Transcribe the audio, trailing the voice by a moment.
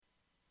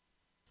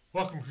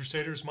Welcome,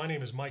 Crusaders. My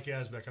name is Mike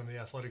Asbeck. I'm the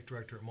athletic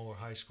director at Moeller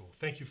High School.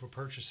 Thank you for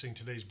purchasing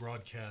today's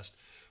broadcast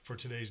for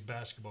today's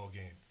basketball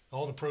game.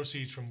 All the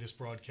proceeds from this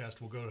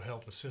broadcast will go to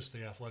help assist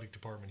the athletic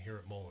department here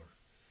at Moeller.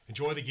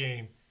 Enjoy the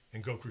game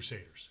and go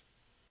Crusaders.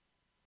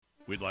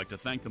 We'd like to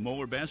thank the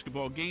Moeller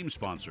basketball game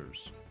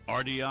sponsors.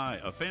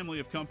 RDI, a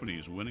family of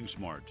companies winning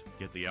smart.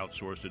 Get the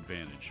outsourced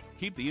advantage.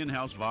 Keep the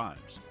in-house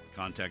vibes.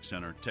 Contact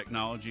center,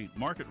 technology,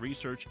 market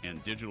research,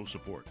 and digital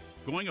support.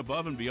 Going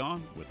above and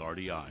beyond with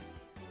RDI.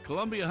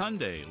 Columbia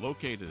Hyundai,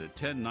 located at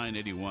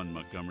 10981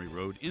 Montgomery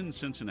Road in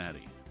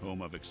Cincinnati.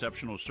 Home of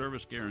exceptional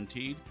service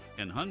guaranteed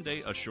and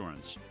Hyundai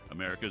Assurance.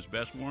 America's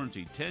best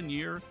warranty,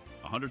 10-year,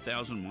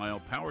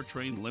 100,000-mile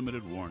powertrain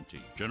limited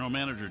warranty. General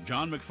Manager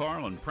John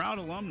McFarland, proud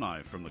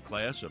alumni from the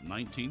class of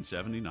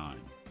 1979.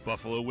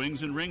 Buffalo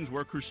Wings and Rings,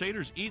 where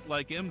Crusaders eat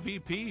like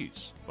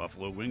MVPs.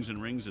 Buffalo Wings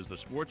and Rings is the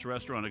sports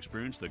restaurant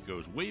experience that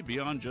goes way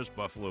beyond just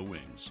buffalo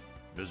wings.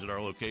 Visit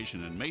our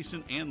location in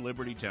Mason and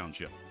Liberty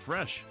Township.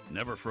 Fresh,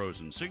 never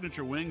frozen,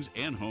 signature wings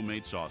and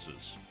homemade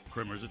sauces.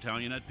 Krimmer's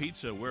Italianette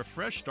Pizza, where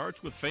fresh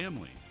starts with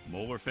family.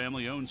 Moeller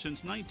family owned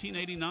since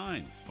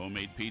 1989.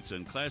 Homemade pizza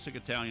and classic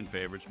Italian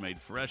favorites made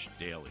fresh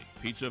daily.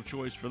 Pizza of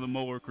choice for the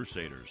Moeller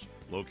Crusaders.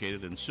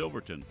 Located in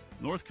Silverton,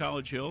 North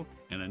College Hill,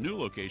 and a new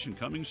location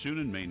coming soon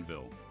in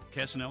Mainville.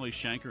 Casanelli,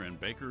 Shanker, and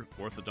Baker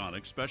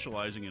Orthodontics,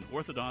 specializing in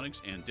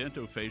orthodontics and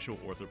dentofacial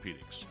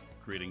orthopedics.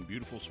 Creating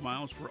beautiful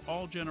smiles for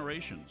all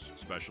generations,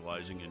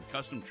 specializing in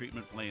custom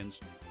treatment plans,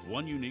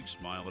 one unique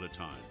smile at a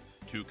time.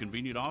 2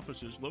 convenient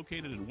offices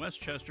located in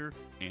Westchester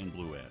and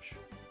Blue Ash.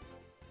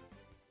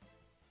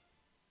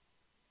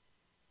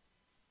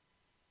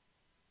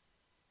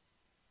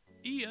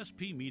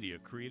 ESP Media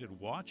created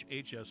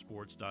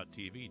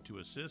WatchHSSports.tv to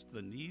assist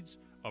the needs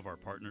of our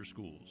partner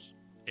schools.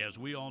 As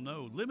we all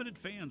know, limited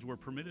fans were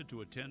permitted to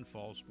attend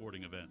fall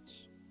sporting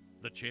events.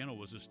 The channel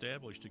was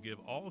established to give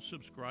all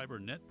subscriber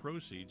net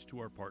proceeds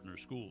to our partner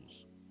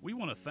schools. We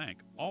want to thank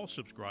all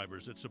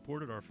subscribers that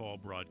supported our fall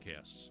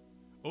broadcasts.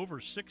 Over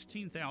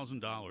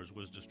 $16,000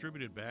 was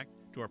distributed back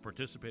to our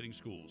participating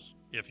schools.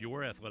 If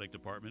your athletic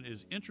department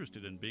is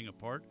interested in being a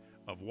part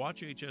of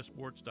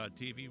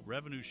WatchHSSports.tv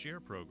revenue share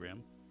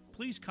program,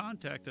 please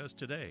contact us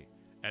today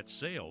at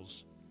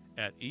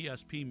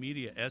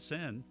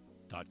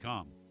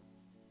sales@espmediasn.com.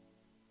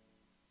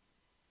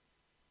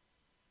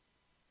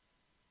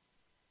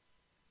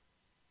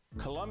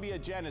 Columbia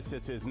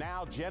Genesis is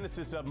now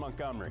Genesis of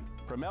Montgomery.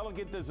 From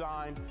elegant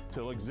design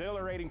to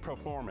exhilarating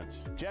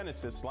performance,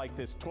 Genesis, like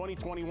this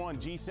 2021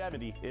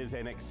 G70, is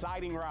an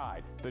exciting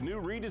ride. The new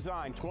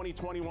redesigned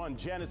 2021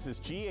 Genesis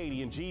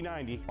G80 and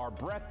G90 are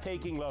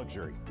breathtaking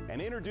luxury.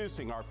 And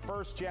introducing our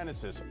first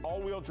Genesis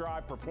all-wheel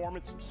drive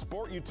performance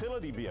sport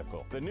utility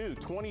vehicle, the new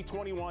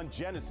 2021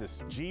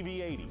 Genesis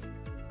GV80.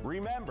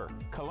 Remember,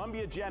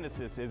 Columbia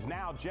Genesis is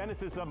now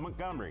Genesis of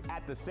Montgomery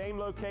at the same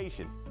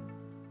location.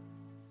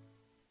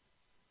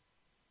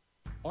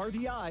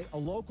 RDI, a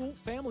local,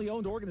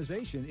 family-owned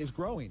organization, is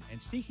growing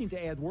and seeking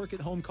to add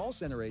work-at-home call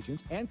center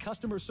agents and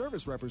customer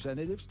service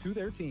representatives to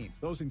their team.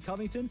 Those in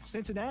Covington,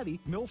 Cincinnati,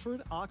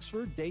 Milford,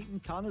 Oxford,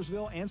 Dayton,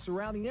 Connorsville, and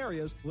surrounding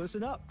areas,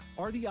 listen up.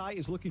 RDI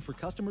is looking for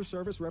customer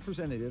service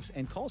representatives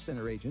and call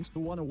center agents who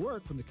want to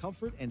work from the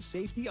comfort and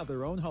safety of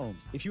their own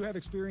homes. If you have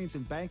experience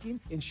in banking,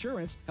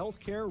 insurance,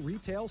 healthcare,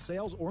 retail,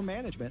 sales, or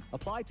management,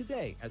 apply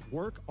today at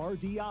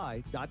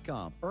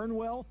workrdi.com. Earn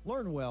well,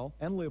 learn well,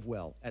 and live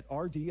well at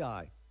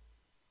RDI.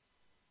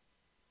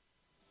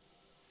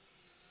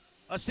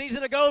 A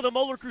season ago, the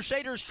Moeller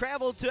Crusaders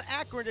traveled to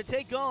Akron to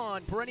take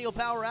on perennial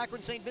power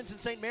Akron St.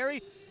 Vincent St.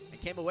 Mary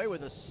and came away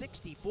with a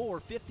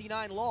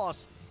 64-59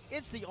 loss.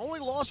 It's the only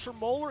loss for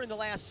Moeller in the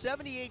last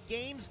 78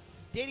 games,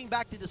 dating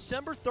back to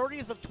December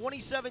 30th of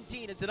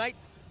 2017. And tonight,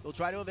 they'll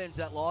try to avenge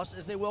that loss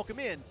as they welcome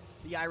in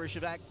the Irish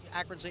of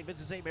Akron St.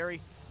 Vincent St. Mary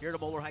here to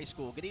Moeller High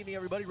School. Good evening,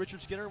 everybody.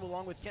 Richard Skinner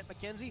along with Kent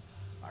McKenzie,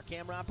 our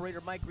camera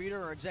operator Mike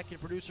Reeder, our executive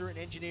producer and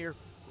engineer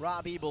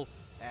Rob Ebel,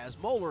 as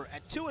Moeller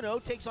at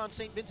 2-0 takes on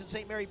St. Vincent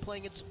St. Mary,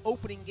 playing its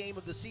opening game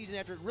of the season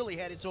after it really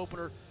had its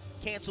opener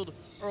canceled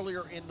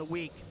earlier in the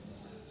week.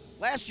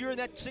 Last year in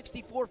that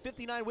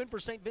 64-59 win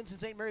for St.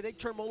 Vincent St. Mary, they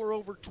turned Moeller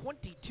over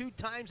 22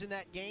 times in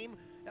that game.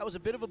 That was a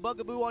bit of a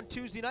bugaboo on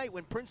Tuesday night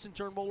when Princeton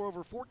turned Moeller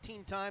over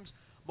 14 times.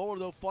 Moeller,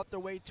 though, fought their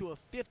way to a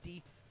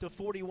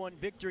 50-41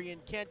 victory in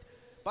Kent.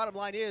 Bottom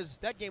line is,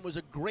 that game was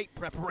a great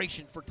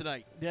preparation for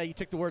tonight. Yeah, you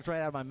took the words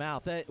right out of my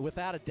mouth.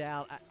 Without a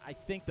doubt, I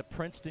think the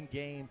Princeton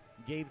game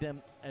gave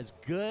them as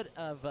good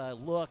of a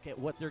look at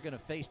what they're going to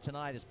face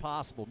tonight as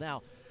possible.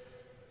 Now,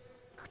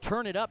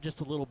 turn it up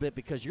just a little bit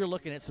because you're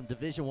looking at some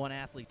Division I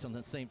athletes on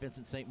the St.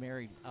 Vincent St.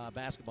 Mary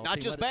basketball team.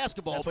 Not just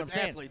basketball, but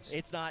athletes.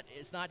 It's not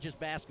just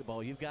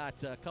basketball. You've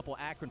got a couple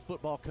Akron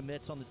football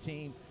commits on the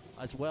team,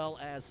 as well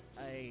as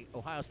a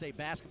Ohio State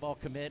basketball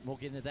commit, and we'll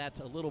get into that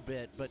a little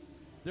bit. But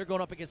they're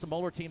going up against a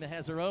Moeller team that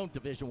has their own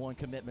Division I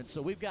commitment.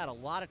 So we've got a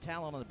lot of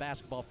talent on the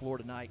basketball floor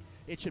tonight.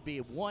 It should be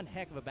one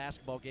heck of a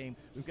basketball game.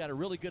 We've got a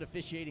really good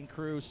officiating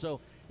crew. So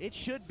it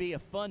should be a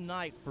fun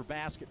night for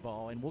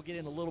basketball. And we'll get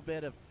in a little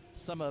bit of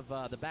some of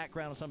the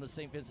background of some of the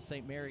St. Vincent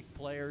St. Mary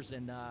players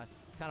and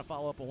kind of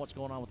follow up on what's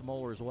going on with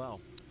Moeller as well.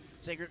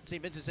 St.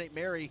 Vincent St.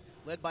 Mary,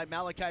 led by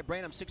Malachi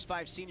Branham,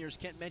 6'5 seniors.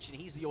 Kent mentioned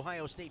he's the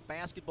Ohio State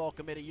basketball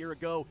commit a year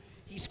ago.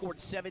 He scored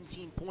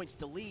 17 points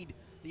to lead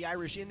the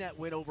Irish in that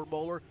win over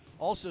Moeller.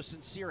 Also,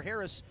 Sincere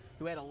Harris,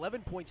 who had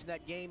 11 points in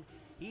that game.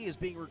 He is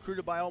being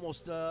recruited by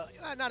almost,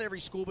 not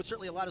every school, but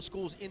certainly a lot of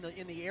schools in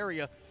the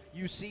area.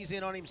 UC's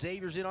in on him,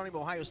 Xavier's in on him,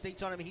 Ohio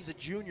State's on him. He's a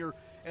junior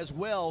as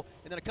well.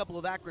 And then a couple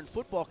of Akron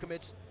football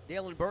commits.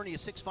 Dalen Burney, a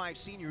 6'5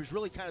 senior, who's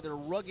really kind of their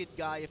rugged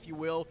guy, if you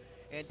will.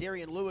 And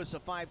Darian Lewis, a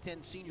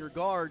 5'10 senior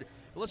guard.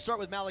 But let's start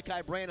with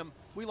Malachi Branham.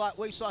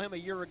 We saw him a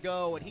year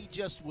ago, and he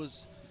just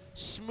was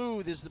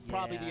smooth is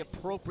probably the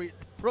appropriate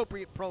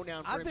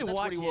pronoun for him. That's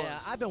what he was.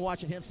 I've been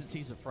watching him since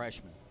he's a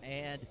freshman.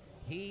 And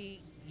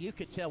you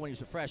could tell when he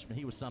was a freshman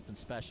he was something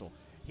special.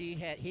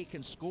 He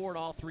can score at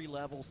all three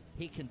levels.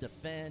 He can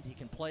defend. He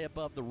can play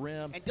above the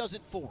rim. And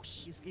doesn't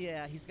force.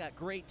 He's got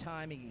great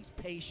timing. He's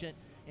patient.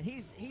 And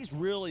he's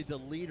really the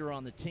leader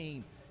on the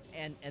team.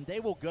 And they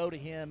will go to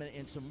him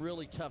in some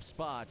really tough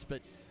spots.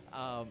 But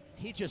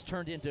he just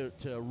turned into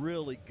a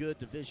really good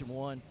Division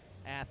I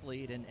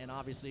athlete. And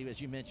obviously, as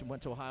you mentioned,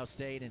 went to Ohio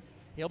State. And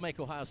he'll make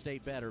Ohio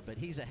State better. But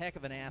he's a heck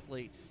of an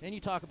athlete. And you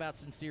talk about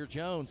Sincere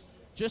Jones,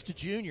 just a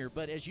junior.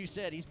 But as you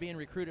said, he's being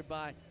recruited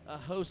by a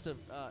host of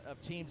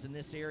teams in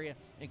this area,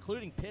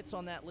 including Pitt's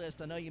on that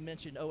list. I know you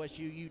mentioned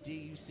OSU, UD,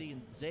 UC,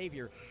 and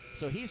Xavier.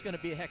 So he's going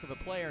to be a heck of a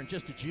player. And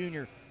just a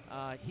junior,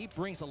 he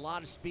brings a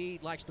lot of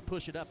speed, likes to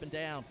push it up and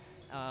down.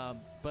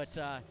 But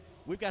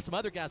we've got some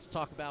other guys to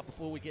talk about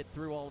before we get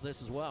through all of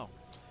this as well.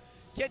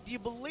 Kent, do you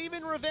believe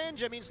in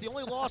revenge? I mean, it's the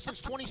only loss since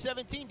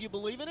 2017. Do you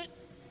believe in it?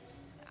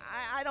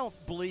 I don't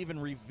believe in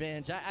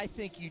revenge. I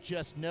think you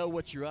just know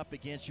what you're up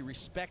against. You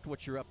respect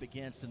what you're up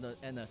against, and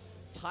the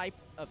type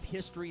of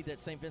history that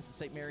St. Vincent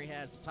St. Mary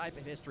has, the type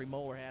of history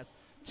Moeller has.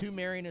 Two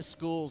Marianist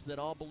schools that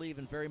all believe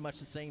in very much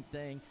the same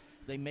thing.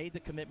 They made the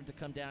commitment to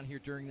come down here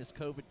during this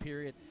COVID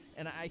period.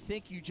 And I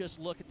think you just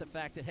look at the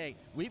fact that, hey,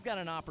 we've got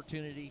an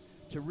opportunity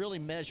to really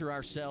measure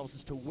ourselves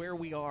as to where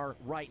we are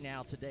right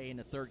now today in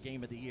the third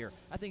game of the year.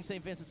 I think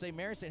St. Vincent St.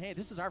 Mary said, hey,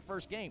 this is our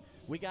first game.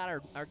 We got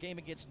our game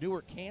against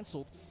Newark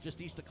canceled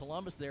just east of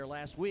Columbus there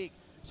last week.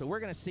 So we're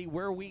going to see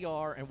where we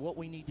are and what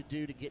we need to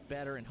do to get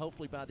better. And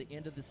hopefully by the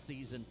end of the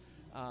season,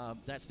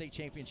 that state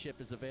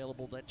championship is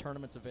available, that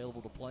tournament's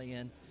available to play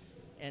in.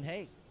 And,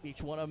 hey,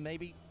 each one of them may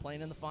be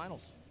playing in the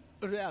finals.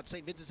 No doubt.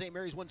 St. Vincent St.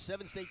 Mary's won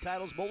 7 state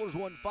titles. Moeller's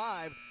won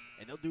 5.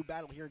 And they'll do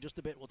battle here in just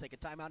a bit. We'll take a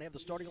timeout and have the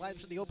starting lineups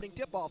for the opening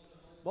tip-off.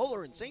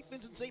 Moeller and St.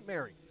 Vincent St.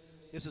 Mary.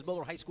 This is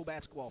Moeller High School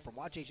basketball from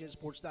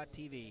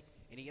WatchHNSports.tv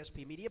and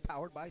ESP Media,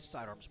 powered by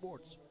Sidearm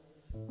Sports.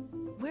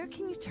 Where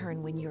can you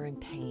turn when you're in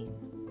pain?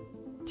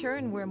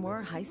 Turn where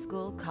more high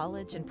school,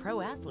 college, and pro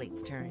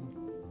athletes turn.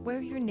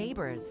 Where your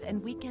neighbors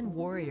and weekend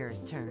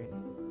warriors turn.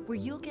 Where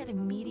you'll get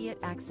immediate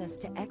access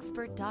to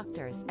expert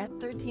doctors at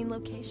 13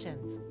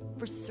 locations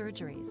for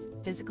surgeries,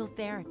 physical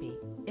therapy,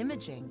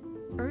 imaging,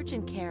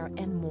 urgent care,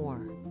 and more.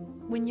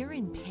 When you're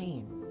in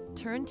pain,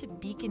 turn to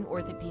Beacon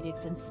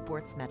Orthopedics and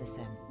Sports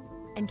Medicine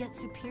and get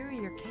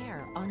superior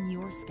care on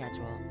your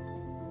schedule.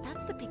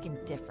 That's the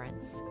Beacon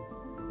difference.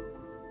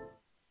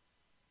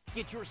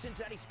 Get your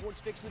Cincinnati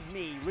sports fix with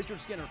me, Richard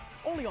Skinner,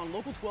 only on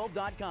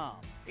Local12.com.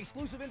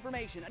 Exclusive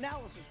information,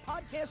 analysis,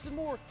 podcasts, and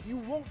more you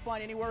won't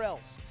find anywhere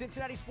else.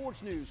 Cincinnati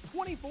sports news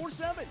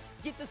 24/7.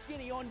 Get the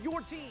skinny on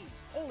your team,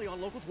 only on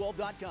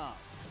Local12.com.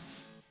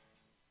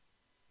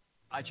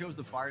 I chose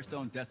the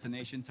Firestone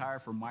Destination tire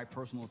for my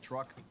personal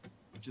truck.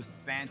 Just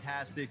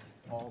fantastic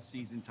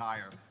all-season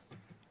tire.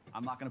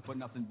 I'm not going to put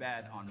nothing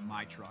bad on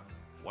my truck.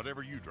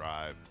 Whatever you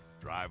drive,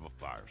 drive a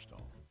Firestone.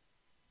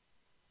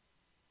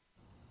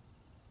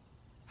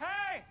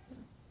 Hey!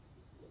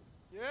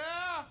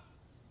 Yeah?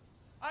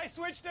 I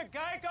switched to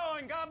Geico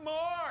and got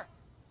more.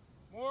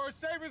 More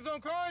savings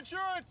on car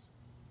insurance?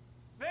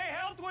 They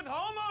helped with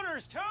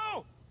homeowners,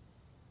 too.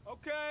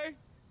 Okay.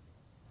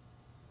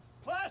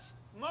 Plus,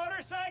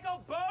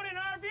 motorcycle, boat, and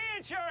RV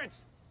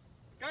insurance.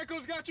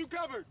 Geico's got you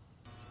covered.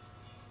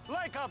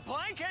 Like a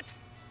blanket.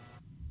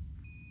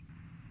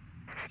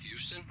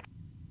 Houston,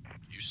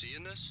 you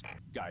seeing this?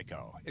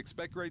 Geico.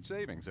 Expect great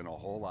savings and a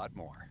whole lot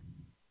more.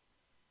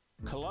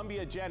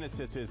 Columbia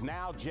Genesis is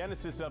now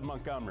Genesis of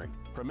Montgomery.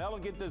 From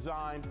elegant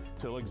design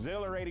to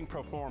exhilarating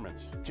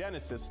performance,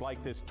 Genesis,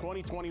 like this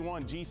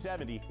 2021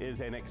 G70,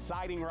 is an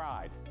exciting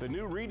ride. The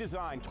new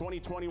redesigned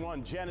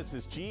 2021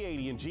 Genesis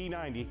G80 and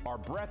G90 are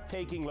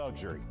breathtaking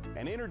luxury.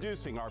 And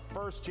introducing our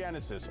first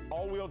Genesis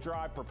all-wheel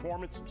drive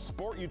performance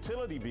sport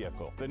utility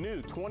vehicle, the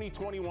new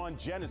 2021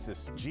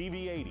 Genesis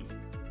GV80.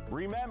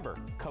 Remember,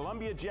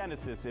 Columbia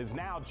Genesis is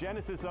now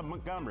Genesis of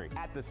Montgomery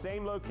at the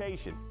same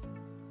location.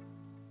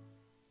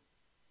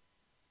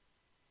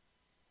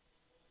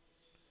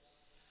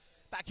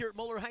 Back here at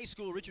Moeller High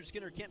School, Richard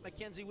Skinner, Kent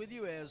McKenzie with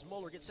you as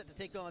Moeller gets set to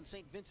take on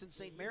St. Vincent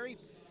St. Mary.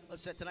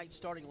 Let's set tonight's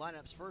starting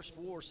lineups. First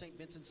for St.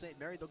 Vincent St.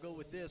 Mary, they'll go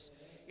with this.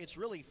 It's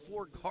really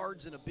 4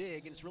 guards and a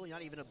big, and it's really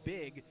not even a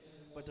big.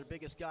 but their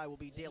biggest guy will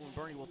be Dalen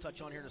Burney. We'll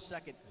touch on here in a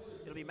second.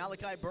 It'll be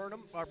Malachi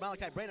Branham,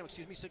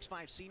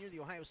 6'5" senior, the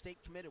Ohio State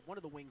commit at one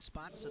of the wing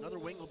spots. Another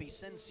wing will be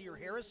Sincere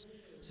Harris,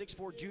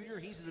 6'4" junior.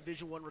 He's a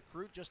Division I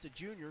recruit, just a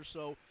junior,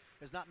 so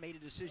has not made a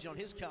decision on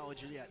his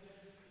college yet.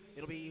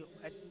 It'll be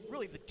at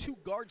really the two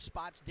guard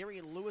spots.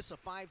 Darian Lewis, a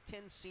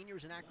 5'10" senior,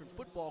 is an Akron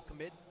football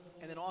commit,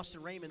 and then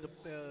Austin Raymond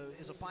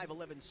is a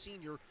 5'11"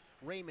 senior.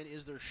 Raymond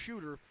is their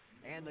shooter.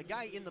 And the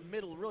guy in the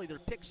middle, really their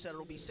pick setter,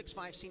 will be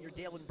 6'5" senior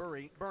Dalen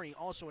Burney,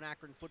 also an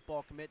Akron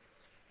football commit.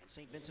 And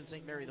St. Vincent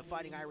St. Mary, the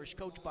Fighting Irish,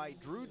 coached by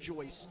Drew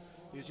Joyce,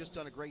 who's just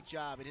done a great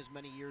job in his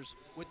many years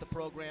with the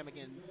program.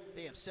 Again,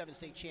 they have 7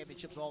 state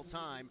championships all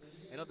time,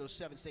 and of those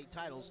 7 state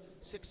titles,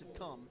 6 have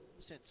come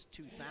since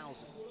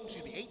 2000.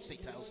 8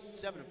 state titles,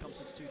 7 have come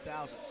since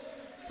 2000.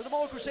 For the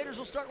Moeller Crusaders,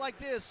 will start like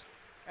this.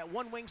 At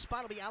one wing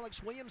spot will be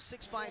Alex Williams,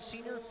 6'5"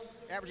 senior,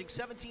 averaging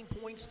 17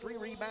 points, 3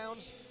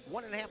 rebounds,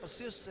 1.5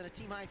 assists, and a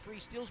team-high 3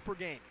 steals per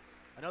game.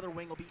 Another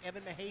wing will be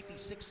Evan Mahaffey,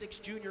 6'6"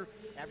 junior,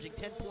 averaging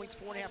 10 points,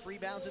 4.5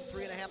 rebounds, and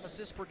 3.5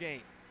 assists per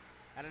game.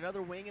 At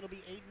another wing, it'll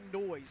be Aiden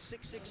Noyes,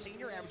 6'6"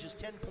 senior, averages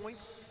 10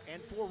 points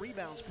and 4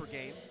 rebounds per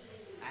game.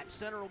 At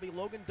center will be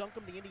Logan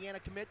Duncombe, the Indiana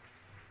commit.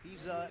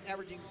 He's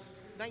averaging,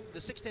 the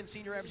 6'10"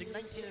 senior, averaging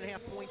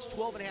 19.5 points,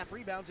 12.5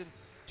 rebounds, and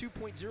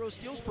 2.0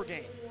 steals per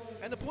game.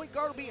 And the point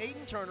guard will be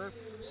Aiden Turner,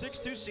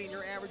 6'2"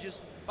 senior,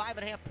 averages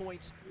 5.5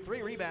 points,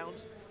 3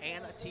 rebounds,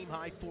 and a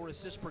team-high 4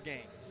 assists per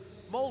game.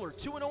 Moeller,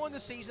 2-0 in the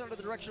season under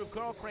the direction of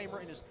Carl Kramer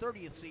in his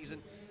 30th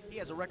season. He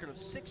has a record of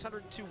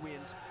 602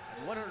 wins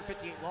and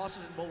 158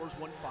 losses, and Moeller's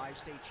won 5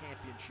 state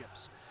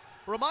championships.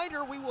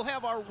 Reminder, we will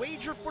have our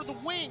wager for the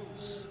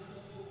wings,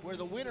 where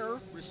the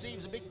winner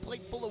receives a big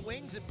plate full of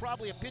wings and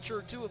probably a pitcher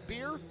or 2 of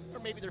beer, or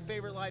maybe their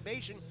favorite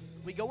libation.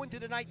 We go into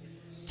tonight.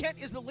 Kent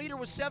is the leader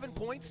with 7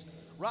 points.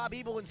 Rob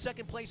Ebel in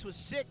second place with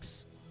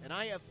 6, and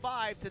I have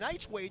 5.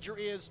 Tonight's wager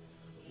is,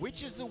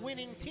 which is the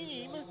winning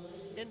team,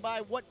 and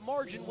by what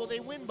margin will they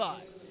win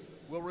by?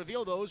 We'll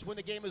reveal those when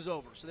the game is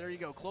over. So there you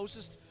go.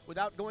 Closest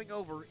without going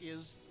over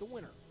is the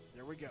winner.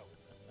 There we go.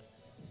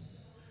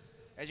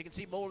 As you can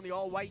see, Moeller in the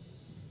all-white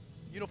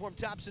uniform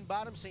tops and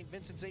bottoms. St.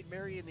 Vincent St.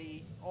 Mary in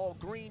the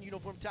all-green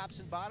uniform tops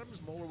and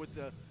bottoms. Moeller with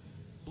the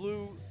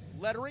blue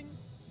lettering,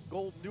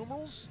 gold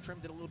numerals,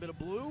 trimmed in a little bit of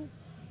blue.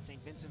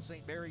 St. Vincent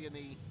St. Mary in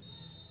the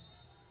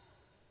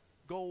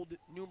gold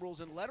numerals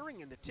and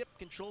lettering, and the tip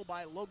controlled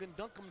by Logan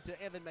Duncombe to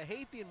Evan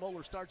Mahaffey, and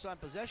Moeller starts on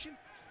possession.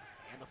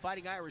 And the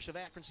Fighting Irish of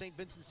Akron St.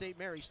 Vincent St.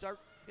 Mary start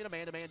in a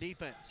man-to-man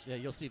defense. Yeah,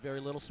 you'll see very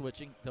little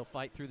switching. They'll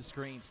fight through the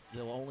screens.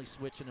 They'll only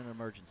switch in an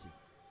emergency.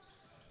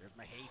 There's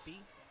Mahaffey.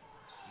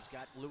 He's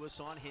got Lewis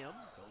on him.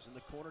 Goes in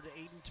the corner to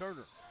Aiden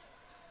Turner.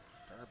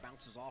 Turner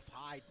bounces off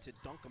high to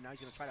Duncombe. Now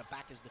he's going to try to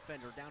back his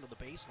defender down to the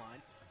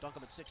baseline.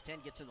 Duncombe at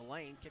 6'10", gets in the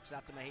lane, kicks it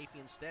out to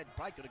Mahaffey instead.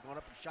 Probably could have gone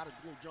up and shot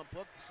a little jump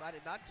hook, decided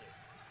not to.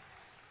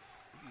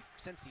 You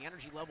sense the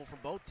energy level from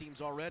both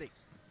teams already.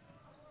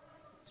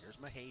 Here's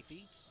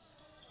Mahaffey.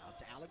 Out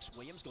to Alex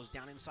Williams, goes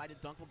down inside to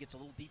Duncombe, gets a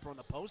little deeper on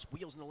the post,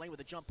 wheels in the lane with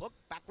a jump hook,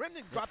 back rim,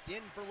 then dropped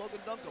in for Logan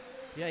Duncombe.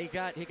 Yeah,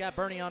 he got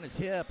Burney on his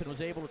hip and was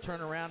able to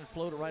turn around and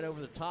float it right over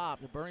the top.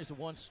 Burney's a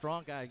one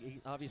strong guy. He,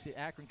 obviously,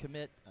 Akron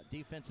commit,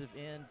 defensive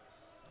end,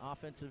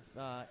 offensive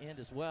end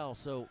as well.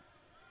 So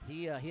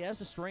he has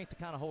the strength to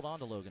kind of hold on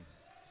to Logan.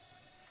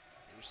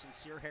 Here's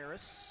Sincere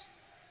Harris.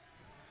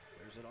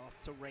 There's it off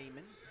to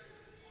Raymond.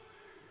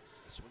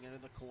 Swinging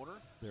in the corner.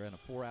 They're in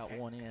a 4-out,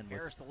 1-in.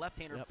 Harris, the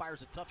left-hander,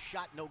 fires a tough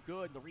shot, no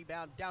good. The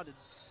rebound down to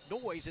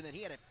Noyes, and then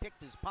he had it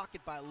picked his pocket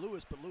by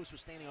Lewis, but Lewis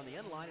was standing on the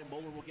end line, and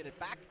Moeller will get it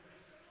back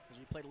as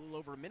we played a little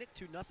over a minute,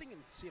 2-0, and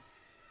see if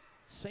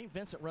St.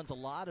 Vincent runs a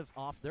lot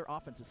of their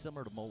offense is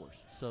similar to Moeller's.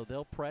 So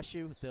they'll press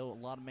you. They'll a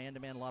lot of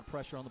man-to-man, a lot of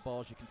pressure on the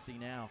ball, as you can see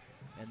now,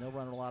 and they'll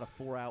run a lot of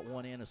 4-out,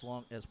 1-in as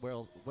well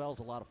as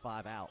a lot of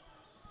 5-out.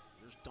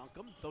 Here's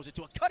Duncombe, throws it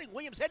to a cutting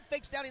Williams, head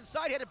fakes down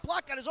inside, had it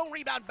blocked on his own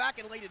rebound back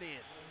and laid it in.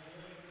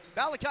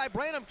 Malachi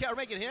Branham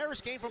making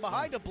Harris came from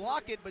behind to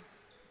block it, but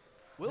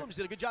Williams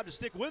did a good job to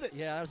stick with it.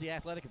 Yeah, that was the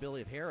athletic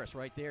ability of Harris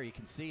right there. You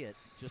can see it.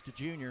 Just a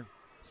junior.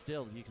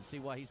 Still, you can see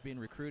why he's being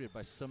recruited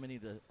by so many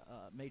of the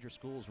major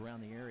schools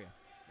around the area.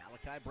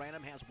 Malachi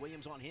Branham has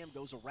Williams on him,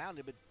 goes around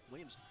him, but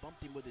Williams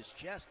bumped him with his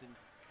chest and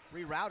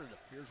rerouted him.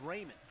 Here's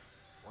Raymond.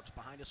 Works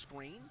behind a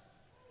screen.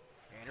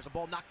 And there's a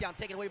ball knocked down,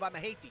 taken away by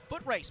Mahaffey.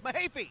 Foot race,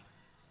 Mahaffey.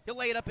 He'll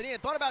lay it up and in.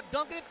 Thought about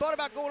dunking it, thought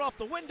about going off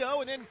the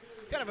window, and then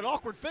kind of an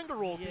awkward finger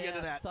roll at the end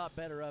of that. Thought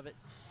better of it.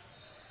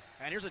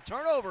 And here's a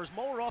turnover as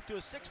Moeller off to a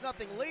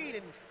 6-0 lead,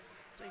 and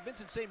St.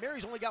 Vincent St.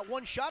 Mary's only got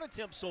 1 shot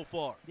attempt so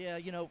far. Yeah,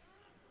 you know,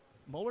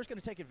 Moeller's going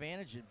to take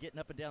advantage of getting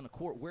up and down the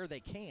court where they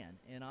can,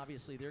 and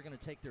obviously they're going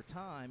to take their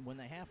time when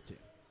they have to.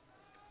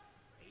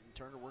 Aiden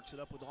Turner works it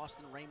up with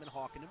Austin Raymond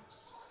hawking him.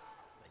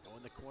 They go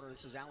in the corner.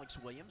 This is Alex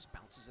Williams.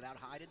 Bounces it out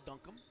high to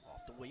Duncombe.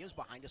 Off to Williams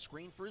behind a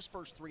screen for his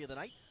first 3 of the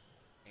night.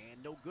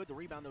 And no good. The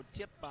rebound, though,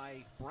 tipped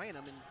by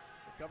Branham and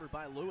recovered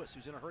by Lewis,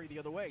 who's in a hurry the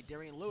other way.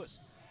 Darian Lewis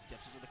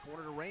steps into the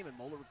corner to Raymond.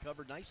 Moeller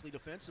recovered nicely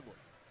defensively.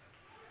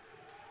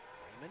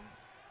 Raymond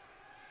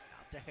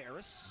out to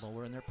Harris.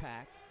 Moeller in their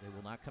pack. They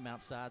will not come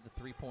outside the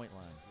three-point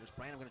line. Here's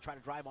Branham going to try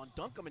to drive on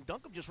Duncombe, and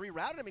Duncombe just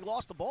rerouted him. He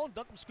lost the ball, and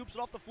Duncombe scoops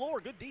it off the floor.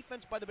 Good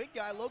defense by the big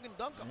guy, Logan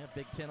Duncombe. Yeah,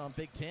 Big Ten on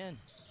Big Ten.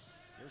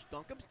 Here's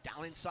Duncombe,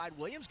 down inside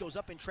Williams, goes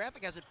up in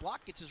traffic, has it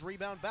blocked, gets his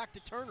rebound back to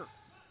Turner.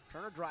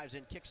 Turner drives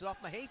in, kicks it off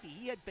Mahaffey.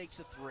 He head fakes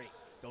a three.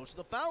 Goes to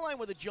the foul line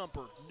with a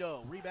jumper.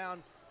 No.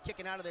 Rebound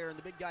kicking out of there, and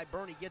the big guy,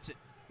 Bernie, gets it.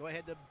 Go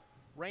ahead to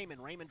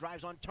Raymond. Raymond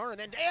drives on Turner.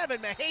 Then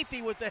Evan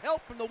Mahaffey with the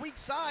help from the weak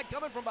side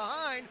coming from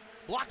behind.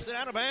 Blocks it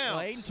out of bounds.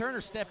 Well, Aiden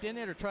Turner stepped in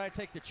there to try to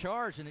take the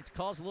charge, and it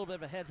caused a little bit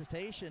of a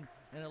hesitation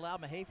and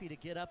allowed Mahaffey to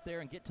get up there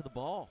and get to the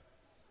ball.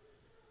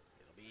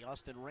 It'll be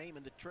Austin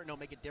Raymond,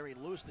 make it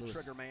Darian Lewis, the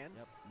trigger man.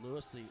 Yep,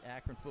 Lewis, the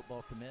Akron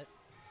football commit,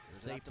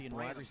 safety and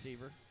wide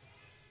receiver.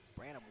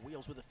 Branham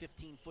wheels with a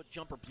 15-foot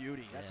jumper.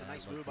 Beauty. That's a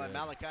nice move by good.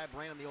 Malachi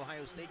Branham, the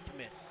Ohio State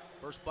commit.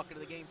 First bucket of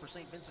the game for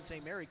St. Vincent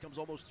St. Mary comes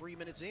almost 3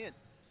 minutes in.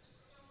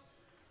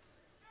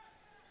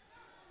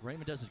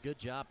 Raymond does a good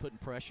job putting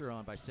pressure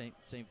on by St.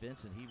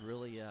 Vincent. He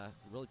really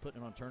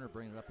putting it on Turner,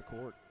 bringing it up the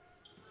court.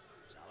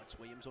 It's Alex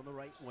Williams on the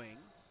right wing.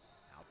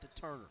 Out to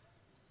Turner.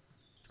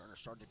 Turner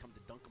started to come to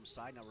Duncombe's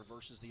side, now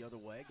reverses the other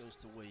way, goes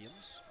to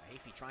Williams.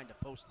 Mahaffey trying to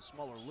post the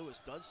smaller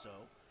Lewis, does so.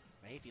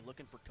 Mahaffey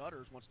looking for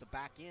cutters, wants to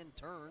back in,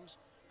 turns.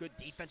 Good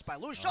defense by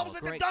Lewis, shovels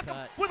it to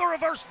Duncombe with a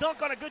reverse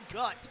dunk on a good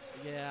cut.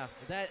 Yeah,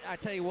 I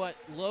tell you what,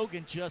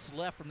 Logan just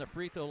left from the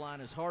free throw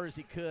line as hard as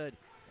he could,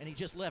 and he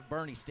just left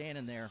Bernie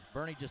standing there.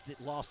 Bernie just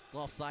lost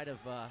sight of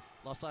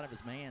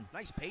his man.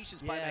 Nice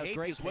patience by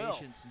Mahaffey as well.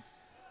 Patience.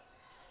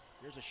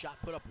 Here's a shot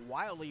put up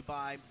wildly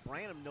by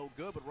Branham, no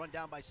good, but run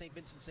down by St.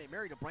 Vincent St.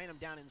 Mary to Branham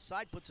down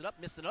inside, puts it up,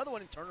 missed another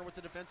one, and Turner with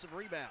the defensive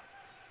rebound.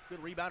 Good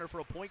rebounder for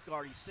a point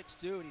guard. He's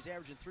 6'2", and he's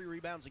averaging 3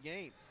 rebounds a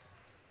game.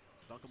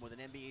 Duncombe with an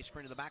NBA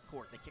screen to the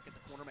backcourt. They kick at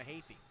the corner,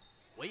 Mahaffey.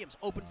 Williams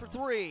open for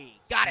three.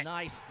 Got it.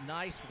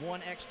 Nice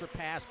one extra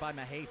pass by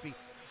Mahaffey.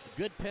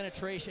 Good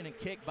penetration and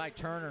kick by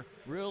Turner.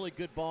 Really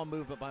good ball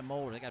movement by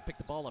Moeller. They got to pick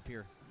the ball up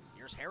here.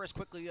 Here's Harris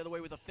quickly the other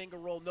way with a finger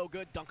roll. No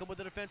good. Duncombe with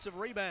a defensive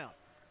rebound.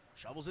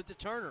 Shovels it to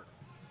Turner.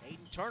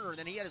 Aiden Turner, and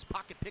then he had his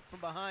pocket picked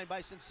from behind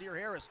by Sincere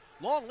Harris.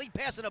 Long lead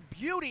pass and a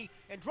beauty,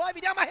 and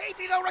driving down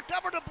Mahaffey, they'll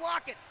recover to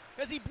block it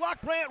as he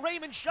blocked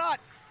Raymond's shot.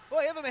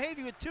 Boy, Evan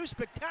Mahaffey with 2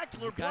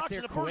 spectacular blocks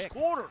in the first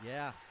quarter.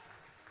 Yeah.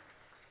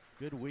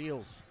 Good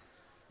wheels.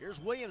 Here's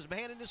Williams,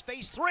 man in his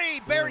face,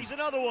 3, buries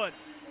another one.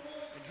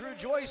 And Drew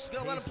Joyce is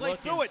going to let him play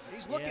through it.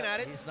 He's looking at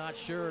it. He's not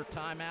sure.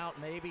 Timeout,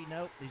 maybe.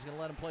 Nope. He's going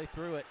to let him play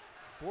through it.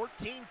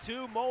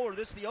 14-2 Moeller.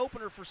 This is the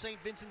opener for St.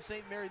 Vincent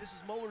St. Mary. This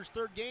is Moeller's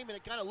 3rd game, and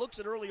it kind of looks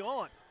it early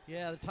on.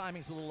 Yeah, the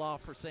timing's a little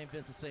off for St.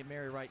 Vincent St.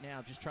 Mary right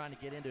now. Just trying to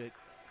get into it,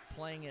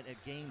 playing it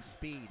at game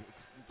speed.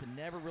 You can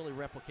never really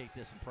replicate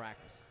this in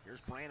practice. Here's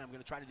Branham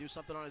going to try to do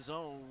something on his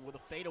own with a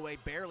fadeaway,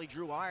 barely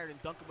drew iron,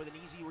 and Duncombe with an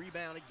easy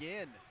rebound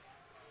again.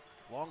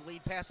 Long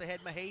lead pass ahead,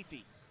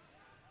 Mahaffey.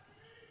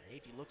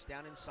 Mahaffey looks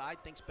down inside,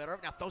 thinks better of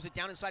it. Now throws it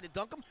down inside to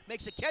Duncombe,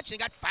 makes a catch, and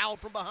got fouled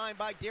from behind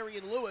by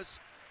Darian Lewis.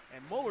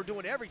 And Moeller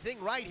doing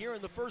everything right here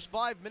in the first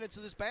 5 minutes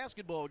of this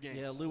basketball game.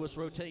 Yeah, Lewis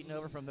rotating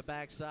over from the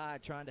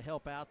backside, trying to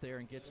help out there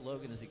and gets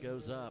Logan as he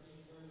goes up.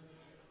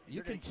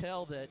 You can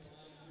tell that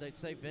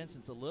St.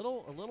 Vincent's a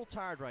little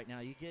tired right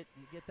now. You get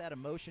that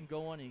emotion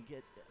going, and you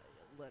get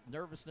that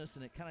nervousness,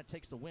 and it kind of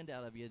takes the wind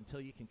out of you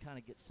until you can kind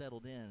of get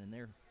settled in.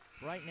 And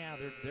right now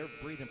they're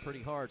breathing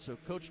pretty hard. So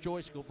Coach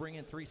Joyce will bring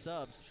in 3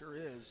 subs. Sure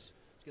is.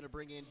 He's going to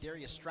bring in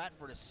Darius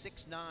Stratford, a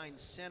 6'9"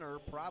 center,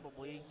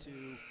 probably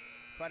to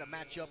try to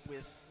match up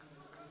with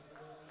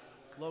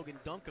Logan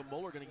Duncombe.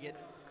 Moeller going to get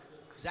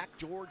Zach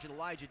George and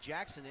Elijah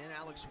Jackson in.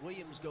 Alex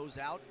Williams goes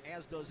out,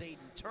 as does Aiden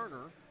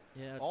Turner.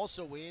 Yeah.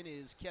 Also in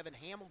is Kevin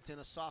Hamilton,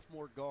 a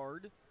sophomore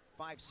guard,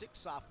 5'6"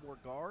 sophomore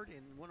guard,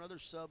 and one other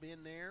sub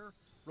in there,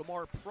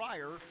 Ramar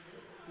Pryor,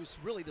 who's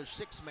really their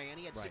 6th man.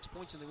 He had 6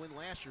 points in the win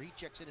last year. He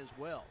checks in as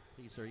well.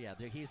 He's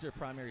their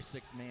primary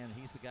 6th man.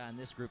 He's the guy in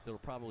this group that will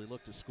probably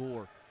look to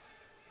score.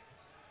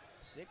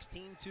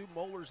 16-2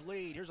 Moeller's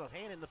lead. Here's a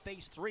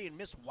hand-in-the-face 3 and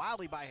missed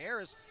wildly by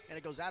Harris, and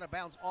it goes out of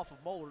bounds off of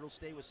Moeller. It'll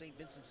stay with St.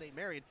 Vincent St.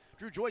 Mary. And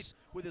Drew Joyce,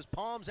 with his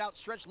palms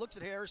outstretched, looks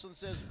at Harris and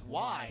says,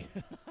 why?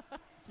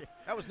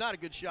 That was not a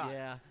good shot.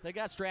 Yeah, they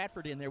got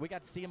Stratford in there. We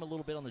got to see him a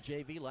little bit on the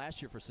JV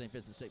last year for St.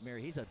 Vincent St.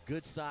 Mary. He's a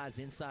good size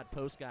inside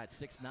post guy at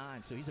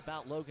 6'9", so he's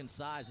about Logan's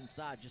size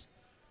inside, just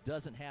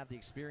doesn't have the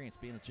experience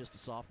being just a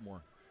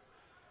sophomore.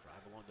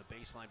 Drive along the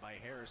baseline by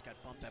Harris,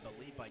 got bumped, I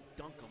believe, by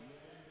Duncombe.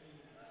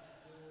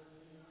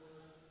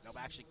 No,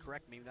 actually,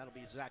 correct me. That'll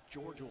be Zach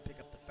George who will pick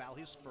up the foul.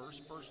 His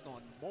first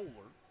on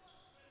Moeller.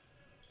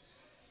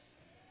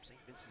 St.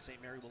 Vincent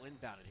St. Mary will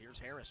inbound it. Here's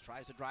Harris,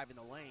 tries to drive in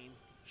the lane.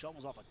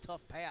 Shovels off a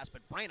tough pass,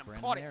 but Branham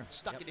caught it,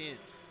 stuck it in.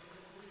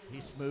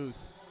 He's smooth.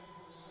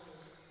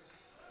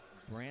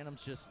 Branham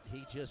just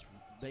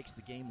makes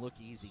the game look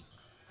easy.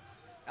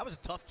 That was a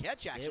tough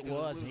catch, actually. It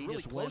was. He really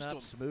just went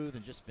up smooth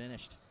and just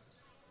finished.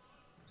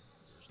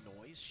 There's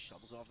Noyes,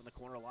 shovels off in the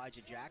corner,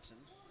 Elijah Jackson.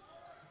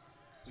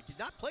 We did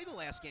not play the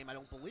last game, I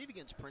don't believe,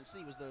 against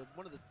Princeton. He was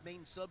one of the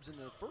main subs in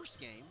the first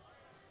game.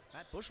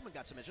 Matt Bushman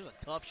got some edge. There's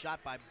a tough shot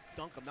by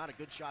Duncombe. Not a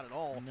good shot at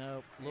all.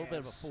 No, a little bit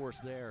of a force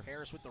there.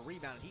 Harris with the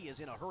rebound, and he is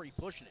in a hurry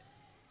pushing it.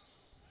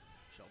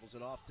 Shovels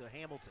it off to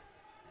Hamilton.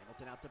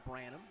 Hamilton out to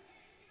Branham.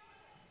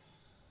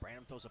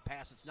 Branham throws a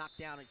pass that's knocked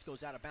down. It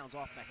goes out of bounds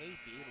off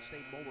Mahaffey.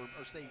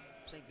 It'll stay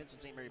St.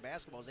 Vincent St. Mary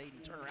basketball as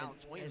Aiden Turner out.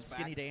 And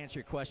Skinny, to answer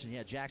your question,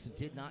 yeah, Jackson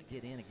did not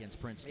get in against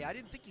Princeton. Yeah, I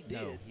didn't think he did.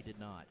 No, he did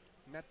not.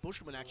 Matt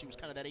Bushman actually was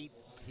kind of that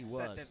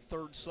that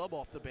third sub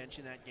off the bench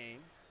in that game.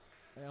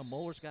 Well,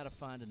 Moeller's got to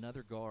find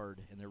another guard,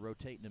 and they're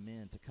rotating them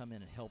in to come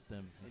in and help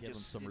them and give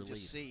them some relief.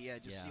 Just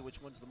see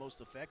which one's the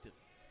most effective.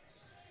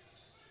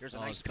 Here's a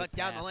nice cut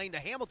down the lane to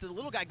Hamilton. The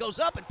little guy goes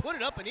up and put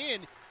it up and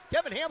in.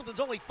 Kevin Hamilton's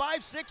only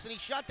 5'6", and he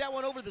shot that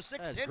one over the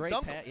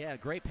 6'10".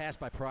 Great pass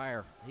by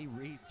Pryor. He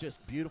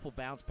just beautiful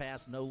bounce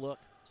pass, no look.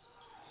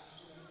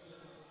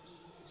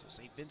 So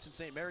St. Vincent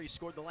St. Mary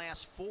scored the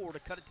last 4 to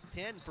cut it to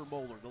 10 for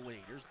Moeller, the lead.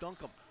 Here's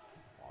Duncombe.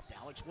 Off to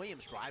Alex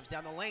Williams, drives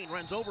down the lane,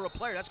 runs over a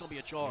player. That's going to be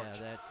a charge.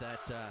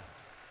 Yeah,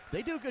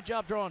 they do a good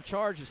job drawing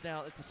charges.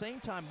 Now, at the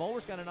same time,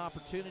 Moeller's got an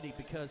opportunity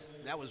because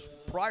that was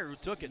Pryor who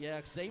took it.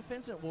 Yeah, St.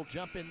 Vincent will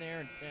jump in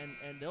there,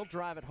 and they'll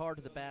drive it hard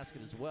to the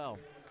basket as well,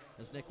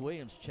 as Nick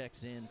Williams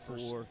checks in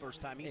for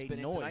first time he's Aiden been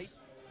in Noyes. tonight.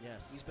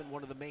 Yes. He's been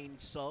one of the main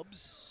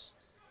subs.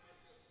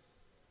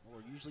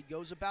 Moeller usually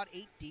goes about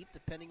 8 deep,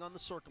 depending on the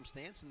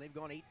circumstance, and they've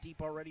gone 8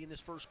 deep already in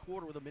this first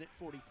quarter with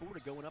 1:44 to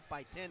going up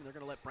by 10. They're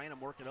going to let Branham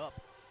work it up.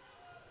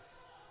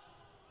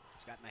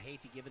 Scott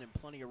Mahaffey giving him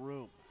plenty of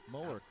room.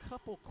 Moeller, a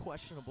couple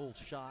questionable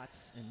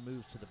shots and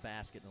moves to the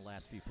basket in the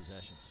last few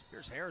possessions.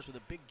 Here's Harris with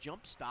a big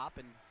jump stop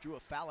and drew a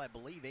foul, I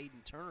believe.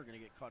 Aiden Turner going to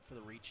get caught for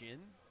the reach in.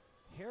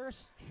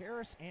 Harris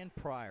and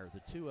Pryor,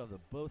 the two of them,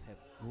 both have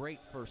great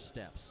first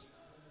steps.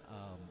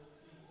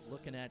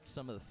 Looking at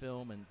some of the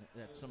film and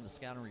at some of the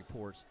scouting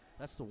reports,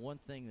 that's the one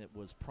thing that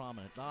was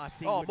prominent.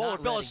 Moeller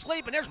fell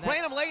asleep, and there's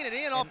Branham laying it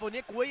in off of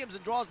Nick Williams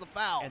and draws the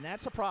foul. And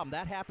that's a problem.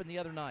 That happened the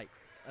other night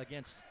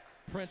against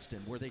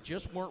Princeton, where they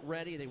just weren't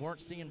ready. They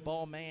weren't seeing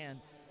ball man,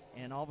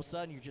 and all of a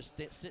sudden you're just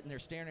sitting there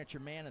staring at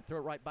your man and throw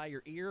it right by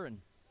your ear and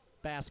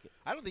basket.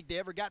 I don't think they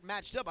ever got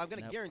matched up. I'm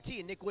going to guarantee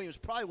you Nick Williams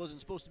probably wasn't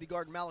supposed to be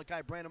guarding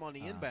Malachi Branham on the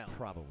inbound.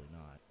 Probably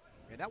not.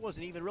 And that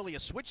wasn't even really a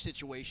switch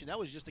situation. That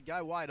was just a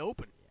guy wide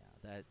open.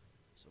 Yeah,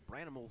 So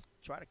Branham will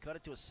try to cut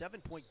it to a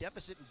 7-point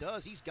deficit and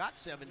does. He's got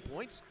 7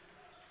 points.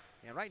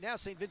 And right now,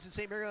 St. Vincent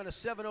St. Mary on a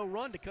 7-0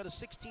 run to cut a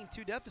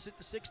 16-2 deficit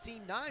to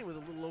 16-9 with a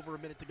little over a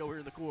minute to go here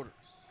in the quarter.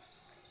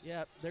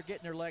 Yeah, they're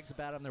getting their legs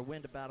about them, their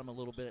wind about them a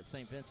little bit at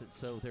St. Vincent,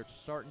 so they're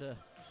starting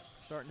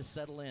to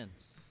settle in.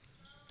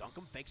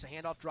 Duncombe fakes a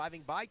handoff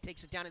driving by,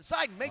 takes it down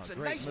inside, and makes a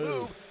nice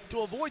move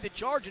to avoid the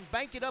charge and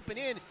bank it up and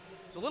in.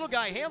 The little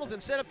guy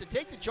Hamilton set up to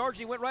take the charge,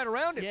 and he went right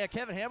around him. Yeah,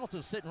 Kevin Hamilton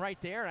was sitting right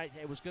there. I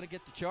was going to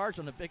get the charge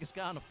on the biggest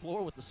guy on the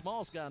floor with the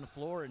smallest guy on the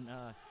floor, and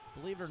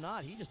believe it or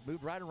not, he just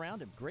moved right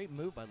around him. Great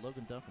move by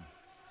Logan Duncombe.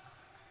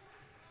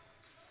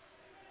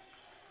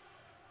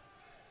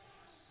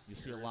 You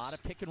see a lot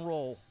of pick and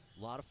roll.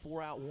 A lot of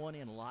 4 out, 1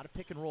 in, a lot of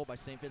pick and roll by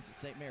St. Vincent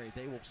St. Mary.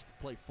 They will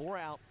play 4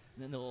 out,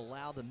 and then they'll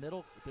allow their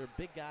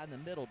big guy in the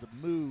middle to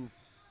move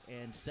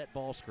and set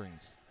ball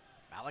screens.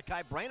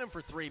 Malachi Branham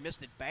for 3,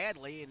 missed it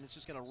badly, and it's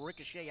just going to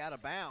ricochet out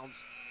of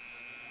bounds.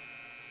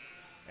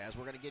 As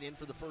we're going to get in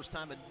for the first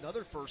time,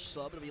 another first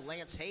sub. It'll be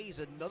Lance Hayes,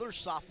 another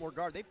sophomore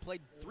guard. They've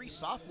played 3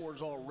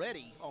 sophomores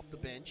already off the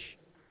bench.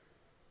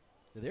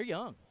 They're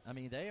young. I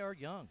mean, they are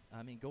young.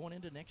 I mean, going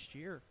into next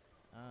year,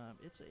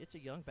 it's a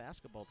young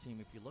basketball team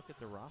if you look at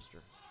their roster.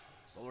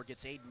 Moeller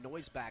gets Aiden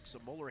Noyes back, so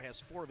Moeller has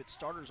 4 of its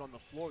starters on the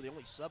floor. The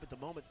only sub at the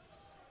moment,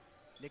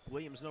 Nick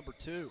Williams, number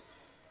 2.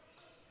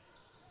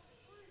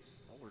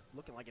 Moeller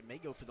looking like it may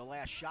go for the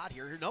last shot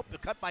here. Nope, the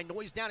cut by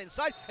Noyes down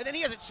inside, and then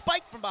he has it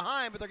spiked from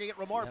behind, but they're going to get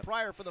Ramar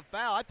Pryor for the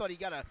foul. I thought he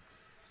did a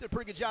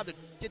pretty good job to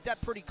get that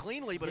pretty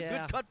cleanly, but a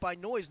good cut by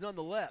Noyes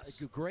nonetheless.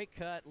 A great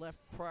cut, left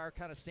Pryor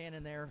kind of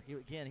standing there.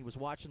 He was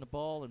watching the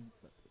ball, and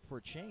for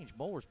a change,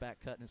 Moeller's back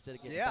cutting instead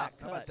of getting back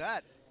cut. How about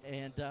that?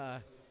 And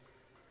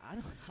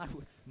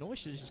Noyes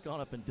should have just gone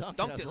up and dunked it.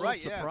 I was it a little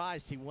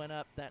surprised he went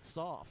up that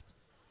soft.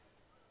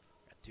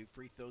 Got 2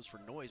 free throws for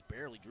Noyes.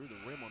 Barely drew the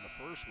rim on the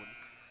first one.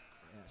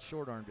 Yeah,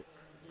 short-armed it.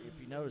 If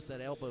you notice,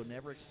 that elbow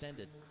never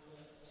extended.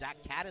 Zach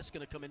Caddis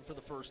going to come in for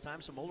the first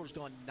time. So Moeller's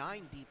gone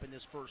 9 deep in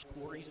this first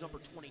quarter. He's number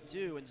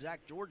 22, and Zach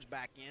George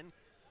back in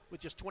with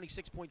just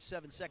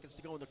 26.7 seconds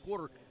to go in the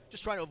quarter.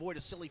 Just trying to avoid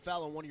a silly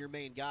foul on one of your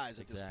main guys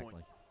at this point.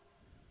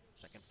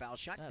 Second foul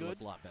shot, that good.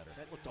 Looked a lot better.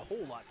 That looked a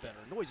whole lot better.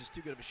 Noyes is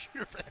too good of a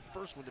shooter for that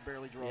first one to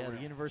barely draw. Yeah, around.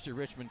 The University of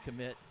Richmond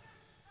commit.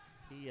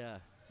 He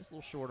just a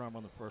little short arm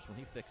on the first one.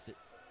 He fixed it.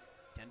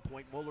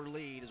 10-point Moeller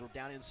lead as we're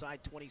down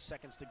inside 20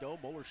 seconds to go.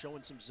 Moeller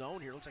showing some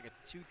zone here. Looks like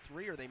a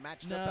 2-3. Are they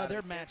matched up? No,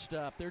 they're matched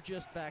up. They're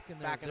just back in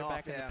Backing they're off,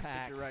 back in the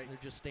pack. You're right. They're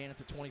just standing at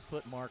the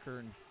 20-foot marker.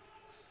 And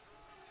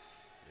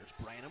there's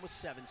Branham with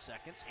 7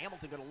 seconds.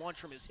 Hamilton going to launch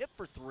from his hip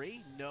for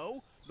 3.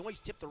 No. Noyes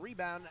tipped the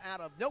rebound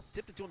out of. Nope,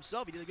 tipped it to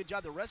himself. He did a good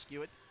job to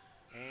rescue it.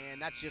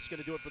 And that's just going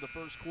to do it for the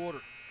first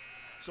quarter.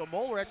 So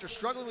Moeller, after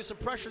struggling with some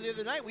pressure the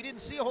other night, we didn't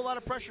see a whole lot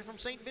of pressure from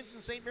St.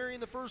 Vincent St. Mary in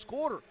the first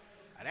quarter.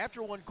 And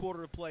after one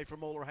quarter of play for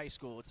Moeller High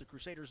School, it's the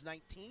Crusaders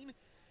 19,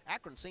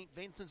 Akron St.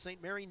 Vincent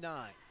St. Mary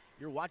 9.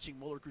 You're watching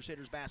Moeller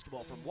Crusaders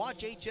basketball from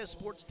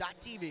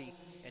WatchHSSports.tv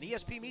and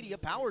ESP Media,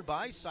 powered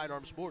by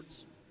Sidearm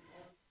Sports.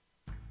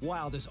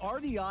 Wow, does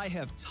RDI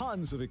have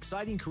tons of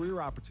exciting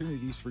career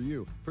opportunities for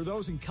you? For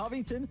those in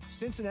Covington,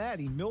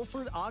 Cincinnati,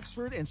 Milford,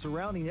 Oxford, and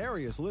surrounding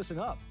areas, listen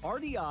up.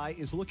 RDI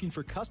is looking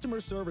for customer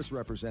service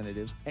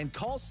representatives and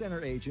call center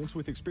agents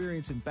with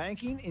experience in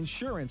banking,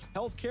 insurance,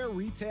 healthcare,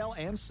 retail,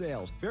 and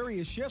sales.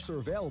 Various shifts are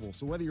available,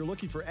 so whether you're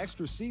looking for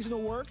extra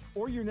seasonal work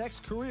or your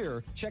next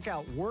career, check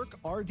out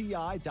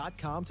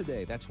workrdi.com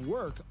today. That's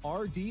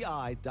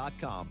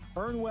workrdi.com.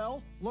 Earn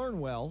well,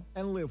 learn well,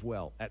 and live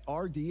well at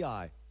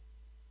RDI.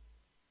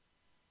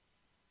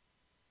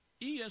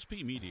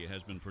 ESP Media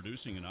has been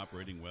producing and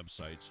operating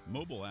websites,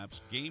 mobile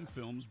apps, game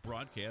films,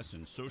 broadcasts,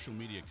 and social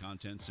media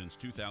content since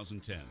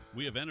 2010.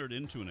 We have entered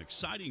into an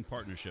exciting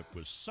partnership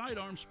with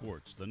Sidearm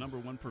Sports, the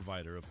 #1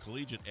 provider of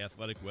collegiate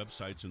athletic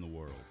websites in the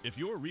world. If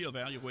you're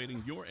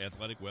reevaluating your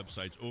athletic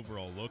website's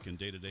overall look and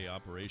day-to-day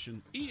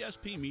operation,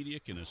 ESP Media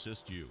can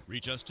assist you.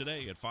 Reach us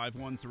today at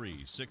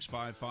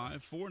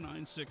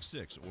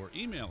 513-655-4966 or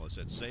email us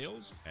at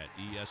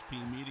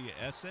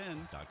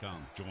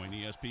sales@espmediasn.com. Join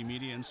ESP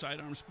Media and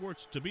Sidearm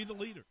Sports to be the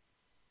leader.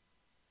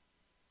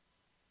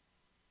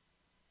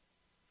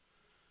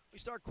 We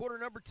start quarter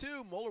number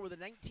 2. Moeller with a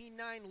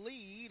 19-9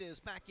 lead is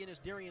back in as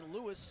Darian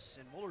Lewis,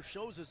 and Moeller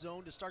shows his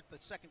zone to start the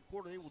second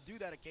quarter. They will do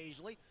that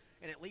occasionally,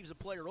 and it leaves a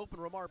player open.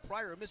 Ramar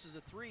Pryor misses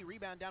a 3.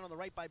 Rebound down on the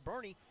right by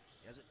Bernie.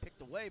 He has it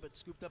picked away, but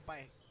scooped up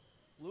by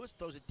Lewis.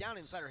 Throws it down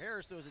inside, or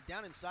Harris throws it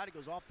down inside. It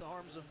goes off the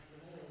arms of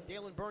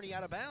Dalen Bernie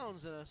out of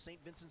bounds. A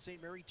St. Vincent St.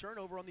 Mary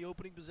turnover on the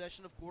opening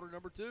possession of quarter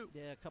number 2.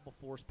 Yeah, a couple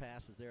forced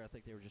passes there. I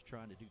think they were just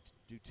trying to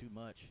do too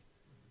much.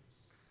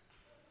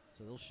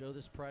 So they'll show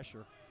this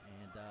pressure,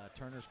 and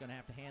Turner's going to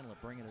have to handle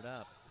it, bringing it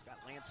up. He's got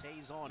Lance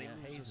Hayes on him.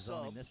 Yeah, Hayes is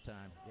on him this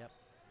time. Yep.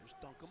 Here's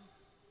Duncombe.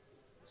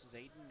 This is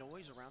Aiden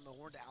Noyes around the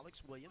horn to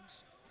Alex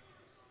Williams.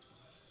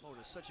 Moeller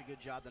does such a good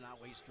job to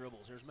not waste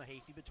dribbles. Here's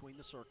Mahaffey between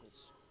the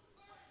circles.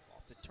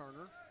 Off to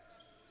Turner.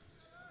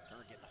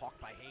 Turner getting hawked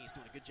by Hayes,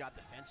 doing a good job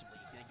defensively.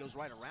 Then goes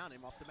right around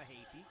him, off to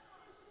Mahaffey.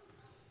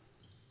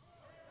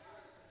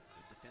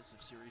 Good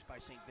defensive series by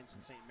St.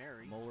 Vincent St.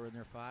 Mary. Moeller in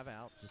their 5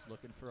 out, just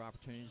looking for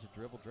opportunities to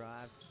dribble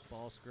drive,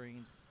 ball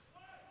screens,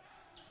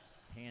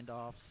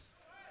 handoffs,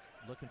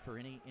 looking for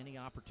any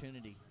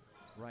opportunity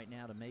right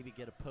now to maybe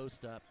get a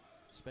post up,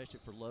 especially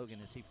for Logan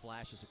as he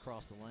flashes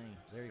across the lane.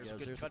 There he goes. A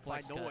good There's cut a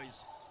flex by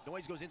Noyes.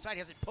 Noyes goes inside,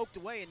 has it poked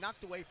away and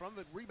knocked away from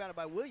it, rebounded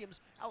by Williams.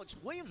 Alex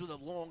Williams with a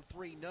long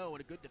 3-0 and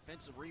a good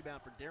defensive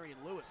rebound for Darian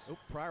Lewis. Oh,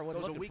 Pryor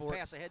wasn't looking for it. Goes a weak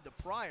pass ahead to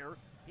Pryor.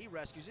 He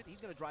rescues it. He's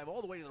going to drive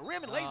all the way to the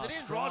rim and lays it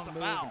in, strong draws the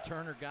move, foul. and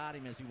Turner got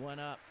him as he went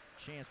up.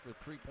 Chance for a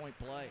 3-point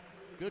play.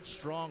 Good,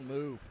 strong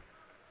move.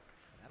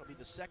 That'll be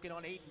the second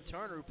on Aiden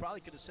Turner, who probably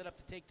could have set up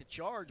to take the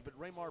charge, but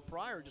Ramar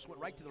Pryor just went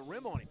right to the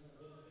rim on him.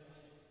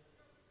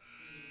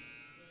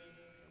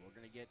 And we're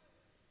going to get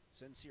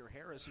Sincere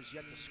Harris, who's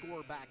yet to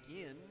score, back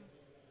in.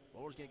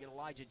 Moeller's going to get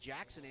Elijah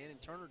Jackson in,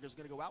 and Turner is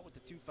going to go out with the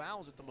 2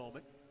 fouls at the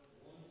moment.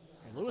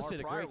 And Lewis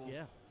did a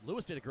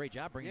great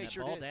job bringing that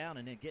ball down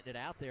and then getting it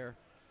out there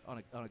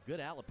on a good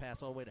outlet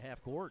pass all the way to half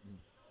court, and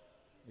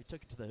they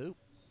took it to the hoop.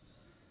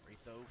 Free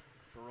throw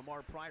for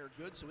Ramar Pryor,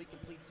 good, so he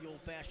completes the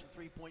old-fashioned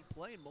 3-point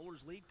play, and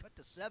Moeller's lead cut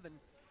to 7.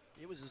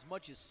 It was as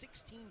much as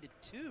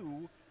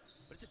 16-2,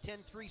 but it's a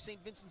 10-3 St.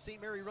 Vincent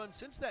St. Mary run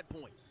since that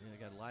point. Yeah, they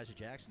got Elijah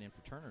Jackson in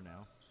for Turner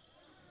now.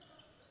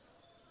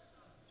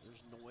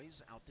 There's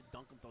Noyes out to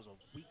Duncombe, throws a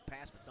weak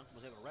pass, but Duncombe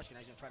was able to rush it. Now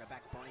he's going to try to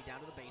back Bernie down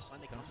to the baseline.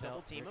 They come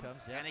double team him,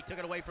 and they took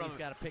it away from him. He's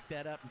got to pick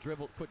that up and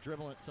quit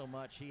dribbling it so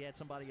much. He had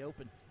somebody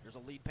open. There's a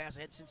lead pass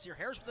ahead. Sincere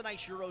Harris with a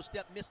nice Euro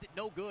step, missed it,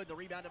 no good. The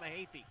rebound to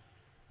Mahaffey.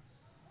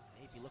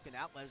 Mahaffey looking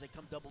outlet as they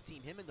come double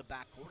team him in the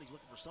backcourt. He's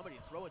looking for somebody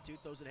to throw it to,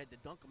 throws it ahead to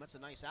Duncombe. That's a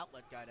nice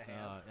outlet guy to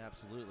have.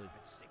 Absolutely.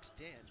 At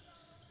 6'10".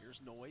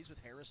 Here's Noyes with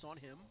Harris on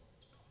him.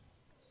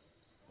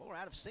 Well, we're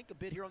out of sync a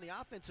bit here on the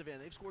offensive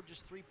end. They've scored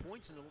just 3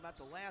 points in about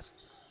the last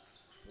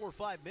 4 or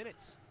 5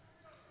 minutes.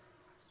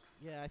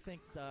 Yeah, I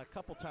think a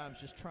couple times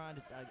just trying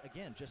to,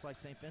 again, just like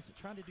St. Vincent,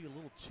 trying to do a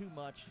little too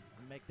much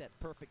and make that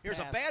perfect pass.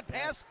 Here's a bad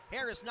pass.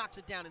 Harris knocks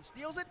it down and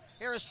steals it.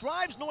 Harris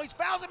drives. Noyes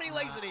fouls him, and he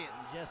lays it in.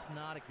 Just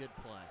not a good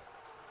play.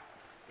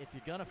 If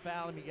you're going to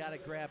foul him, you got to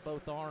grab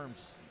both arms.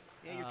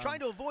 Yeah, you're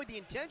trying to avoid the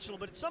intentional,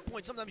 but at some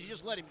point, sometimes you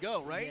just let him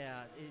go, right?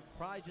 Yeah,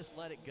 probably just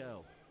let it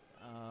go.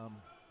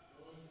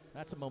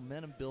 That's a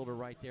momentum builder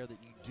right there that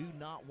you do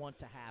not want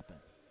to happen.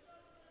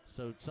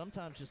 So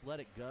sometimes just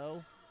let it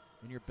go,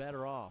 and you're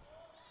better off.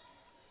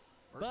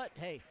 But,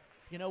 hey,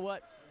 you know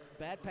what?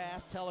 Bad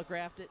pass,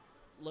 telegraphed it,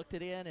 looked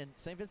it in, and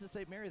St. Vincent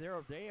St. Mary,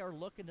 they are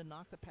looking to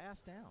knock the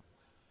pass down.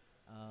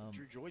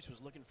 Drew Joyce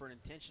was looking for an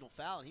intentional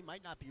foul, and he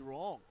might not be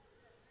wrong.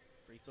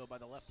 Free throw by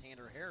the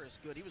left-hander Harris.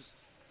 Good. He's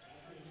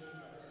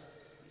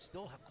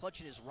still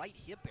clutching his right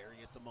hip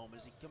area at the moment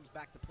as he comes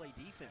back to play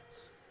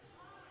defense.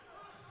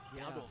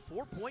 Down to a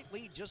 4-point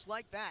lead just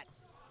like that.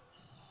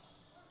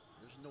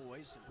 There's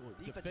noise.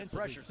 Defensive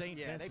Defensively, pressure. St.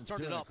 Yeah, Vincent's they've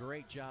turned doing it up. a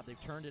great job.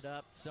 They've turned it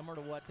up, similar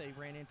to what they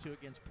ran into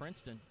against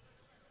Princeton.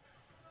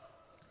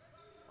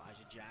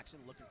 Elijah Jackson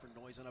looking for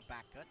noise on a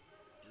back cut.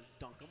 Here's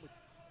Duncombe with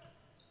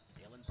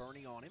Dalen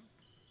Burney on him.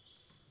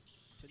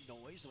 To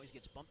Noise. Noise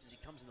gets bumped as he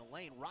comes in the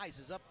lane.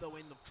 Rises up, though,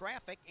 in the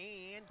traffic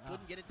and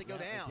couldn't get it to go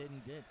down. He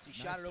did. He Nice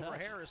shot it over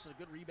touch. Harris, and a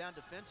good rebound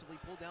defensively,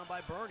 pulled down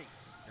by Burney.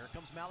 Here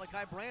comes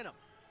Malachi Branham.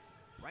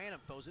 Branham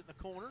throws it in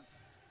the corner.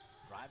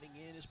 Driving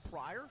in is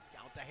Pryor.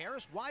 Out to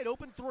Harris. Wide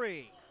open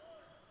three.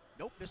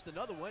 Nope, missed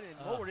another one,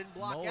 and Moeller didn't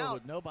block Moeller out.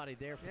 with nobody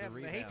there for the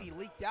rebound. Mahaffey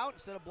leaked out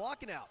instead of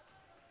blocking out.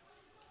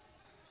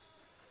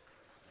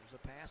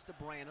 There's a pass to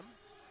Branham.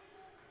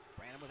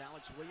 Branham with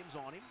Alex Williams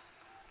on him.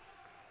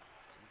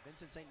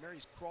 Vincent St.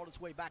 Mary's crawled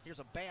its way back. Here's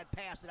a bad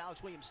pass that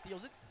Alex Williams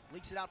steals it,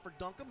 leaks it out for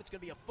Duncombe. It's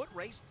going to be a foot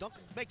race.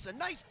 Duncombe makes a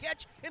nice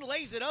catch and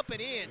lays it up and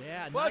in.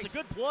 Yeah, well, nice. It's a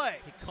good play.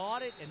 He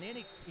caught it, and then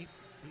he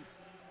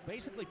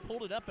basically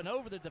pulled it up and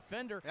over the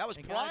defender. That was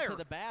and Pryor. got it to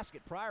the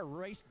basket. Pryor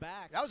raced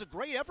back. That was a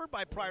great effort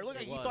by Pryor. Look,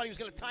 he was. thought he was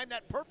going to time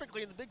that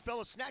perfectly, and the big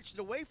fella snatched it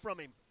away from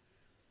him.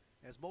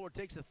 As Moeller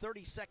takes the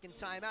 30-second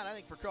timeout, I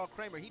think for Carl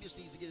Kramer, he just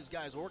needs to get his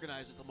guys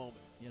organized at the moment.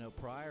 You know,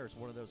 Pryor is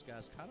one of those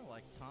guys, kind of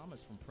like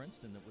Thomas from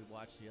Princeton that we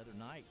watched the other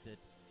night, that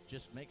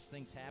just makes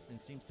things happen,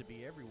 seems to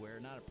be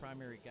everywhere. Not a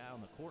primary guy on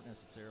the court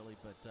necessarily,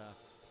 but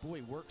boy,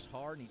 he works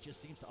hard, and he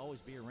just seems to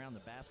always be around the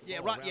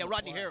basketball.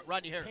 Rodney Harris.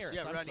 Rodney Harris.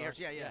 Harris.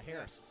 Yeah,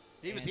 Harris.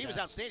 He was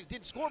outstanding.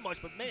 Didn't score much,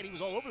 but man, he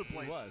was all over the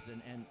place. He was,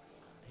 and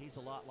he's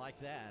a lot like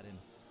that.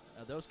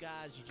 And those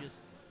guys,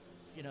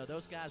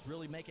 those guys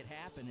really make it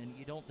happen, and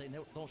they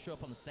don't show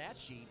up on the stat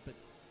sheet, but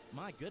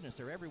my goodness,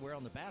 they're everywhere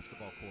on the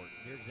basketball court.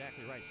 You're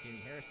exactly right,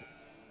 Skinny Harris.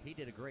 He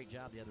did a great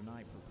job the other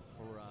night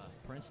for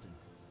Princeton.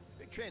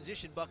 Big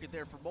transition bucket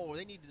there for Moeller.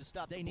 They needed to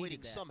stop the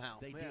bleeding somehow.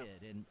 They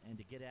did, and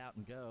to get out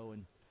and go,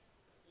 and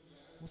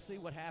we'll see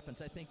what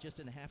happens. I think just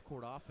in the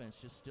half-court offense,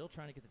 just still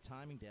trying to get the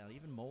timing down.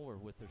 Even Moeller,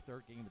 with their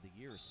third game of the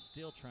year, is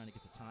still trying to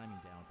get the timing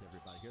down with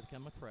everybody. Here they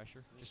come with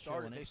pressure. They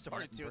started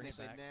to, and they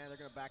said, nah, they're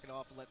going to back it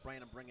off and let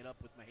Branham bring it up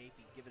with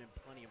Mahaffey, giving him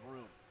plenty of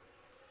room.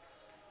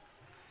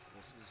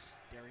 This is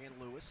Darian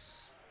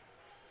Lewis.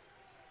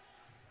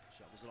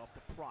 Shovels it off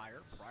to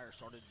Pryor. Pryor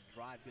started to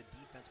drive. Good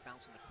defense,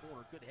 bounce in the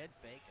corner. Good head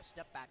fake. A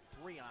step back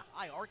three and a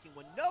high arcing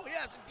one. No,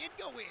 yes, it did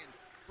go in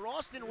for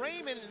Austin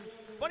Raymond. And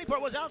funny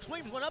part was Alex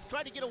Williams went up,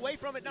 tried to get away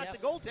from it, not the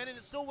goaltend, and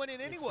it still went in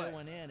anyway. It still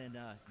went in, and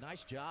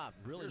nice job.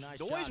 Really nice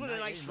job. Noise with a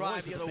nice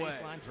drive the other way.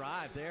 Baseline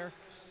drive there.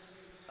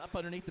 Up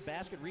underneath the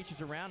basket,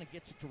 reaches around and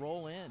gets it to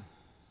roll in.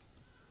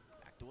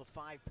 Back to a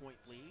 5-point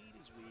lead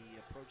as we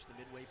approach the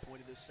midway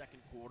point of this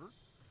second quarter.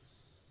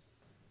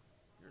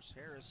 Here's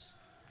Harris.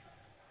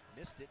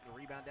 Missed it, and the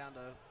rebound down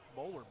to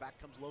Moeller. Back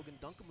comes Logan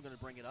Duncombe. We're going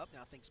to bring it up.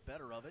 Now thinks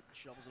better of it.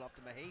 Shovels it off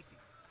to Mahaffey.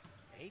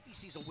 Mahaffey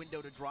sees a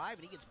window to drive,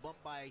 and he gets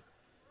bumped by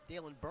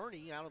Dalen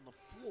Burney out on the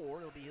floor.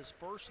 It'll be his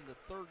first and the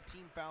third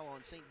team foul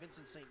on St.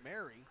 Vincent St.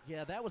 Mary.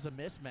 Yeah, that was a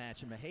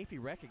mismatch, and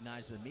Mahaffey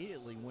recognized it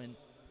immediately when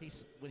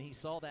he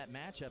saw that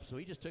matchup, so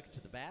he just took it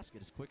to the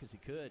basket as quick as he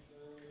could.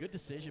 Good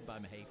decision by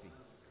Mahaffey.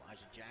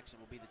 Elijah Jackson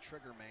will be the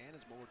trigger man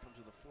as Moeller comes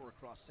with a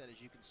 4-across set,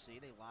 as you can see.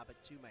 They lob it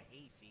to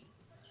Mahaffey.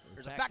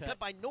 There's a back cut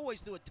by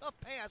Noise through a tough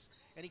pass,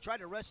 and he tried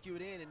to rescue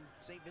it in, and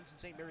St. Vincent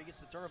St. Mary gets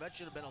the turnover. That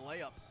should have been a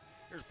layup.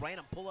 Here's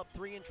Branham, pull up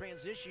three in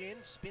transition,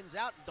 spins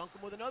out, and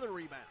Duncombe with another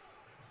rebound.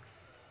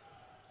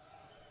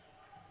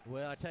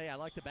 Well, I tell you, I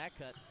like the back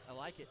cut. I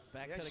like it.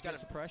 Back cut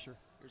against the pressure.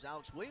 Here's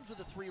Alex Williams with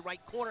a three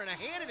right corner and a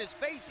hand in his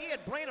face. He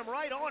had Branham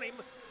right on him,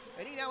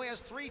 and he now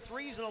has 3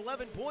 threes and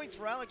 11 points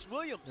for Alex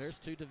Williams. There's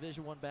two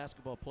Division I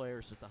basketball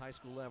players at the high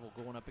school level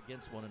going up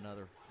against one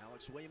another.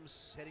 Alex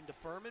Williams heading to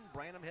Furman,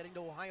 Branham heading to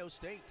Ohio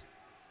State.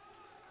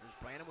 There's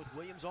Branham with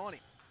Williams on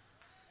him.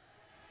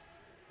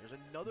 There's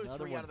another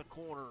three out of the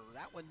corner.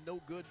 That one no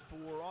good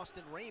for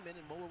Austin Raymond,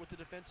 and Moeller with the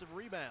defensive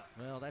rebound.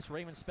 Well, that's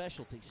Raymond's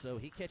specialty, so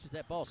he catches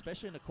that ball,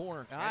 especially in the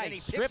corner. And then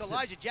he picks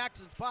Elijah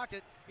Jackson's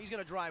pocket. He's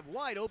going to drive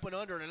wide open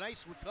under, and a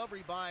nice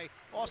recovery by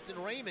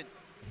Austin Raymond.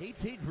 He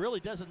really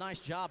does a nice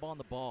job on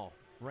the ball.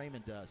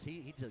 Raymond does.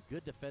 He's a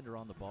good defender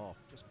on the ball.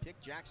 Just pick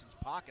Jackson's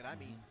pocket, I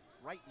mean,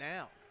 right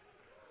now.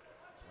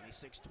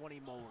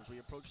 26-20 Moeller as we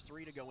approach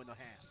 3 to go in the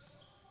half.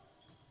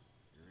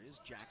 Here is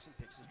Jackson,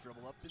 picks his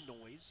dribble up to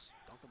Noise.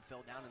 Duncombe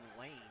fell down in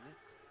the lane.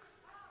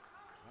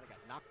 Might have got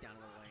knocked down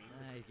in the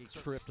lane. He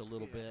tripped a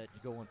little bit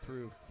going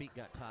through. Feet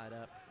got tied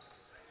up.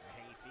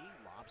 Mahaffey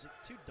lobs it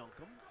to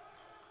Duncombe.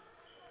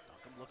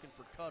 Duncombe looking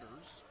for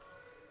cutters.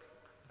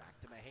 Back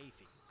to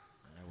Mahaffey.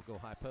 And we'll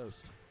go high post.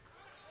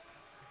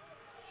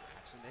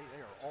 Jackson,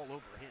 they are all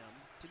over him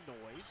to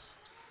Noise.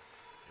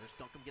 There's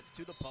Duncombe gets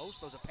to the post.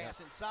 Throws a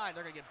pass inside.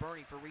 They're going to get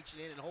Burney for reaching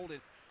in and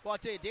holding. Well, I'll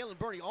tell you, Dalen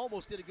Burney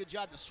almost did a good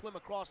job to swim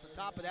across the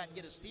top of that and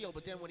get a steal,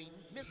 but then when he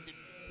missed it,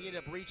 he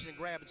ended up reaching and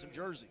grabbing some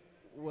jersey.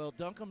 Well,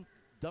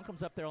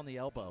 Duncombe's up there on the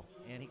elbow,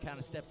 and he kind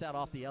of steps out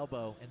off the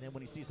elbow, and then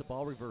when he sees the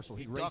ball reversal,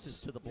 he races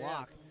to the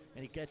block,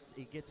 and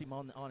he gets him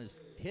on his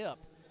hip,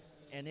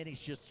 and then he's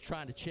just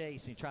trying to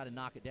chase, and he tried to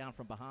knock it down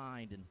from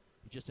behind, and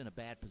he's just in a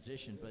bad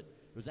position. But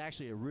it was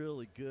actually a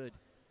really good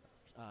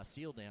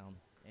seal down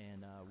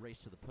and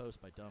raced to the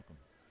post by Duncombe.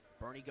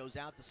 Bernie goes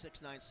out. The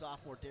 6'9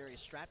 sophomore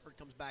Darius Stratford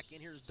comes back in.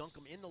 Here's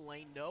Duncombe in the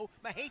lane. No.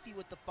 Mahaffey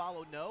with the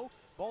follow. No.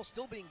 Ball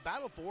still being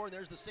battled for. And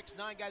there's the 6'9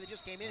 guy that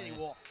just came in and he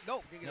walked.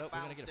 Nope. We're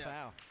going to get a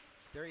foul.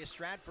 Darius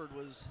Stratford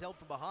was held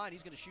from behind.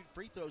 He's going to shoot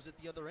free throws at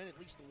the other end, at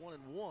least the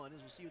 1-and-1,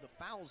 as we see who the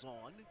foul's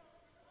on.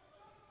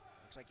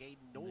 Looks like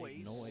Aiden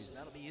Noyes.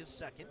 That'll be his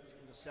second.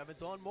 And the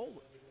 7th on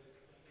Moeller.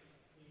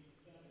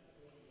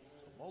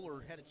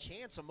 Moeller had a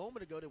chance a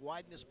moment ago to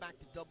widen this back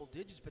to double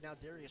digits, but now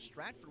Darius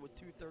Stratford with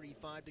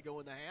 2:35 to go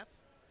in the half.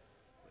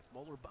 With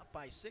Moeller up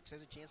by 6,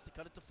 has a chance to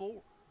cut it to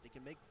 4. They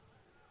can make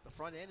the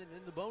front end and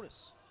then the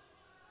bonus.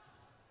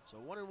 So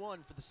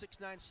 1-and-1 for the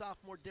 6'9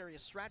 sophomore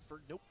Darius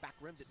Stratford. Nope, back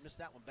rimmed it, missed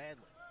that one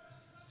badly.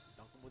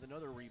 Duncan with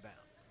another rebound.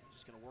 He's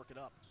just going to work it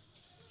up.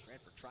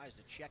 Stratford tries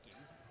to check him.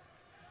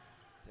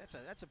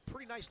 That's a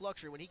pretty nice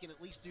luxury when he can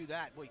at least do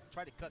that. Boy, he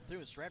tried to cut through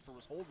and Stratford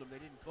was holding him. They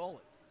didn't call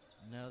it.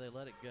 No, they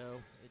let it go.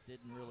 It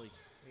didn't really.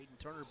 Aiden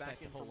Turner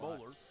back in for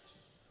Moeller.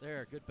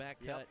 There, good back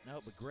cut.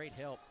 No, but great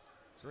help.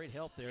 Great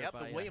help there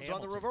by and Williams Hamilton.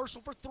 on the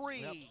reversal for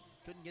 3. Yep.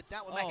 Couldn't get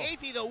that one.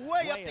 Mahaffey the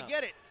way up to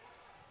get it.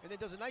 And then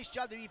does a nice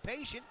job to be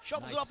patient.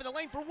 Shovels it off in the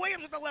lane for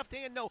Williams with the left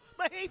hand. No.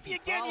 Mahaffey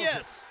again,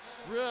 yes.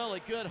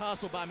 Really good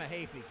hustle by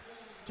Mahaffey.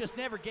 Just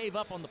never gave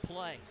up on the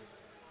play.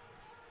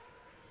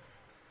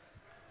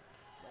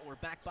 Well, we're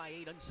back by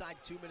 8 inside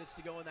 2 minutes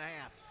to go in the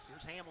half.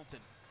 Here's Hamilton.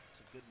 It's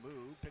a good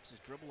move. Picks his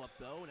dribble up,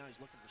 though. Now he's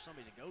looking for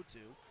somebody to go to.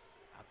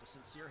 Out to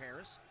Sincere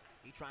Harris.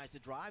 He tries to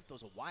drive.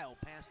 Throws a wild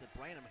pass that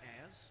Branham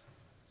has.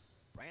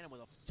 Branham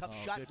with a tough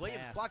shot.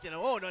 Williams blocked it.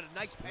 Oh, no, a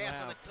nice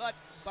pass on the cut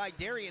by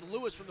Darian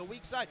Lewis from the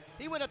weak side.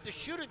 He went up to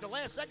shoot it at the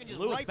last second, just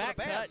Lewis right back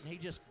for the pass. Cut, and he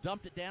just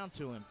dumped it down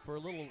to him for a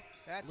little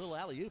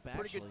alley-oop, actually.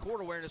 Pretty good court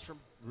awareness from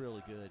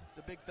really good.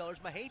 The big fellas.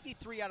 Mahaffey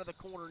 3 out of the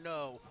corner,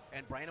 no.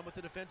 And Branham with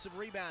the defensive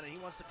rebound, and he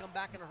wants to come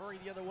back in a hurry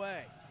the other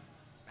way.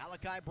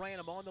 Malachi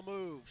Branham on the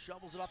move,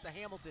 shovels it off to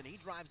Hamilton. He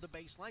drives the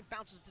baseline,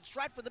 bounces to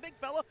Stratford, the big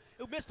fella,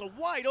 who missed a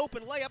wide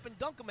open layup, and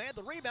Duncombe had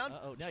the rebound.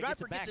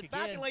 Stratford gets it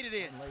back and laid it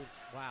in.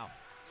 Wow.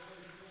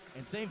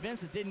 And St.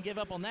 Vincent didn't give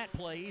up on that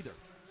play either.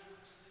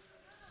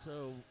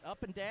 So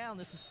up and down,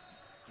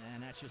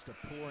 and that's just a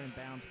poor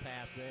inbounds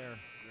pass there.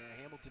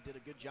 Yeah, Hamilton did a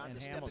good job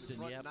to Hamilton, step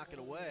in front and knock it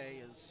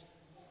away. As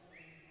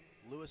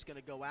Lewis going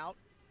to go out,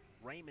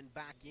 Raymond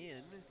back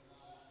in.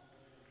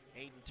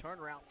 Aiden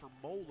Turner out for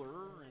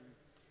Moeller, and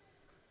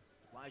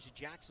Elijah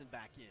Jackson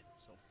back in.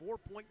 So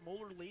 4-point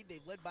Moeller lead.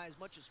 They've led by as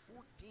much as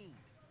 14.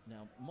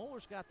 Now,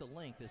 Moeller's got the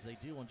length, as they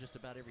do on just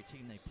about every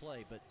team they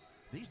play, but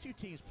these two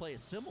teams play a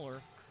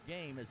similar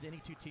game as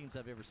any two teams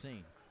I've ever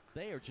seen.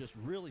 They are just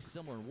really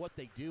similar in what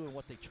they do and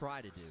what they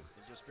try to do.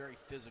 They're just very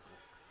physical.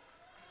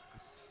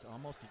 It's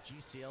almost a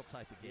GCL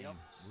type of game. Yep.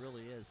 It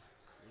really is.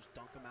 There's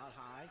Duncombe out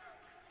high.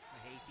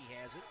 Mahaffey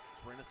has it.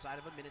 We're inside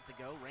of a minute to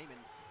go. Raymond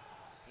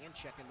hand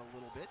checking a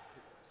little bit.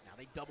 Now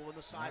they double in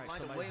the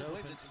sideline. Right,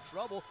 Williams in some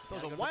trouble.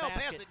 Throws a wild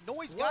pass that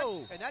Noyes got,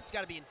 and that's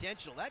got to be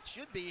intentional. That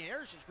should be.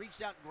 Harris just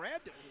reached out and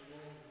grabbed it.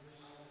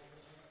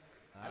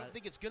 I don't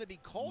think it's going to be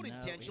called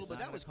intentional, but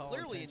that was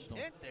clearly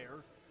intent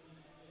there.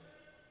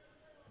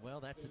 Well,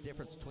 that's the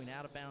difference between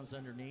out of bounds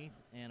underneath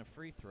and a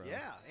free throw.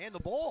 Yeah, and the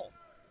ball.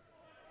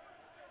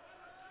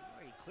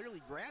 He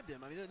clearly grabbed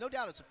him. I mean, no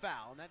doubt it's a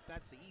foul, and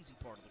that's the easy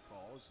part of the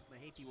call. As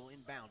Mahaffey will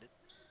inbound it.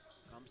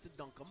 Comes to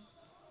Duncombe.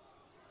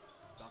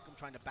 Duncombe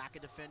trying to back a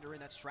defender in.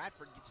 That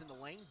Stratford gets in the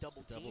lane,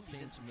 double team.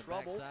 He's in some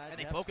trouble, and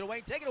they poke it away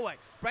and take it away.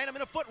 Branham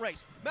in a foot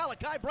race.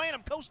 Malachi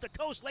Branham coast to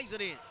coast lays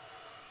it in.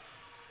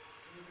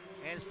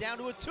 And it's down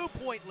to a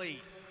 2-point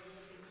lead.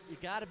 You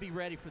got to be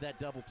ready for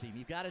that double team.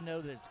 You got to know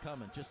that it's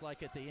coming. Just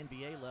like at the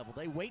NBA level,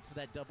 they wait for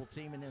that double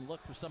team and then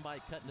look for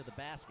somebody cutting to the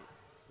basket.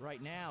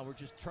 Right now, we're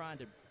just trying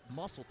to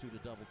muscle through the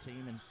double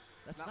team, and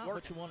that's not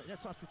what you want.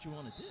 That's not what you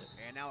want to do.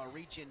 And now a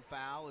reach-in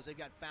foul, as they've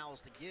got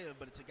fouls to give,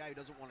 but it's a guy who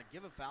doesn't want to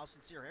give a foul.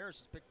 Sincere Harris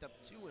has picked up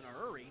 2 in a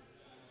hurry.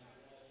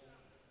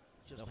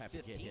 Just They'll a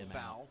 15 have to get him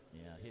foul.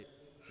 Out. Yeah,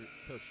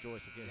 Coach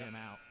Joyce will get him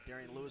out.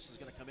 Darian Lewis is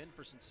going to come in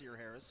for Sincere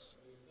Harris.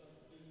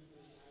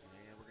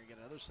 And we're going to get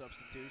another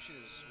substitution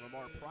as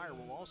Lamar Pryor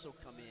will also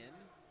come in.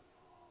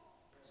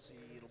 Let's see,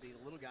 it'll be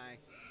the little guy,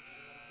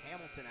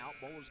 Hamilton out.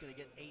 Bowler's going to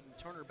get Aiden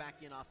Turner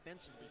back in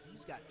offensively.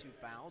 He's got 2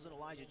 fouls, and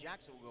Elijah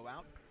Jackson will go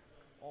out.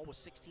 All with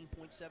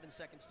 16.7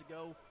 seconds to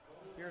go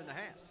here in the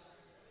half.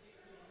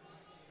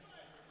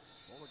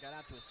 Bowler got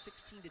out to a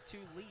 16-2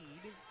 lead,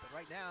 but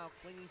right now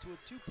clinging to a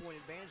 2-point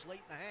advantage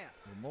late in the half.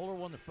 Well, Moeller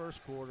won the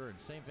first quarter, and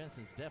St.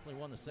 Vincent's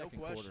definitely won the second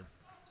quarter.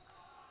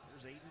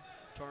 There's Aiden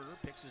Turner,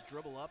 picks his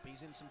dribble up.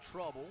 He's in some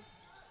trouble.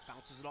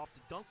 Bounces it off to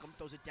Duncombe,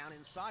 throws it down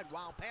inside.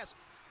 Wild pass.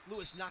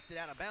 Lewis knocked it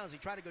out of bounds. He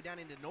tried to go down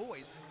into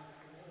Noyes.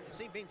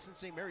 St. Vincent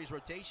St. Mary's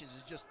rotations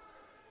is just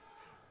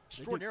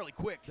extraordinarily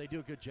quick. They do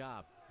a good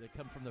job. They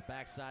come from the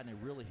backside, and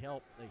they really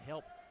help. They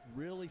help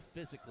really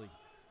physically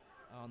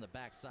on the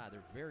backside. They're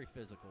very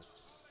physical.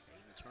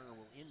 Aiden Turner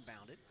will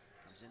inbound it.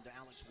 Comes into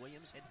Alex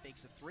Williams. Head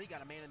fakes a 3.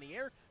 Got a man in the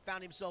air.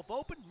 Found himself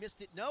open.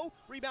 Missed it. No.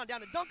 Rebound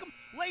down to Duncombe.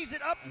 Lays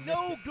it up.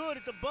 No good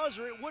at the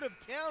buzzer. It would have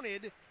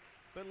counted.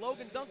 but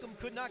Logan Duncombe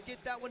could not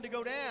get that one to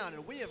go down,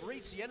 and we have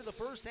reached the end of the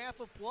first half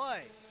of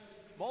play.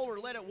 Moeller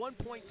led at one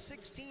point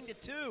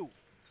 16-2.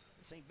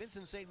 St.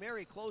 Vincent St.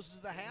 Mary closes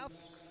the half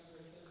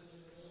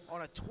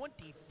on a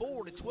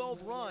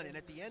 24-12 run, and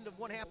at the end of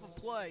one half of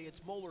play,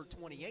 it's Moeller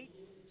 28,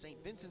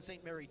 St. Vincent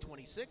St. Mary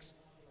 26.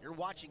 You're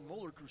watching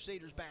Moeller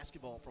Crusaders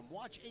basketball from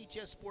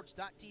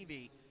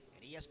WatchHSSports.tv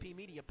and ESP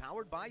Media,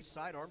 powered by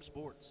Sidearm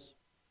Sports.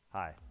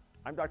 Hi,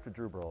 I'm Dr.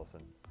 Drew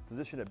Burleson,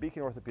 physician at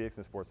Beacon Orthopedics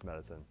and Sports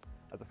Medicine.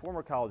 As a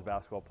former college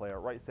basketball player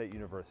at Wright State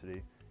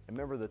University and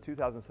member of the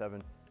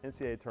 2007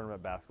 NCAA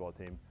tournament basketball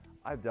team,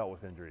 I've dealt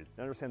with injuries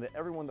and understand that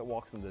everyone that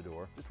walks in the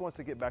door just wants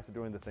to get back to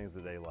doing the things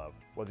that they love.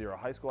 Whether you're a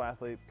high school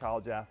athlete,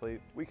 college athlete,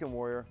 weekend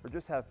warrior, or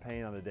just have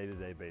pain on a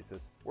day-to-day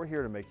basis, we're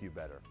here to make you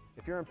better.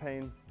 If you're in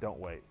pain, don't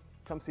wait.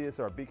 Come see us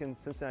at our Beacon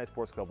Cincinnati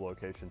Sports Club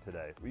location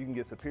today, where you can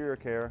get superior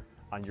care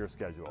on your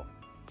schedule.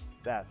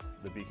 That's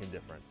the Beacon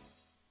difference.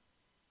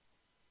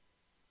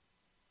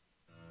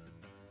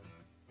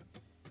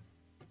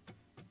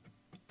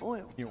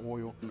 Oil. Your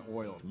oil. And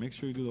oil. Make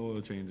sure you do the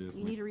oil changes.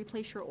 You need to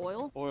replace your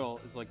oil. Oil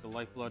is like the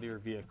lifeblood of your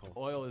vehicle.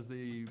 Oil is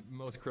the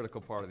most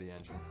critical part of the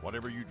engine.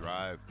 Whatever you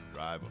drive,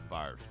 drive a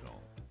Firestone.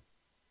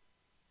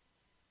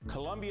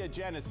 Columbia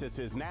Genesis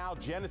is now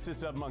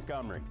Genesis of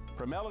Montgomery.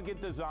 From elegant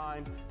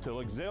design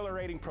to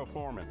exhilarating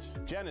performance,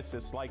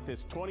 Genesis, like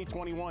this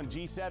 2021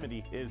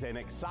 G70, is an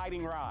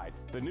exciting ride.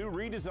 The new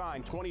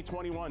redesigned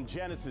 2021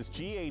 Genesis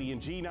G80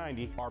 and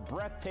G90 are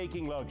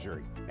breathtaking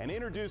luxury. And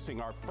introducing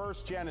our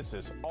first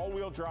Genesis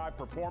all-wheel drive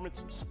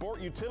performance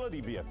sport utility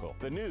vehicle,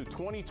 the new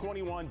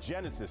 2021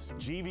 Genesis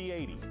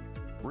GV80.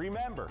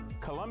 Remember,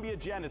 Columbia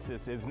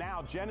Genesis is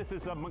now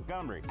Genesis of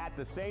Montgomery at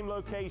the same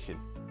location.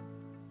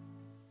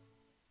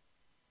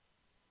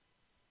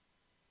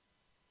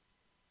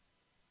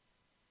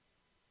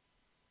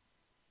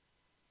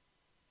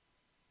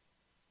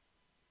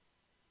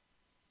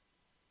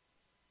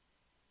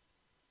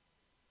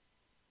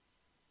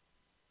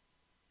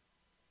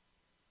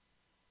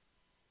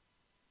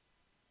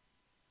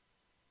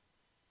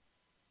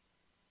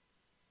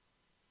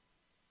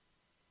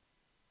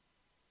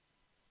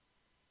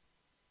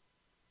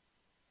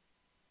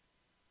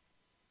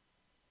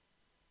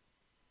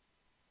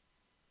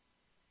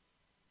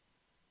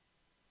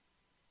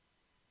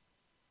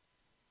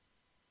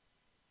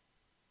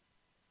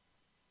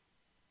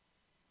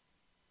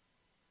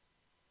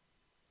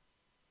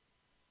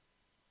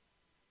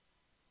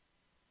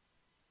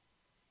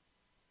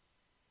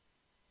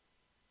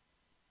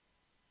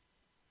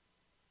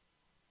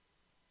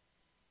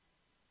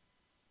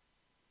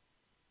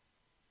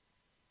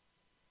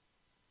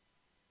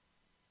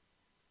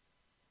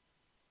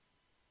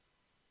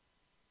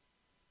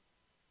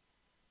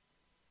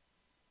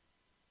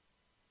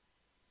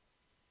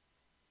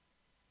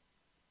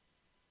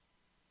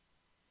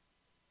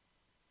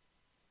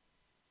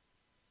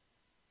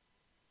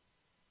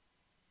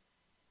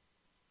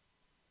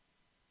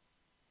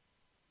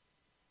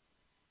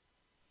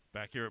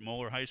 Back here at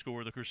Moeller High School,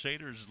 where the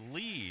Crusaders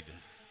lead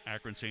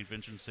Akron St.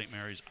 Vincent St.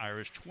 Mary's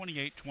Irish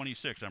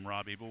 28-26. I'm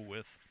Rob Ebel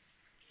with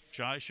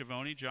Jai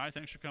Schiavone. Jai,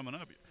 thanks for coming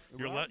up.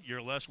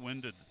 You're less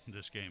winded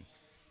this game.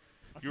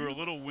 You were a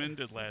little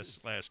winded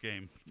last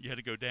game. You had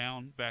to go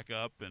down, back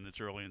up, and it's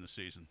early in the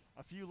season.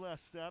 A few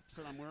less steps,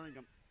 and I'm wearing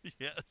them.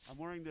 Yes. I'm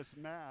wearing this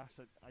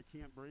mask. I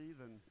can't breathe,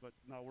 but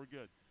no, we're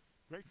good.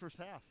 Great first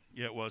half.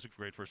 Yeah, it was a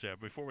great first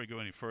half. Before we go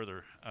any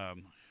further,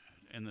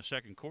 in the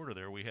second quarter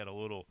there, we had a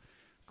little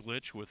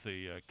glitch with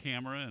the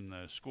camera and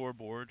the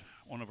scoreboard.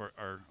 One of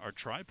our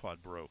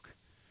tripod broke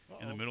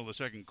in the middle of the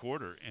second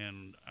quarter,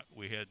 and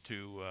we had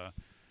to,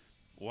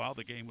 while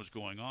the game was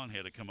going on,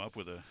 had to come up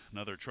with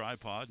another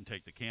tripod and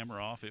take the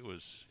camera off. It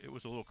was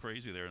a little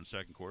crazy there in the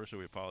second quarter, so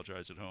we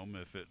apologize at home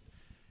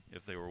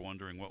if they were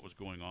wondering what was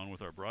going on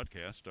with our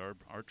broadcast.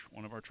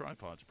 One of our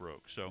tripods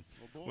broke. So,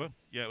 well,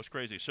 yeah, it was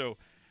crazy. So,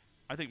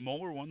 I think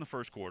Moeller won the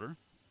first quarter.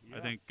 Yeah. I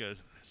think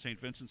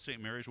St. Vincent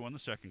St. Mary's won the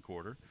second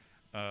quarter.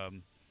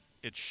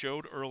 It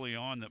showed early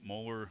on that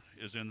Moeller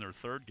is in their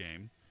third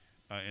game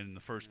in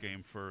the first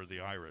game for the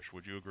Irish.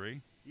 Would you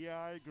agree? Yeah,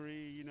 I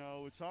agree. You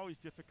know, it's always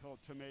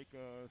difficult to make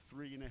a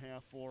 3.5,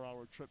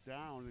 4-hour trip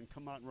down and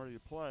come out and ready to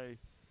play.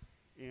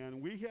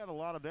 And we had a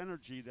lot of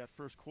energy that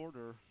first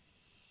quarter,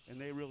 and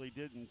they really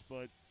didn't.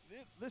 But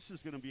this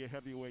is going to be a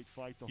heavyweight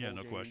fight the whole game.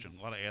 Yeah, no question.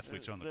 A lot of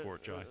athletes on the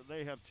court, Jai.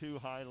 They have two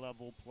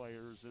high-level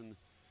players, and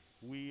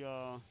we,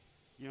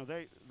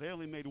 they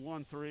only made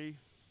 1 3.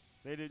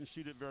 They didn't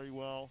shoot it very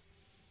well.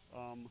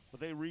 But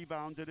they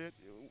rebounded it.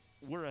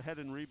 We're ahead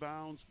in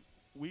rebounds.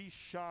 We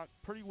shot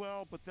pretty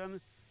well, but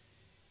then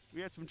we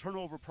had some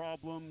turnover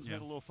problems. We had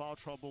a little foul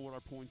trouble with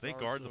our point guard. They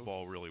guard the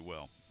ball really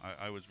well.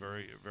 I was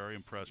very, very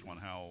impressed on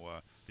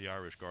how the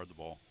Irish guard the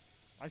ball.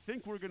 I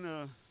think we're going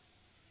to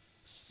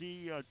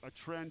see a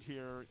trend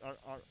here.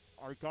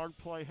 Our guard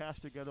play has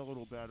to get a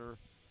little better.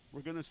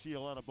 We're going to see a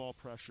lot of ball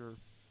pressure,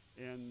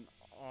 and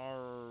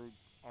our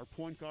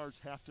point guards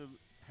have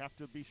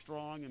to be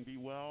strong and be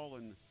well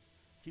and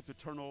keep the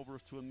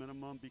turnovers to a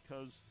minimum,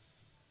 because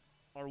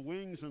our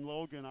wings and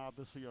Logan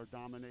obviously are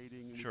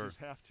dominating, and Sure. we just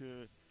have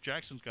to.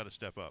 Jackson's got to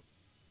step up,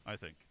 I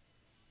think.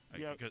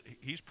 Yeah. Because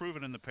he's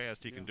proven in the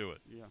past he can do it.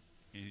 Yeah.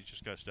 He's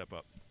just got to step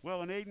up.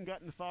 Well, and Aiden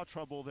got into foul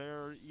trouble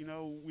there. You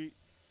know,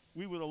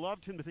 we would have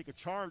loved him to take a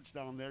charge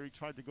down there. He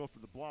tried to go for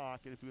the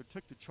block, and if we would have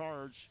took the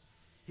charge,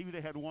 he would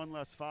have had one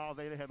less foul.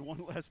 They'd have had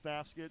one less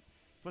basket.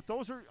 But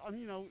those are,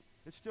 you know,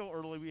 it's still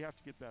early. We have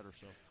to get better.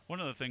 So one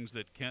of the things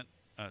that Kent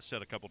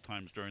said a couple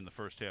times during the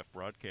first half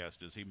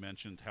broadcast is he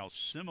mentioned how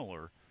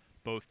similar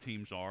both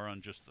teams are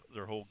on just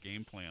their whole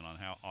game plan on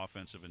how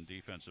offensive and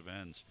defensive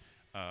ends.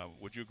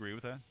 Would you agree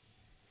with that?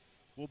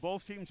 Well,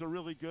 both teams are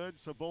really good.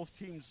 So both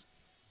teams,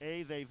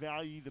 they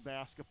value the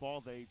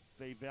basketball.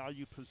 They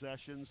value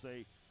possessions.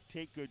 They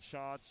take good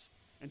shots.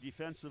 And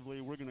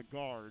defensively, we're going to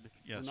guard.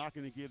 Yes. We're not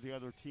going to give the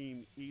other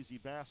team easy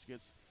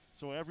baskets.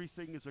 So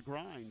everything is a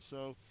grind.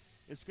 So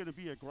it's going to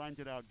be a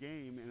grinded-out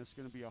game, and it's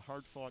going to be a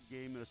hard-fought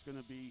game, and it's going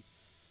to be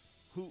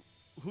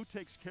who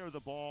takes care of the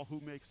ball, who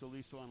makes the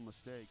least amount of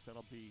mistakes.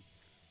 That'll be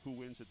who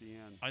wins at the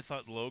end. I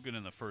thought Logan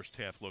in the first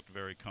half looked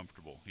very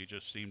comfortable. He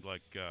just seemed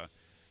like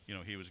you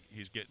know,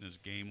 he's getting his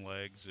game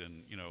legs,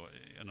 and you know,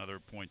 another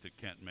point that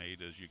Kent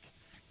made is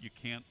you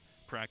can't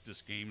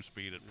practice game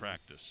speed at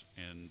practice,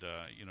 and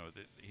you know,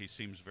 he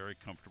seems very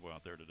comfortable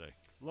out there today.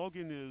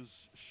 Logan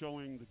is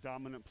showing the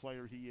dominant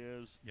player he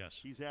is. Yes.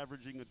 He's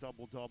averaging a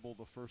double-double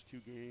the first two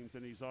games,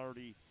 and he's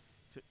already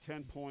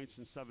 10 points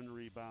and 7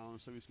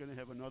 rebounds, so he's going to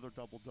have another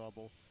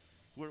double-double.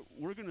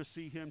 We're going to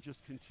see him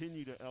just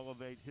continue to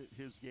elevate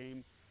his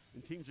game,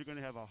 and teams are going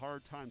to have a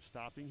hard time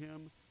stopping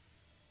him,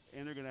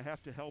 and they're going to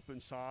have to help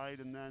inside.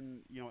 And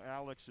then, you know,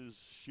 Alex is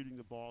shooting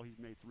the ball. He's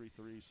made 3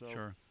 threes. So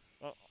sure.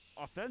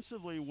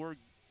 Offensively, we're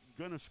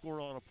going to score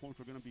a lot of points.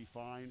 We're going to be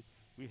fine.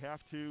 We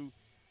have to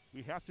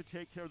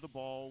take care of the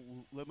ball,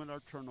 limit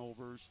our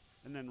turnovers,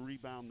 and then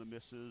rebound the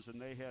misses.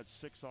 And they had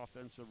 6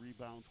 offensive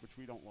rebounds, which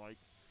we don't like.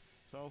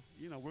 So,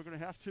 you know, we're going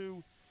to have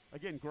to,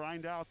 again,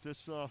 grind out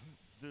this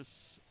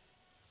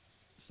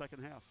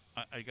second half.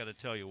 I got to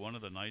tell you, one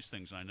of the nice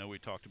things, and I know we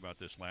talked about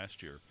this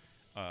last year,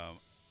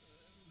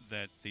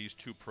 that these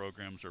two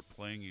programs are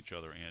playing each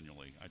other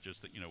annually. I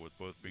just think, you know, with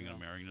both being in a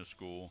Mariana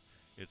school,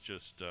 it's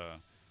just,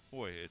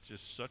 it's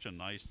just such a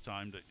nice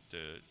time to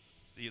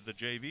the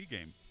JV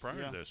game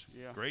prior to this.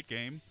 Yeah. Great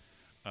game.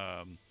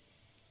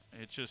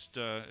 It's just,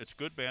 it's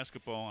good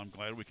basketball. I'm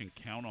glad we can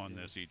count on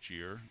this each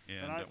year.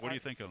 And what do you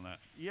think on that?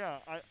 Yeah,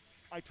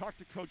 I talked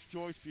to Coach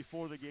Joyce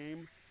before the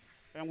game,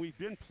 and we've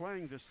been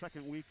playing this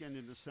second weekend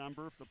in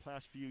December for the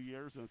past few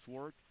years, and it's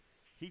worked.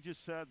 He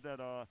just said that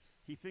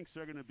he thinks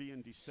they're going to be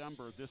in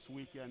December this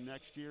weekend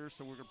next year,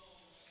 so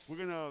we're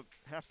going to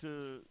have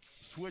to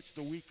switch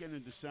the weekend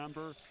in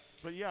December.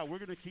 But, yeah, we're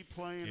going to keep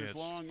playing as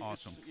long.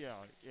 Awesome.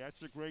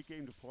 It's a great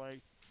game to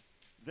play.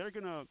 They're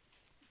going to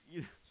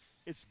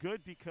it's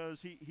good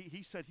because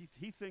he said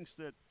he thinks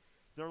that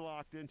they're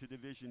locked into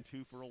Division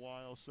II for a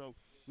while, so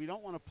we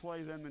don't want to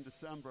play them in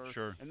December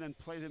and then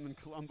play them in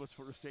Columbus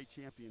for a state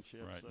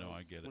championship. Right, so no,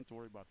 I get it. Don't have to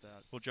worry about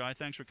that. Well, Jai,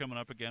 thanks for coming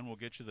up again. We'll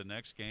get you the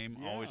next game.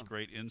 Yeah. Always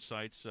great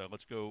insights.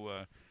 Let's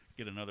go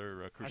get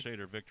another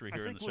Crusader victory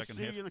here in the second half. I think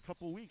we'll see you in a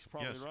couple weeks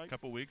probably, yes, right? a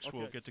couple weeks. Okay.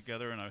 We'll get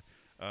together and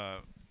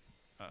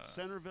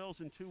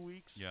Centerville's in 2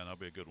 weeks. Yeah, that'll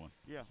be a good one.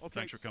 Yeah, okay.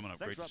 Thanks for coming up.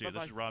 Thanks, Great to see you.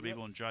 This is Rob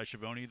Ebel and Jai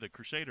Schiavone. The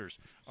Crusaders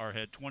are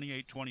ahead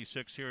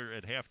 28-26 here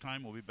at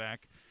halftime. We'll be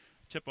back.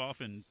 Tip-off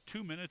in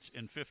 2 minutes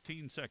and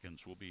 15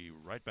 seconds. We'll be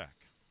right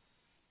back.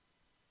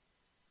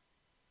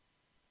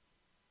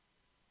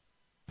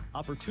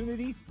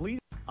 Opportunity,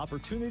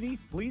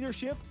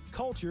 leadership,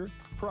 culture,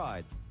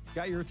 pride.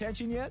 Got your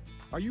attention yet?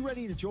 Are you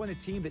ready to join a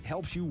team that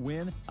helps you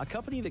win? A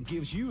company that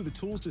gives you the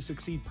tools to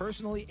succeed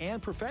personally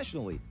and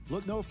professionally?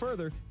 Look no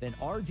further than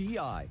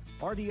RDI.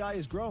 RDI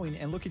is growing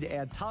and looking to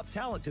add top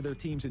talent to their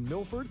teams in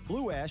Milford,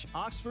 Blue Ash,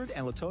 Oxford,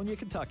 and Latonia,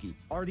 Kentucky.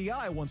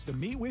 RDI wants to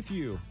meet with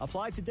you.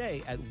 Apply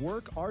today at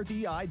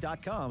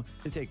workrdi.com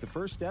to take the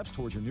first steps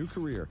towards your new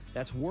career.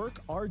 That's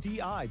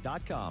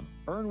workrdi.com.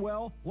 Earn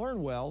well,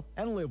 learn well,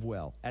 and live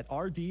well at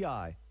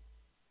RDI.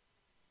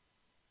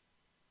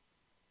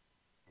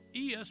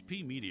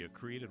 ESP Media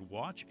created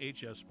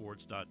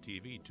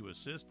WatchHSSports.tv to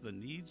assist the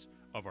needs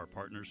of our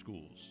partner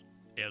schools.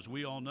 As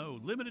we all know,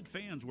 limited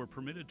fans were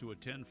permitted to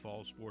attend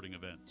fall sporting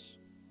events.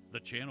 The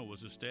channel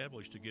was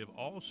established to give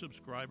all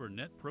subscriber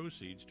net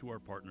proceeds to our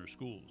partner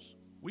schools.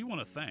 We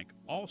want to thank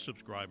all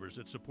subscribers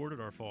that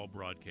supported our fall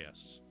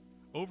broadcasts.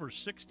 Over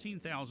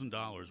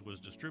 $16,000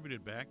 was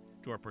distributed back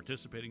to our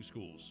participating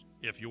schools.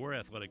 If your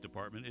athletic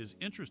department is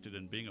interested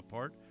in being a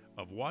part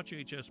of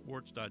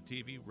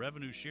WatchHSSports.tv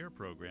revenue share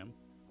program,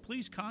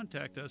 please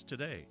contact us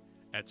today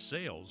at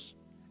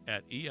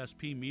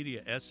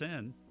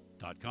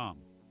sales@espmediasn.com.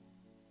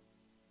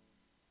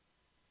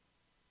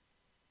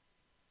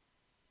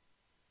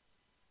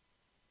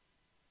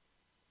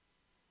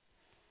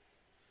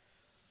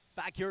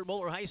 Back here at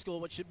Moeller High School,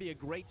 what should be a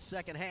great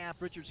second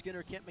half. Richard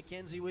Skinner, Kent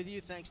McKenzie with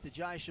you. Thanks to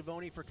Jai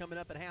Schiavone for coming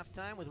up at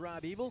halftime with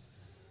Rob Ebel.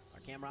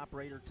 Our camera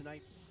operator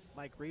tonight,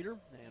 Mike Reeder,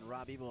 and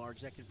Rob Ebel, our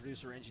executive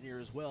producer, engineer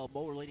as well.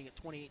 Moeller leading at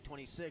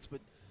 28-26, but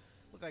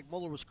Looked like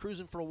Moeller was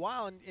cruising for a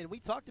while, and we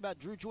talked about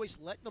Drew Joyce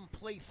letting them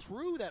play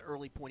through that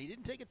early point. He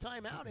didn't take a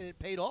timeout, and it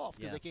paid off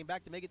because they came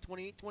back to make it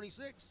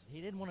 28-26.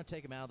 He didn't want to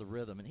take him out of the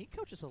rhythm, and he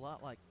coaches a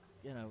lot like,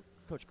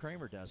 Coach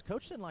Kramer does.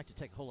 Coach didn't like to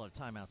take a whole lot of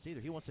timeouts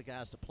either. He wants the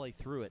guys to play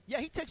through it. Yeah,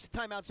 he takes the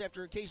timeouts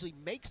after occasionally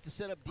makes to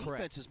set up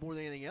defenses more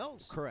than anything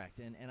else. Correct,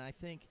 and I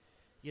think,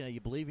 you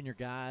believe in your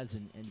guys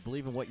and you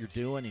believe in what you're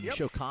doing, and you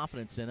show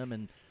confidence in them,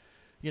 and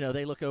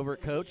they look over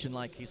at Coach and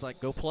he's like,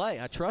 go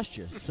play. I trust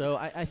you. So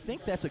I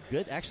think that's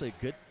actually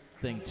a good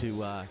thing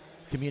to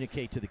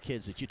communicate to the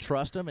kids, that you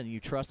trust them and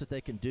you trust that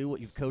they can do what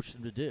you've coached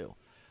them to do.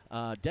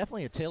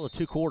 Definitely a tale of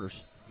two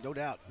quarters. No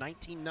doubt.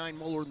 19-9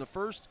 Moeller in the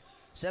first,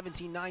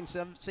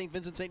 17-9 St.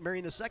 Vincent St. Mary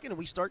in the second, and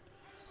we start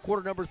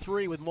quarter number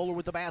 3 with Moeller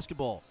with the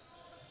basketball.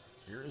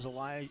 Here is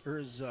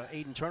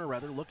Aiden Turner,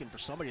 looking for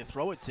somebody to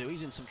throw it to.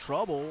 He's in some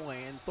trouble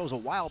and throws a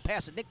wild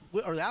pass at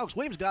Alex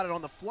Williams. Got it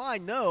on the fly.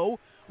 No.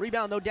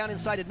 Rebound, though, down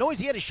inside to Noyes.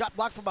 He had a shot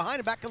blocked from behind,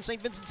 and back comes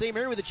St. Vincent St.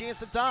 Mary with a chance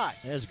to tie.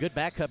 There's a good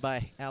back cut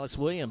by Alex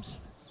Williams.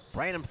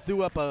 Branham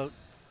threw up a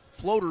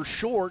floater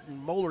short, and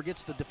Moeller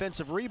gets the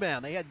defensive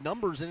rebound. They had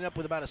numbers, ended up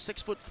with about a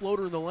 6-foot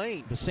floater in the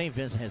lane. But St.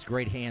 Vincent has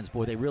great hands,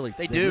 boy. They really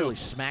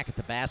smack at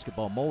the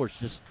basketball. Moeller's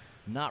just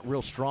not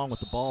real strong with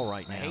the ball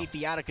right now.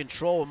 Mahaffey out of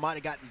control and might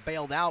have gotten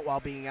bailed out while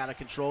being out of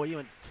control. He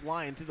went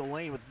flying through the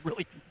lane with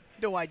really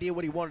no idea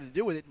what he wanted to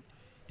do with it.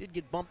 Did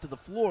get bumped to the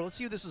floor. Let's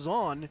see who this is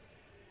on.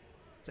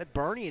 Is that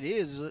Bernie? It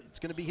is. It's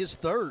going to be his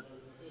third.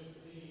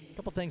 A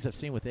couple things I've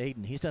seen with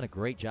Aiden. He's done a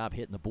great job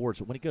hitting the boards,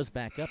 but when he goes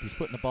back up, he's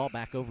putting the ball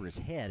back over his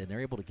head, and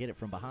they're able to get it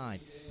from behind.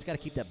 He's got to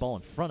keep that ball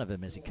in front of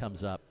him as he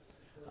comes up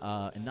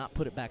and not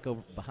put it back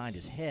over behind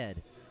his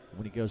head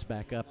when he goes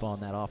back up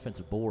on that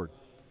offensive board.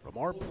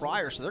 Ramar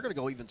Pryor, so they're going to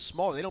go even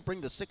smaller. They don't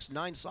bring the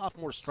 6'9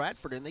 sophomore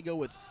Stratford in. They go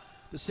with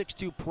the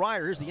 6'2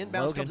 Pryor. Here's the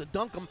inbounds, comes to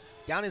Duncombe.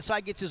 Down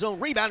inside, gets his own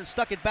rebound and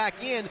stuck it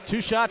back in.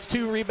 2 shots,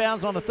 2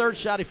 rebounds. On the third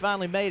shot, he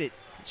finally made it.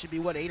 It should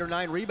be, 8 or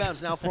 9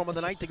 rebounds now for him on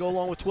the night to go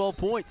along with 12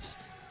 points.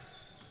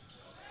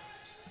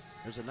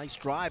 There's a nice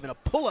drive and a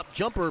pull-up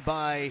jumper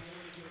by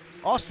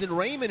Austin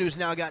Raymond, who's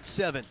now got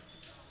 7.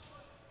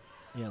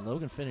 Yeah,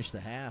 Logan finished the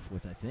half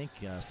with, I think,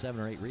 7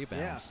 or 8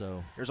 rebounds. Yeah.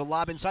 So there's a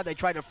lob inside. They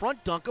tried to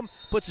front dunk him,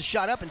 puts a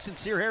shot up, and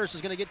Sincere Harris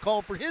is going to get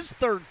called for his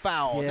third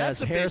foul. Yeah,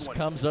 that's as a Harris big one.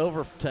 comes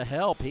over to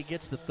help, he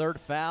gets the third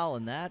foul,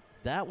 and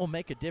that will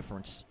make a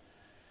difference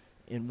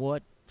in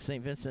what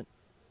St. Vincent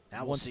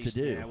wants to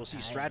do. Yeah, we'll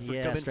see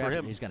Stratford come in for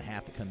him. He's going to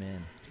have to come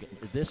in.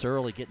 This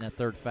early, getting that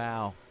third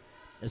foul,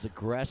 as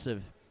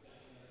aggressive.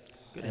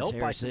 Good help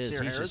by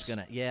Sincere Harris. He's just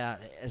gonna,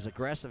 as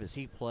aggressive as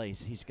he plays,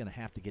 he's going to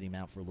have to get him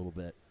out for a little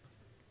bit.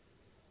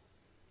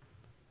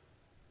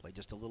 Play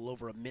just a little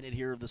over a minute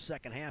here of the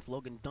second half.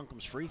 Logan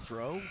Duncombe's free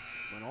throw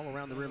went all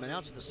around the rim and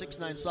out to the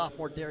 6'9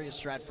 sophomore Darius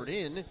Stratford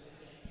in.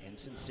 And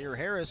Sincere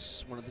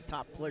Harris, one of the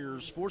top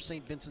players for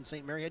St. Vincent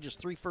St. Mary, had just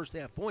 3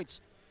 first-half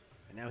points.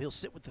 And now he'll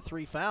sit with the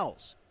 3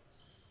 fouls.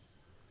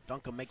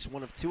 Duncombe makes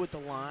 1 of 2 at the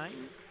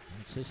line.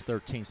 It's his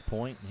 13th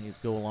point, and he'll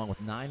go along with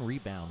 9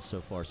 rebounds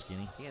so far,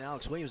 Skinny. He and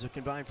Alex Williams have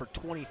combined for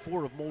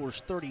 24 of Moeller's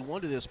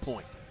 31 to this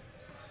point.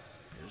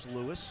 There's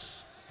Lewis.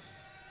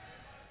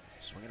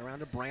 Swinging around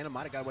to Branham.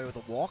 Might have got away with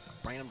a walk.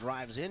 Branham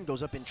drives in,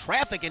 goes up in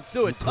traffic, and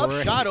threw a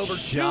tough shot over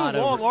 2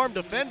 long-arm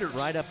defenders.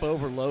 Right up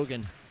over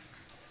Logan.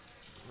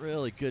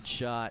 Really good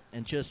shot,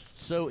 and just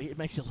so it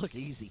makes it look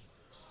easy.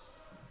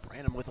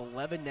 Branham with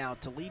 11 now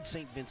to lead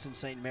St. Vincent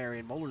St. Mary,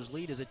 and Moeller's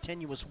lead is a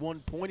tenuous 1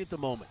 point at the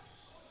moment.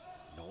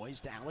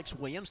 Noise to Alex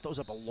Williams, throws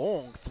up a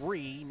long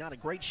 3. Not a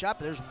great shot,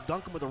 but there's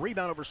Duncombe with a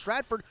rebound over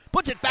Stratford.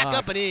 Puts it back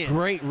up and in.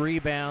 Great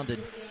rebound,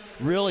 and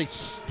really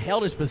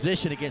held his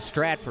position against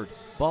Stratford.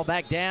 Ball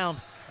back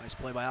down. Nice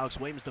play by Alex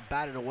Williams to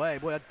bat it away.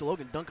 Boy, that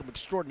Logan Duncombe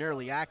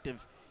extraordinarily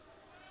active.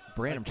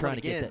 Branham trying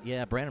to get that.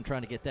 Yeah, Branham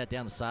trying to get that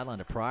down the sideline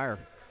to Pryor,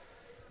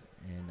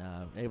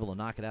 and able to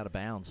knock it out of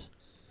bounds.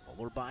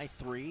 Moeller by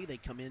 3. They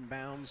come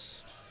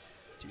inbounds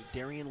to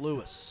Darian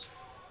Lewis.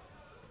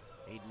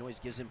 Aiden Noyes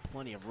gives him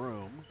plenty of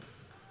room.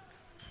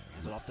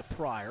 Hands it off to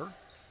Pryor.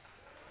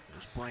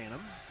 There's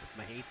Branham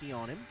with Mahaffey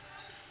on him.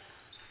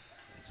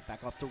 Hands it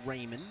back off to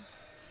Raymond.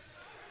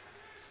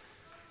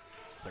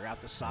 Clear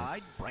out the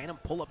side. Branham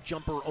pull-up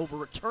jumper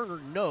over a Turner.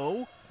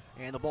 No.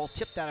 And the ball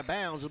tipped out of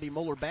bounds. It'll be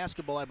Moeller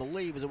basketball, I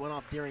believe, as it went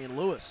off Darian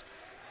Lewis.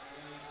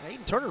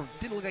 Aiden Turner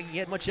didn't look like he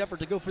had much effort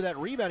to go for that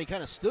rebound. He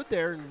kind of stood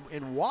there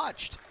and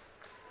watched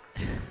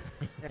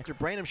after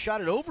Branham shot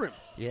it over him.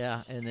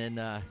 Yeah, and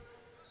then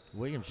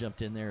Williams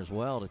jumped in there as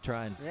well to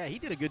try and. Yeah, he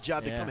did a good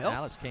job to come help.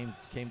 Alex came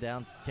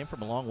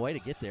from a long way to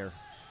get there.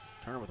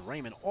 Turner with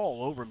Raymond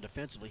all over him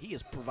defensively. He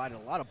has provided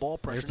a lot of ball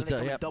pressure.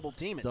 Then they come double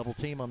team it. Double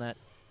team on that.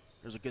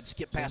 There's a good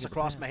skip pass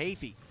across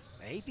Mahaffey.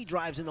 Mahaffey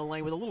drives in the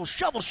lane with a little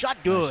shovel shot.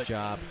 Good. Nice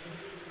job.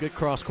 Good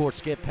cross-court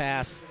skip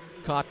pass.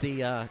 Caught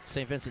the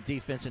St. Vincent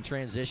defense in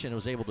transition.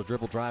 Was able to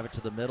dribble drive it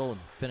to the middle and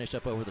finish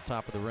up over the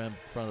top of the rim,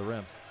 front of the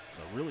rim.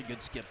 A really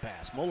good skip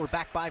pass. Moeller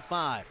back by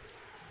 5.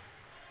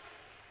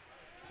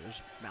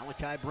 There's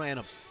Malachi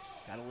Branham.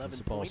 Got 11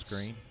 ball points.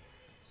 Screen.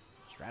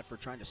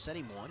 Stratford trying to set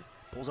him one.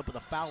 Pulls up with a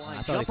foul line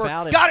I thought he jumper.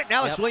 fouled him. Got it, and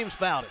Alex Yep. Williams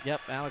fouled it.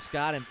 Yep, Alex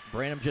got him.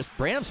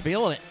 Branham's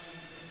feeling it.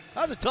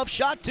 That was a tough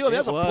shot, too. He It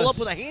has a pull was. up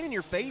with a hand in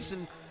your face,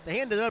 and the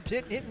hand ended up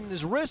hitting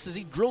his wrist as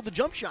he drilled the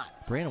jump shot.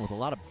 Branham with a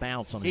lot of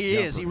bounce on his He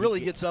jumper. is. He really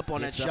gets up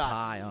on gets that up shot.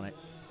 high on it.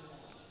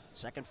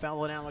 Second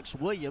foul on Alex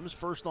Williams,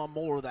 first on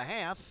Moeller of the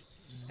half.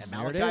 And There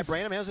it Malachi is.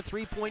 Branham has a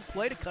three-point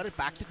play to cut it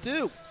back to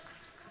 2.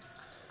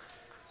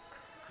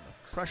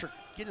 Pressure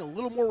getting a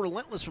little more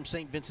relentless from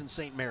St. Vincent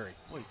St. Mary.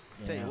 Boy,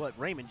 tell you Yeah. what,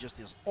 Raymond just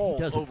is all He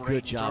does a over good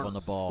Hayden job Turner on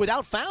the ball.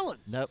 without fouling.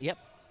 No, yep.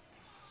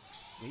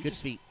 He Good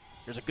just- feet.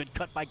 There's a good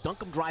cut by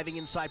Duncombe driving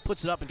inside,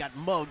 puts it up and got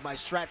mugged by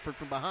Stratford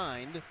from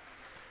behind.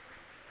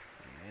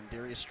 And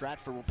Darius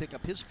Stratford will pick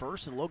up his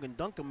first, and Logan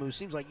Duncombe, who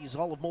seems like he's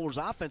all of Moeller's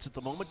offense at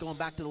the moment, going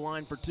back to the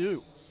line for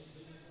 2.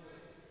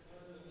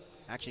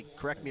 Actually,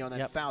 correct me on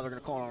that foul. They're going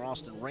to call it on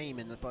Austin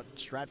Raymond. I thought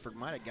Stratford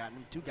might have gotten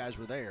him. 2 guys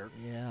were there.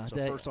 Yeah, So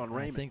first on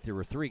Raymond. I think there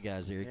were 3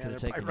 guys there. He Yeah, could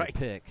have they're taken probably the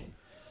pick.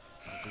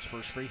 Duncombe's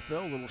first free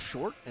throw, a little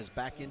short, as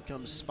back in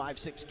comes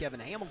 5'6" Kevin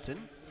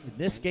Hamilton. In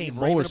this And game,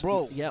 give Raymond a Moeller's,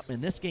 blow. yep. In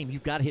this game,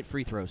 you've got to hit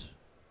free throws.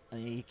 I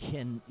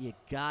mean, you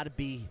got to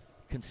be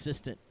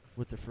consistent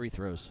with the free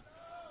throws.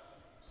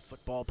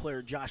 Football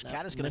player Josh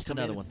Catt is going missed to come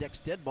another in one. as Dex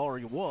dead ball, or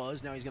he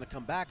was. Now he's going to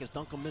come back as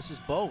Duncombe misses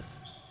both.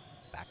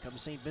 Back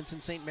comes St.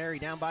 Vincent St. Mary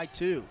down by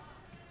 2.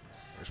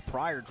 There's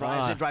Pryor,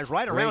 drives right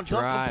great around Duncombe,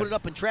 drive. put it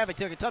up in traffic,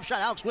 took a tough shot.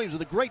 Alex Williams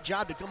with a great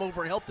job to come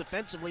over and help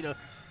defensively to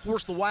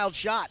force the wild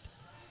shot.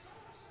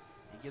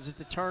 He gives it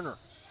to Turner.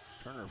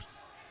 Turner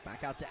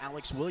back out to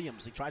Alex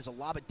Williams. He tries to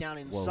lob it down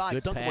inside.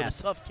 good Duncombe pass. with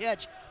a tough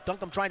catch.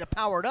 Duncombe trying to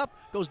power it up,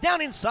 goes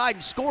down inside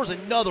and scores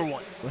another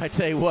one. Well, I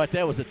tell you what,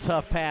 that was a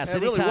tough pass.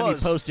 It really Anytime you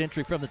was. post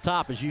entry from the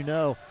top, as you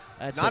know,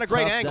 that's Not a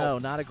great tough- angle. No,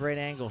 not a great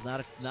angle.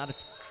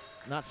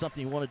 Not something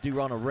you want to do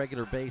on a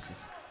regular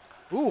basis.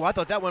 Ooh, I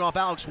thought that went off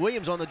Alex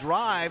Williams on the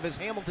drive as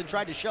Hamilton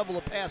tried to shovel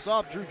a pass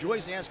off. Drew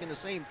Joyce asking the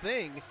same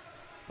thing.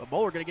 But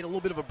Moeller going to get a little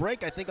bit of a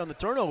break, I think, on the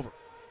turnover.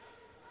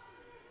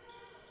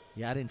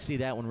 Yeah, I didn't see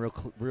that one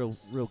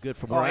real good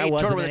from where I Hayden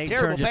was. Turner And with then a Hayden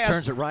terrible Turner just pass.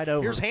 turns it right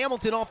over. Here's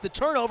Hamilton off the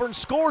turnover and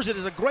scores it.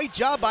 It's a great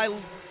job by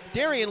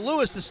Darian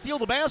Lewis to steal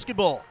the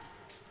basketball.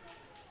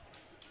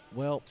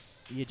 Well,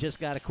 you just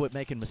got to quit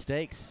making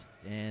mistakes.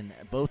 And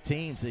both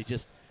teams, they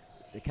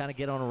kind of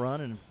get on a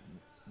run, and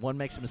one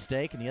makes a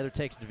mistake, and the other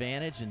takes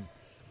advantage. And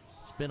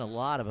it's been a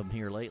lot of them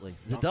here lately.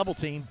 The double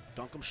team.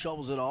 Duncombe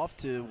shovels it off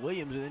to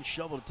Williams and then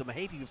shoveled it to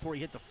Mahaffey before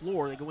he hit the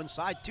floor. They go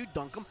inside to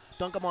Duncombe.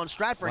 Duncombe on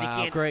Stratford. Wow,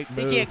 He can't, great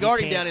move. He can't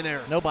guard him down in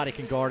there. Nobody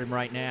can guard him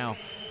right now.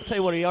 I'll tell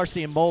you what, you are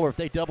seeing Moeller, if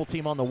they double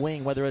team on the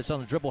wing, whether it's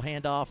on a dribble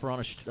handoff or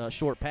on a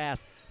short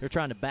pass, they're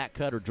trying to back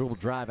cut or dribble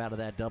drive out of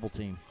that double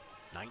team.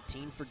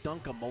 19 for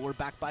Duncombe. Moeller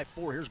back by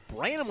 4. Here's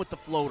Branham with the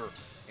floater.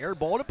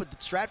 Airballed it,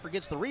 but Stratford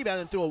gets the rebound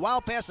and threw a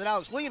wild pass that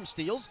Alex Williams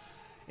steals.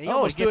 And he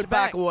almost he gets gets it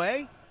back back.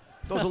 away.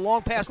 Goes a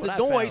long pass to Look what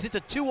I Noyes. found. It's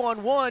a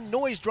 2-on-1.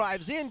 Noyes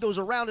drives in, goes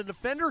around a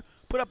defender,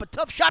 put up a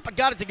tough shot, but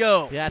got it to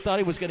go. Yeah, I thought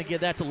he was going to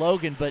give that to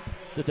Logan, but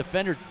the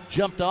defender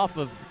jumped off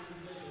of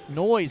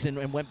Noyes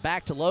and went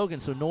back to Logan,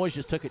 so Noyes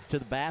just took it to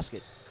the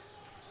basket.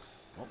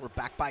 Well, we're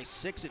back by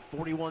 6 at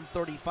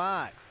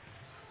 41-35.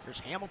 There's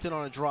Hamilton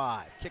on a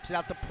drive. Kicks it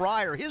out to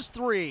Pryor. His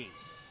 3.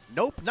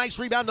 Nope. Nice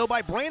rebound, though,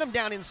 by Branham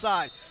down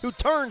inside, who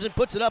turns and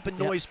puts it up, and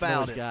Noyes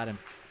fouled Noyes it. got him.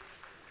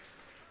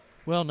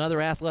 Well, another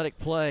athletic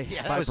play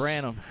Yeah, that by was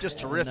Branham. just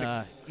terrific.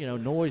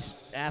 And, Noyes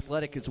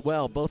athletic as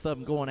well. Both of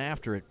them going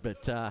after it,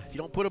 but If you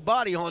don't put a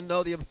body on,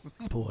 though,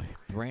 boy,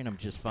 Branham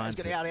just finds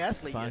gonna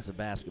out-athlete you. the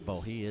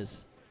basketball.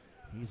 He's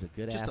a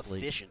good just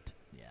athlete. efficient.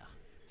 Yeah.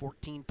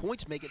 14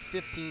 points, make it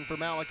 15 for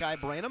Malachi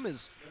Branham.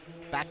 Is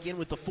back in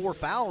with the 4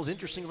 fouls.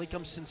 Interestingly,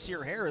 comes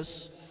Sincere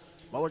Harris.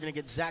 Well, we're going to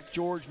get Zach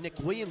George, Nick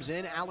Williams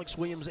in, Alex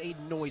Williams,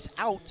 Aiden Noyes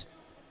out.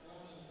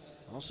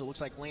 Also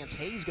looks like Lance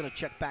Hayes going to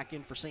check back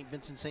in for St.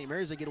 Vincent St.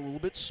 Mary's. They get a little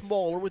bit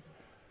smaller with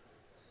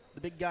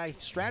the big guy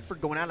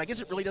Stratford going out. I guess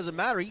it really doesn't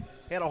matter. He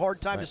had a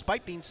hard time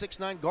despite being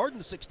 6'9", guarding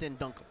the 6'10"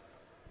 Duncombe.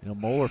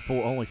 Moeller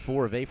only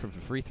 4 of 8 from the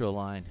free throw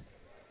line.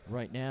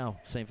 Right now,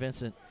 St.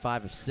 Vincent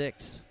 5 of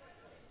 6.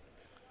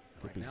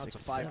 Could be Now it's a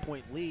 6 to 7.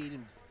 5-point lead,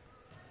 and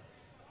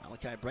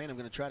Malachi Branham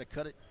going to try to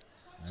cut it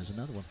There's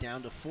another one.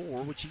 down to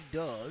 4, which he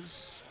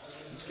does.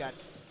 He's got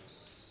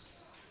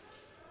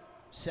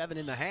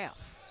 7.5.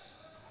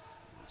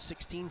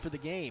 16 for the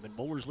game, and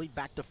Moeller's lead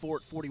back to 4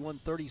 at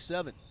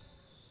 41-37.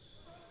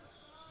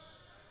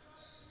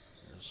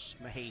 There's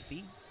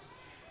Mahaffey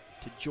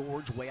to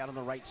George way out on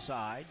the right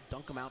side.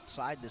 Duncombe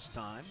outside this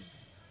time.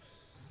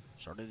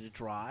 Started to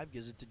drive,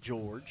 gives it to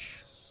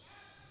George.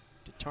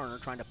 To Turner,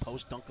 trying to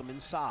post Duncombe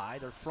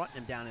inside. They're fronting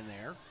him down in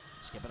there.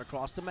 Skip it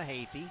across to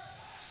Mahaffey.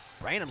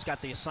 Branham's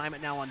got the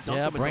assignment now on Duncombe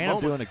Yeah, at the Branham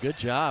moment. doing a good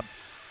job.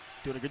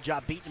 Doing a good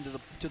job beating him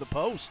to the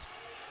post.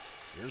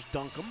 Here's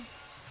Duncombe.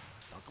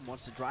 Duncombe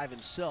wants to drive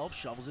himself,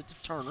 shovels it to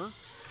Turner.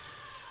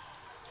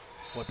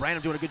 Boy,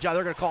 Branham doing a good job.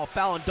 They're going to call a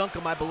foul on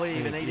Duncombe, I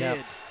believe, and they Yep.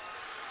 did.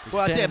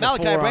 Well, I tell you, Extending the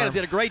Malachi forearm. Branham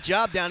did a great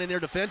job down in there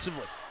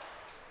defensively.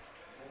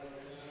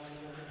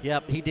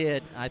 Yep, he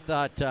did. I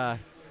thought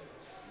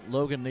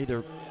Logan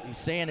he's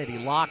saying that he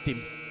locked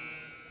him,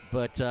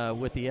 but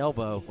with the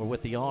elbow or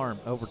with the arm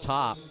over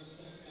top.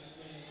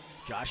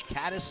 Josh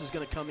Caddis is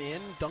going to come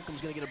in.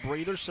 Duncombe's going to get a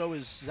breather. So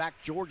is Zach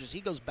George as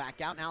he goes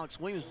back out. And Alex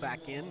Williams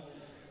back in.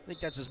 I think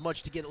that's as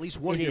much to get at least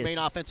one of your main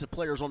offensive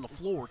players on the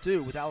floor,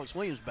 too, with Alex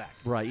Williams back.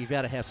 Right. You've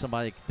got to have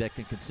somebody that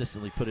can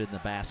consistently put it in the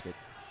basket.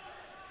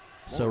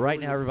 So right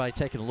now everybody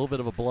taking a little bit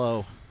of a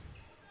blow.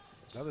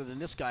 Other than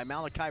this guy,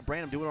 Malachi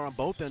Branham doing it on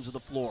both ends of the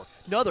floor.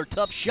 Another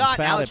tough shot.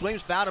 Alex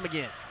Williams fouled him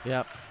again.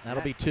 Yep.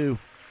 That'll be 2.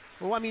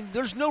 Well, I mean,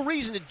 there's no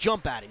reason to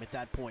jump at him at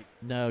that point.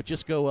 No,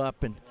 just go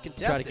up and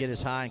try to it. get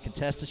as high and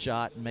contest the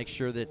shot and make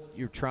sure that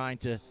you're trying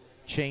to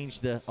change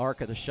the arc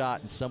of the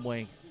shot in some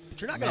way.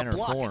 But you're not going to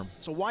block it,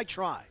 so why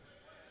try?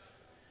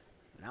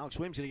 And Alex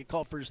Williams going to get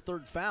called for his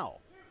 3rd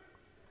foul.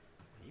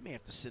 He may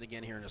have to sit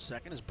again here in a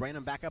second as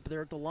Brandon back up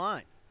there at the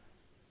line.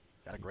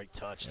 Got a great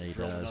touch. He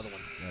drilled does. another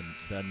one.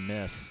 Doesn't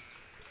miss.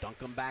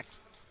 Duncombe back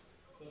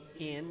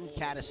in,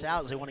 Caddis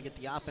out as they want to get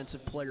the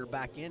offensive player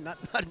back in. Not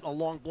a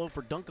long blow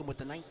for Duncombe with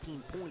the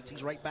 19 points.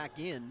 He's right back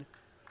in.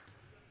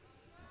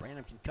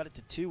 Branham can cut it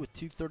to 2 with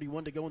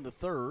 2:31 to go in the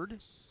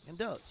 3rd, and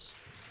does.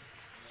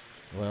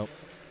 Well,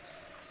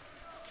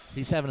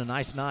 he's having a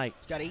nice night.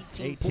 He's got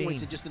 18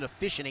 points and just an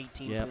efficient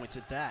 18 points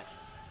at that.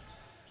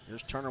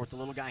 Here's Turner with the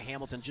little guy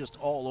Hamilton just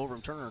all over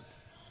him. Turner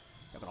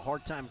having a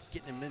hard time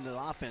getting him into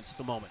the offense at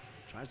the moment.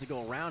 Tries to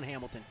go around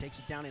Hamilton, takes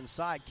it down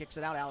inside, kicks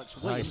it out. Alex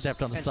Williams he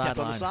stepped on the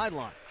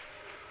sideline.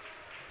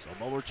 So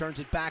Moeller turns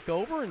it back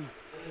over, and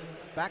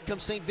back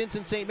comes St.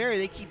 Vincent St. Mary.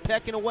 They keep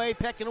pecking away,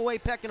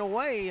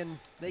 and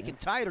they can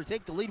tie it or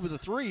take the lead with a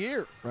 3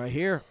 here. Right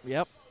here,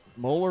 yep.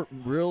 Moeller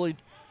really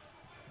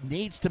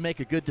needs to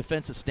make a good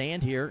defensive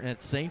stand here, and at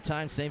the same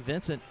time, St.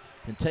 Vincent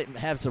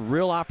has a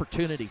real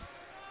opportunity.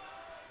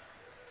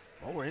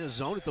 Well, we're in a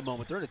zone at the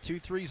moment. They're in a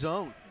 2-3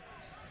 zone.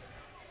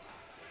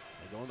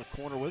 They go in the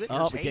corner with it. Oh,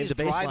 There's we gave Hayes the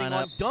baseline driving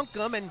up. on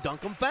Duncombe, and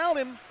Duncombe fouled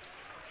him.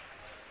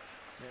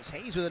 There's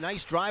Hayes with a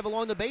nice drive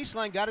along the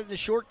baseline, got it in the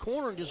short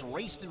corner and just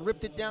raced and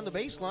ripped it down the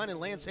baseline, and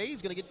Lance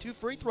Hayes going to get 2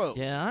 free throws.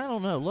 Yeah, I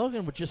don't know.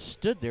 Logan would just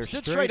stood there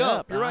straight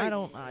up. You're right. I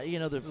don't,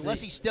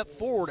 unless he stepped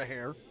forward a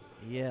hair.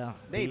 Yeah,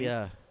 maybe.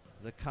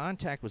 The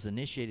contact was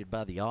initiated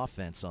by the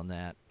offense on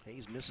that.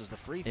 Hayes misses the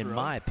free throw. In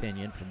my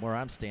opinion, from where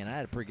I'm standing, I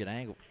had a pretty good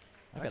angle.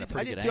 I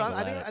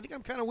think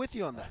I'm kind of with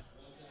you on that.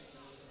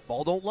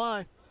 Ball don't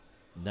lie.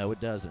 No,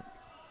 it doesn't.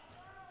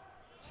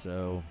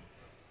 So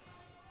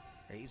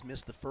Hayes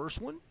missed the first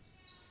one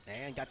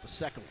and got the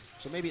second one.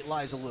 So maybe it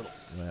lies a little.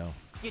 Well.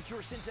 Get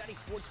your Cincinnati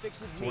Sports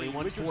Fix with me,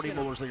 41-40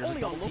 Moeller's leaders. A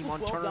double team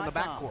on Turner in the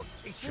backcourt.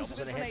 Shovels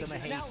it ahead to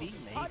Mahaffey.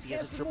 Mahaffey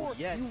hasn't dribbled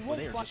yet. Well,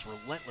 they're just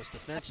relentless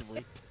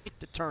defensively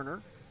to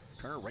Turner.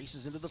 Turner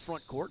races into the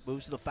front court,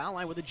 moves to the foul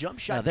line with a jump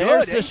shot. Now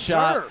there's Good. this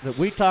shot Turner. that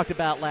we talked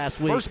about last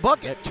week. First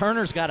bucket. That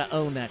Turner's got to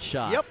own that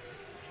shot. Yep.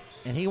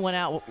 And he went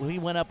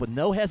up with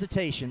no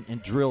hesitation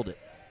and drilled it.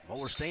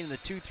 Moeller staying in the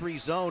 2-3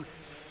 zone.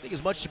 I think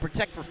as much to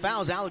protect for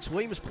fouls. Alex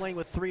Williams playing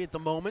with 3 at the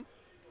moment.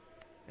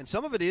 And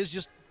some of it is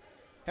just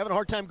having a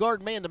hard time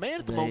guarding man-to-man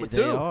at the moment,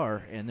 too. They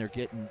are, and they're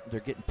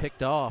getting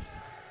picked off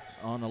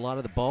on a lot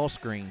of the ball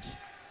screens.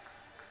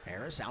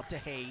 Harris out to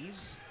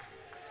Hayes.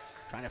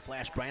 Trying to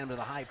flash Branham to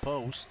the high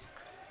post.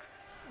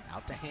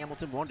 Out to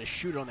Hamilton. Wanted to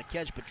shoot it on the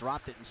catch, but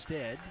dropped it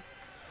instead.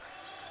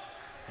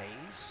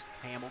 Hayes,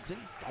 Hamilton,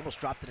 almost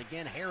dropped it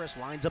again. Harris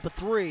lines up a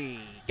 3.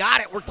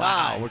 Got it, we're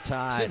tied. Wow, we're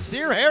tied.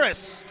 Sincere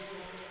Harris.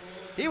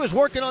 He was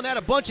working on that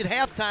a bunch at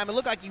halftime. It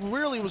looked like he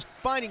really was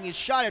finding his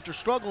shot after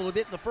struggling a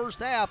bit in the first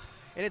half.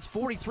 And it's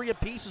 43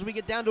 apiece as we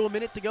get down to a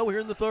minute to go here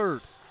in the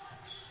 3rd.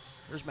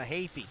 There's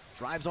Mahaffey.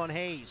 Drives on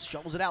Hayes.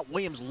 Shovels it out.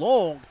 Williams,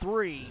 long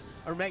 3.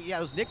 It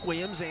was Nick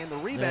Williams and the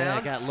rebound. Yeah,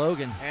 I got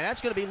Logan. And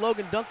that's going to be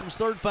Logan Duncombe's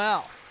 3rd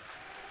foul.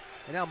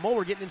 And now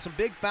Moeller getting in some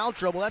big foul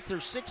trouble. That's their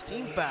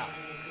 16th foul.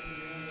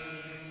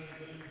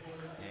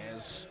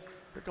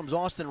 Here comes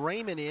Austin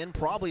Raymond in,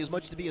 probably as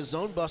much to be a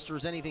zone buster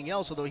as anything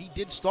else, although he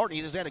did start.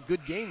 He just had a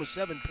good game with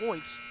 7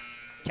 points.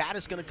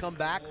 Caddis going to come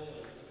back.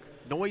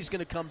 Noy's going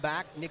to come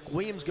back. Nick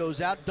Williams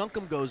goes out.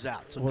 Duncombe goes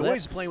out. So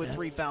Noy's playing with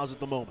 3 fouls at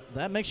the moment.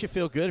 That makes you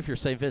feel good if you're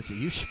St. Vincent.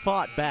 You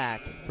fought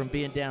back from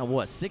being down,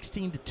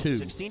 16-2?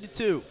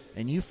 16-2.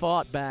 And you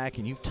fought back,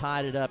 and you've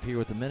tied it up here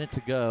with a minute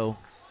to go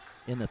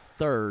in the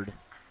 3rd.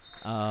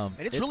 And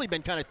it's really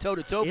been kind of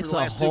toe-to-toe for the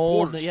last 2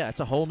 quarters. Yeah, it's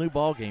a whole new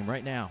ball game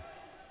right now.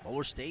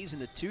 Moeller stays in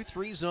the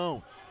 2-3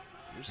 zone.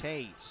 Here's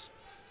Hayes.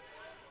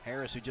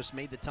 Harris, who just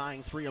made the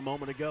tying 3 a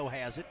moment ago,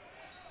 has it.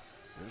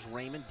 There's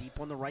Raymond deep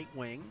on the right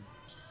wing.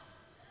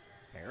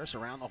 Harris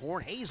around the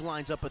horn. Hayes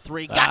lines up a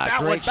 3. Got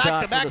that one.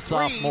 Back-to-back threes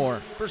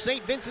sophomore for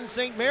St. Vincent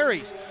St.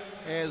 Mary's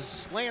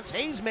as Lance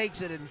Hayes makes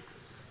it. And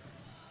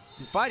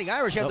the Fighting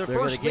Irish have their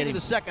first lead in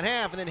the second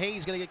half, and then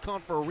Hayes going to get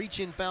caught for a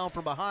reach-in foul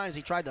from behind as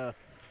he tried to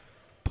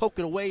poke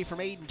it away from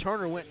Aiden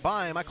Turner, went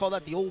by him. I call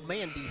that the old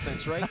man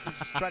defense, right?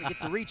 Trying to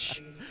get the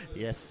reach.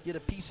 Yes. Get a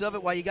piece of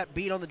it while you got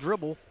beat on the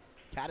dribble.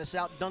 Caddis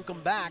out,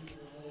 Duncombe back.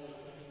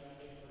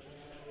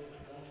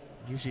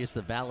 Usually it's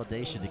the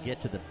validation to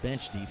get to the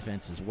bench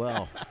defense as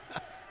well.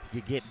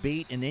 You get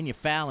beat, and then you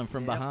foul him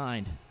from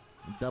behind.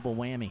 Double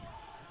whammy.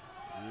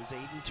 Here's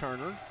Aiden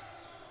Turner.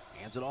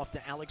 Hands it off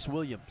to Alex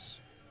Williams.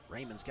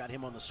 Raymond's got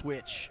him on the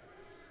switch.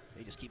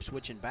 They just keep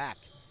switching back.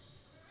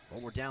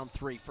 Well, we're down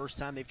 3. First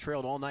time they've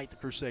trailed all night, the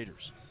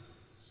Crusaders.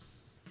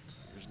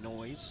 There's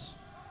Noyes.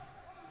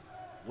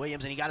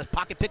 Williams, and he got his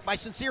pocket picked by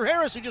Sincere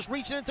Harris, who just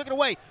reached in and took it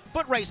away.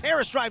 Foot race.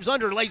 Harris drives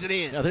under, lays it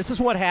in. Now, this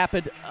is what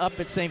happened up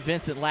at St.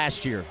 Vincent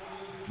last year.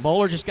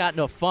 Moeller just got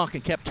into a funk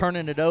and kept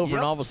turning it over,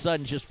 and all of a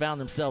sudden just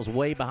found themselves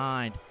way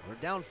behind. We're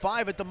down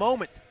 5 at the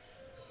moment,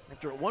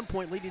 after at one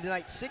point leading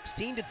tonight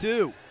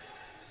 16-2.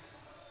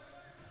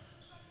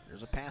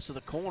 There's a pass to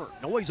the corner.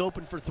 Noyes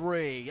open for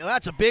 3.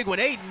 That's a big one.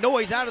 Aiden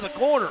Noyes out of the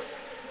corner.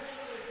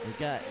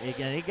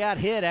 He got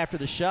hit after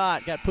the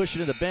shot, got pushed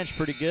into the bench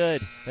pretty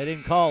good. They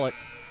didn't call it.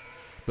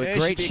 But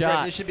great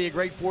shot. This should be a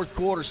great fourth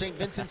quarter. St.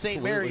 Vincent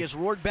St. Mary has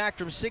roared back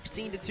from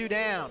 16-2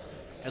 down.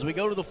 As we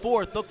go to the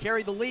fourth, they'll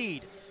carry the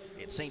lead.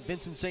 It's St.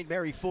 Vincent St.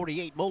 Mary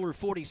 48, Moeller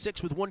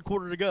 46 with 1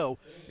 quarter to go.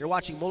 You're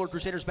watching Moeller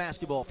Crusaders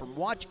basketball from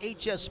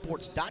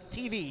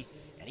WatchHSports.tv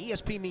and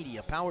ESP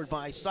Media, powered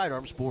by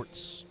Sidearm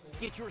Sports.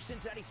 Get your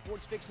Cincinnati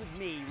sports fix with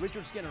me,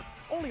 Richard Skinner,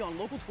 only on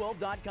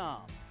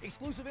Local12.com.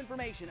 Exclusive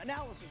information,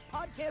 analysis,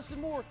 podcasts,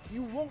 and more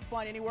you won't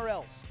find anywhere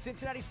else.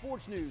 Cincinnati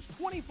sports news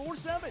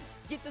 24/7.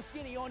 Get the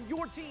skinny on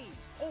your team,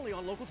 only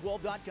on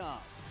Local12.com.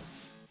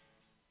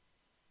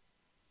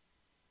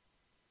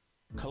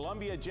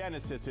 Columbia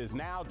Genesis is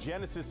now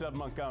Genesis of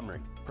Montgomery.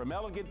 From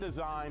elegant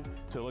design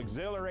to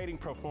exhilarating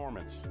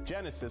performance,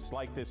 Genesis,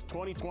 like this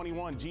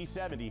 2021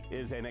 G70,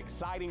 is an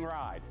exciting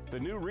ride. The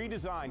new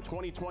redesigned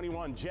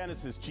 2021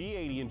 Genesis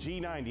G80 and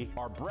G90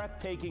 are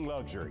breathtaking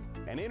luxury.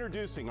 And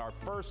introducing our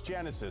first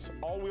Genesis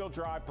all-wheel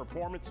drive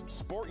performance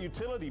sport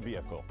utility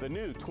vehicle, the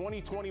new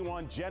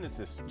 2021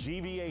 Genesis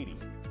GV80.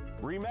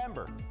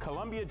 Remember,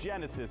 Columbia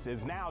Genesis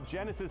is now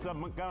Genesis of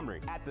Montgomery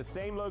at the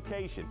same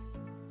location.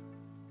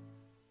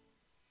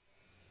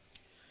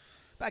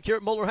 Back here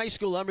at Moeller High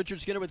School, I'm Richard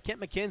Skinner with Kent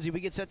McKenzie.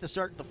 We get set to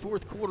start the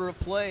fourth quarter of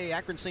play.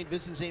 Akron St.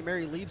 Vincent St.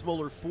 Mary leads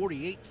Moeller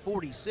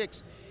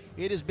 48-46.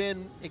 It has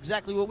been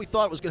exactly what we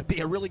thought it was going to be,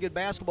 a really good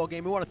basketball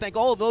game. We want to thank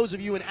all of those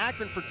of you in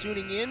Akron for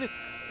tuning in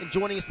and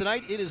joining us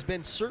tonight. It has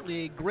been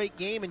certainly a great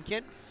game. And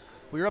Kent,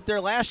 we were up there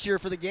last year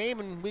for the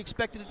game, and we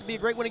expected it to be a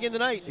great one again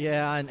tonight.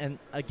 Yeah, and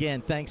again,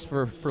 thanks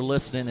for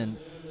listening. And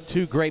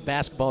 2 great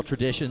basketball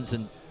traditions,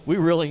 and we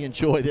really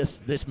enjoy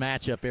this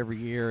matchup every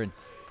year, and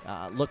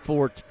look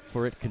forward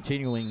for it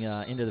continuing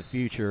into the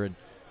future. And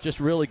just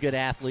really good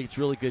athletes,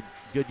 really good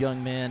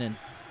young men, and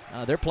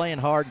they're playing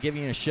hard and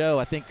giving you a show.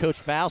 I think Coach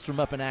Faust from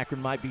up in Akron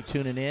might be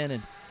tuning in,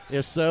 and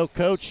if so,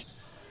 Coach,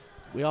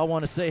 we all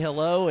want to say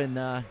hello,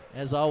 and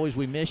as always,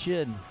 we miss you,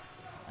 and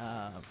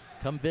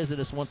come visit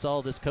us once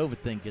all this COVID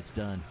thing gets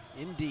done.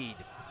 Indeed.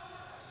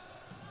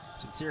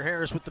 Sincere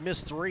Harris with the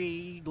missed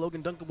 3.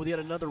 Logan Duncan with yet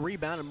another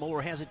rebound, and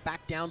Moeller has it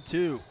back down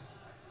 2.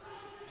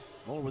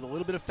 Moeller with a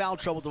little bit of foul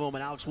trouble at the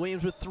moment. Alex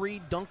Williams with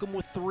 3, Duncombe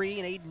with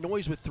 3, and Aiden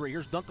Noyes with 3.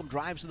 Here's Duncombe,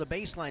 drives to the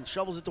baseline,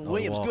 shovels it to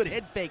Williams. Good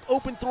head fake,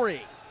 open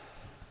 3.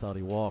 Thought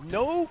he walked.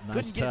 No, nice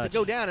couldn't get it to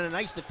go down, and a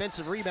nice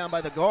defensive rebound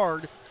by the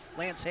guard,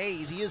 Lance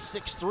Hayes. He is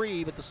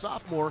 6'3", but the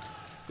sophomore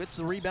gets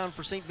the rebound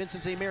for St.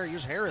 Vincent St. Mary.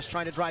 Here's Harris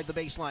trying to drive the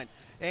baseline.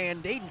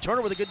 And Aiden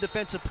Turner with a good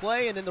defensive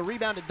play, and then the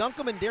rebound to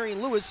Duncombe, and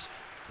Darian Lewis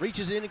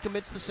reaches in and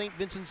commits the St.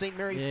 Vincent St.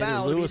 Mary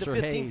foul. Lewis to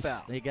be the 15th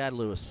foul. They got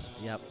Lewis,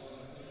 yep.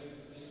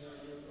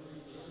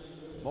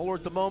 Moeller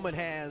at the moment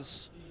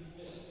has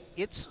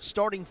its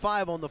starting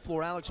 5 on the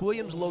floor. Alex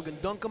Williams, Logan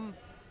Duncombe,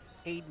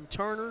 Aiden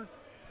Turner,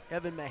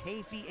 Evan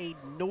Mahaffey,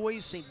 Aiden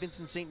Noyes. St.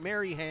 Vincent St.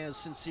 Mary has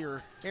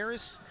Sincere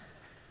Harris,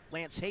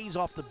 Lance Hayes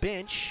off the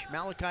bench,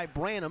 Malachi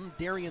Branham,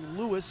 Darian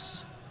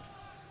Lewis,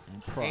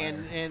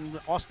 and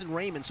Austin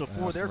Raymond. So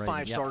 4 of their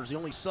 5 starters. The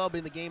only sub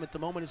in the game at the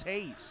moment is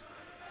Hayes.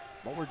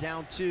 Moeller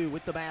down 2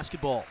 with the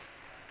basketball.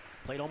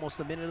 Played almost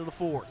a minute of the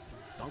fourth.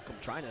 Duncombe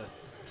trying to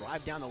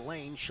drive down the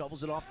lane,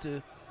 shovels it off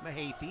to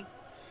Mahaffey.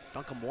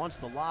 Duncombe wants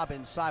the lob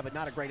inside, but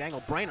not a great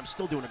angle. Branham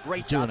still doing a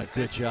great job. Doing a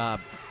good job.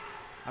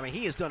 I mean,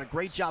 he has done a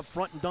great job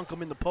fronting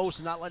Duncombe in the post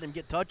and not letting him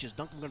get touches.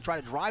 Duncombe going to try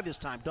to drive this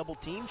time. Double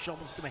team,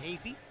 shovels to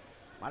Mahaffey.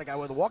 Might have got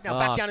away with a walk. Now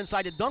back down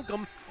inside to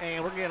Duncombe,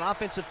 and we're going to get an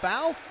offensive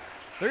foul.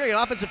 They're going to get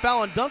an offensive foul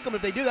on Duncombe.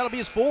 If they do, that'll be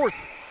his 4th.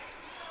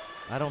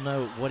 I don't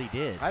know what he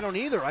did. I don't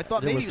either. I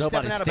thought maybe he was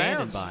stepping out of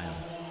bounds. By him.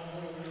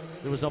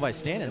 There was nobody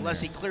standing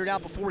Unless there. he cleared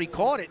out before he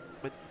caught it.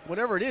 But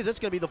whatever it is, it's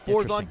going to be the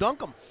 4th on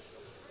Duncombe.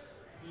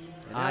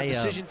 And now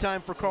decision time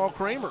for Carl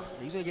Kramer.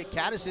 He's going to get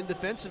Caddis in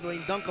defensively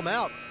and dunk him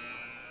out.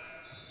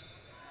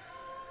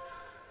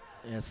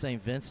 Yeah,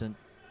 St. Vincent.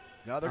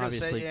 No, they're going to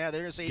say, they're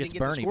going to say he didn't get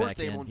Bernie the score back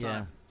table in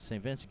time. Yeah,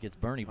 St. Vincent gets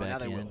Bernie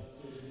back in.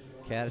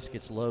 Caddis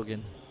gets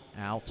Logan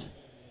out.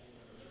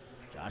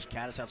 Josh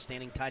Caddis,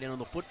 outstanding tight end on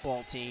the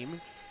football team.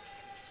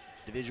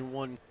 Division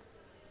I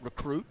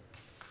recruit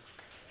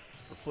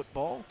for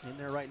football. In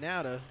there right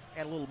now to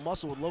add a little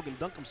muscle with Logan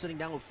Duncombe sitting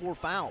down with 4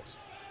 fouls.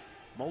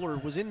 Moeller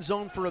was in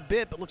zone for a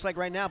bit, but looks like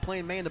right now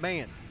playing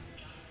man-to-man.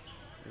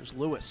 There's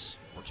Lewis.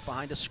 Works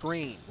behind a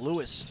screen.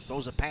 Lewis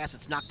throws a pass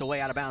that's knocked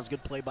away out of bounds.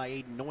 Good play by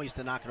Aiden Noyes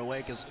to knock it away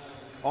because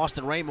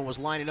Austin Raymond was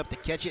lining up to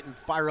catch it and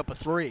fire up a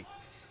 3.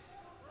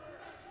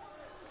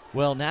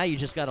 Well, now you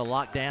just got to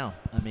lock down.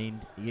 I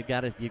mean, you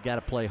got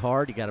to play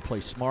hard. You got to play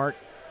smart.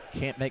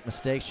 Can't make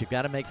mistakes. You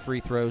got to make free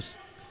throws,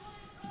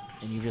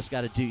 and you just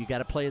got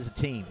to play as a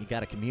team. You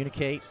got to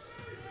communicate.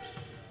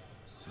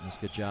 That's a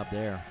good job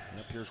there.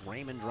 Yep, here's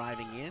Raymond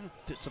driving in.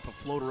 Fits up a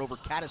floater over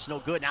Caddis. No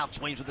good. Now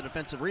Williams with the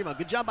defensive rebound.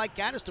 Good job by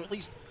Caddis to at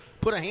least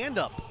put a hand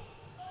up.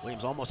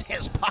 Williams almost had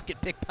his pocket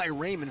picked by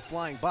Raymond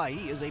flying by.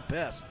 He is a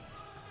pest.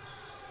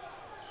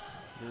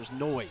 There's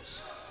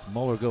Noyes.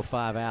 Moeller go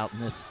 5 out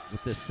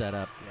with this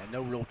setup. Yeah,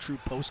 no real true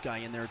post guy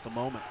in there at the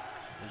moment.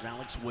 There's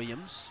Alex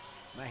Williams.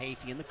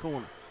 Mahaffey in the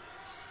corner.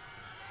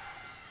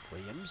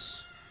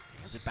 Williams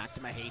hands it back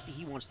to Mahaffey.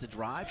 He wants to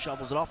drive.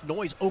 Shovels it off.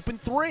 Noyes open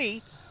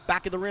 3.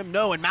 Back of the rim,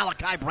 no. And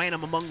Malachi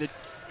Branham among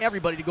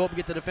everybody to go up and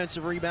get the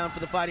defensive rebound for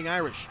the Fighting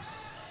Irish.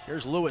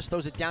 Here's Lewis.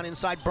 Throws it down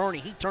inside Bernie.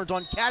 He turns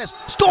on Caddis.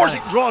 Scores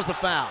it and draws the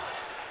foul.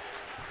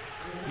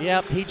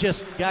 Yep, he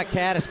just got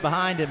Caddis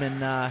behind him,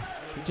 and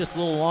he's just a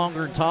little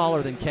longer and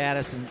taller than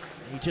Caddis, and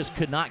he just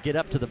could not get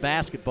up to the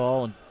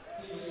basketball, and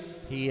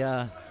he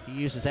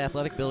used his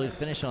athletic ability to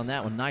finish on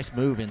that one. Nice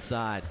move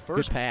inside.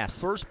 Good pass.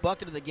 First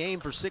bucket of the game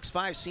for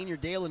 6'5" senior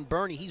Dalen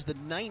Burney. He's the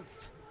 9th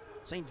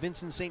St.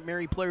 Vincent St.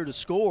 Mary player to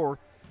score,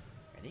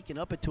 and he can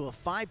up it to a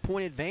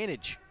 5-point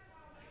advantage.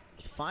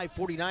 With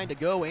 5:49 to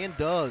go, and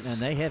does.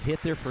 And they have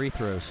hit their free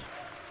throws.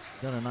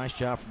 Done a nice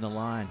job from the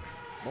line.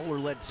 Moeller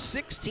led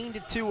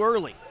 16-2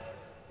 early.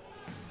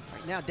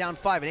 Right now down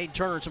 5, and Aiden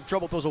Turner in some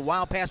trouble. Throws a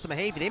wild pass to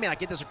Mahaffey. They may not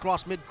get this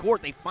across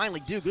midcourt. They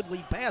finally do. Good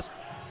lead pass.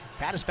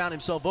 Caddis found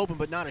himself open,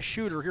 but not a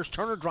shooter. Here's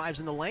Turner,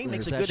 drives in the lane,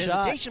 makes a good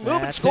hesitation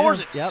move, and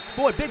scores it. Yep.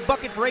 Boy, big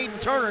bucket for Aiden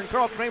Turner, and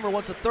Carl Kramer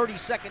wants a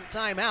 30-second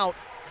timeout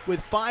with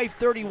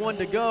 5:31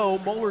 to go.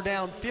 Moeller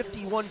down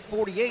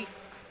 51-48.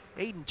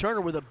 Aiden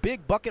Turner with a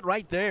big bucket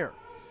right there.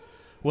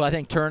 Well, I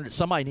think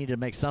somebody needed to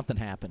make something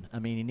happen. I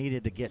mean, he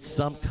needed to get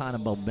some kind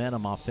of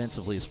momentum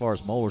offensively as far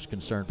as Moeller's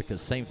concerned,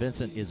 because St.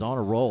 Vincent is on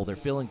a roll. They're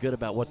feeling good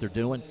about what they're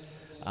doing.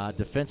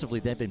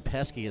 Defensively, they've been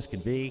pesky as can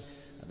be.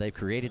 They've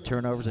created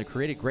turnovers. They've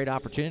created great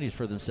opportunities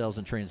for themselves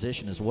in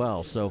transition as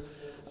well. So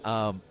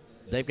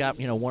they've got,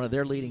 one of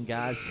their leading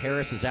guys.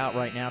 Harris is out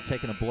right now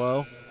taking a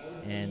blow.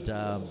 And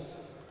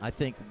I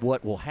think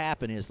what will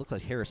happen is, looks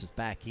like Harris is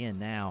back in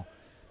now.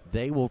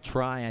 They will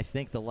try, I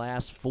think, the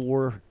last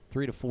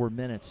 3 to 4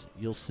 minutes,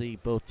 you'll see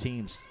both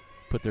teams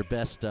put their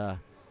best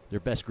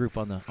group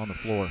on the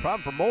floor.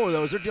 Problem for Moeller,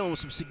 though, is they're dealing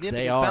with some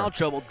significant foul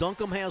trouble.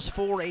 Duncombe has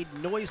 4,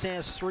 Aiden Noyes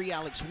has 3,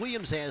 Alex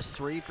Williams has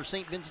 3. For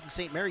St. Vincent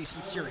St. Mary,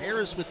 Sincere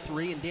Harris with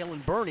 3, and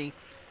Dalen Burney,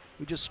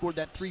 who just scored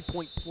that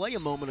 3-point play a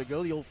moment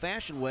ago the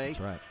old-fashioned way.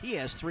 That's right. He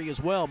has 3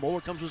 as well. Moeller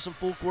comes with some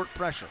full-court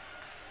pressure.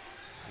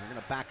 They're going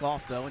to back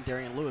off, though, and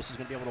Darian Lewis is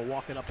going to be able to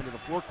walk it up into the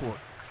forecourt.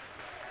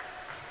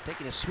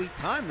 Taking his sweet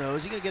time, though.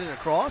 Is he going to get it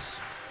across?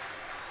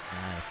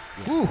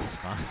 Yeah, he's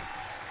fine.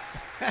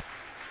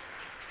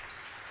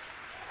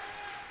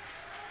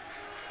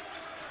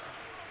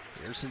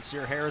 Here's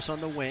Sincere Harris on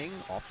the wing,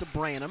 off to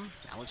Branham.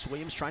 Alex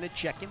Williams trying to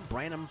check him.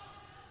 Branham,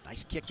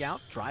 nice kick out,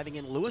 driving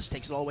in Lewis,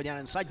 takes it all the way down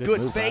inside.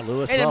 Good fake,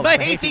 and then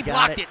Mahaffey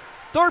blocked it.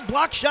 Third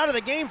block shot of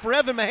the game for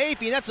Evan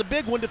Mahaffey, and that's a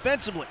big one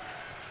defensively.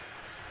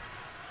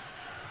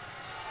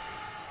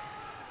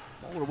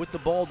 Moeller with the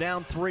ball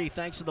down 3,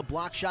 thanks to the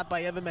block shot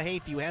by Evan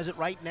Mahaffey, who has it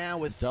right now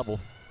with double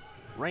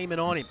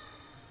Raymond on him.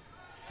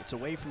 It's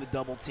away from the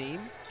double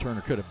team. Turner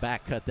could have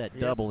back cut that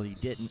double, and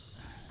he didn't.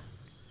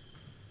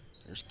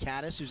 There's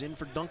Caddis, who's in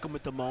for Duncombe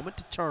at the moment,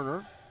 to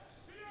Turner.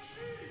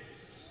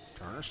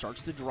 Turner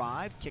starts to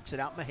drive, kicks it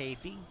out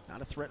Mahaffey. Not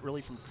a threat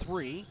really from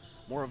 3.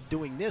 More of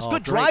doing this.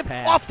 Good drive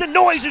pass. Off to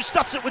Noyes, who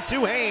stuffs it with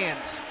 2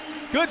 hands.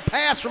 Good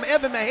pass from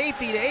Evan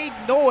Mahaffey to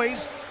Aiden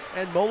Noyes.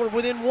 And Moeller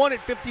within 1 at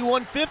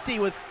 51-50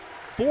 with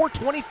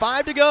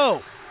 4:25 to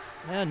go.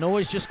 Yeah,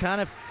 Noyes just kind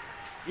of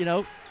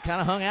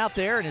hung out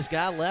there, and his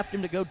guy left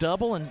him to go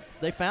double, and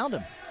they found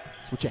him.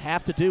 That's what you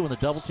have to do when the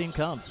double team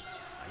comes.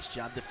 Nice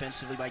job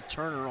defensively by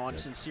Turner on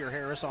Sincere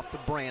Harris off to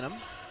Branham.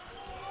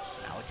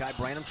 Malachi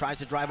Branham tries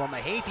to drive on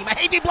Mahaffey.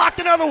 Mahaffey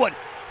blocked another one.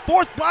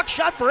 4th block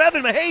shot for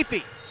Evan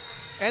Mahaffey.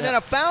 And then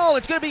a foul.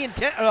 It's going to be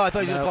intentional. Oh, I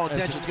thought you were going to call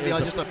intentional. It's going to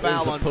be just a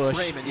foul on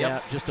Raymond.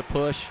 Yeah, just a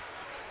push.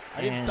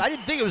 I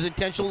didn't think it was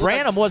intentional.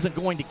 Branham wasn't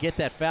going to get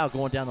that foul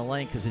going down the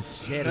lane because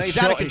he had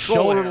his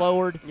shoulder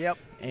lowered. Yep.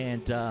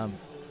 And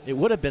it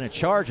would have been a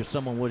charge if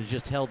someone would have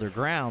just held their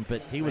ground,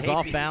 but he was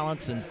off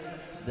balance, and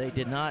they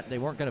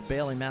weren't going to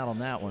bail him out on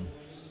that one.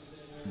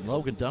 And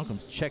Logan Duncombe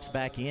checks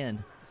back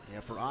in.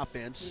 Yeah, for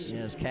offense.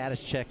 Yes,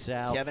 Caddis checks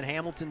out. Kevin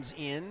Hamilton's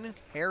in.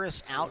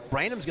 Harris out.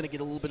 Branham's going to get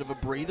a little bit of a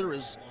breather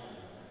as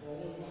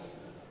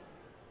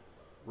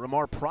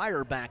Ramar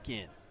Pryor back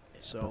in.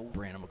 So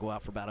Branham will go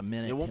out for about a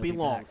minute. It won't be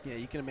long. Yeah,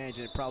 you can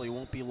imagine it probably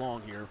won't be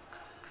long here.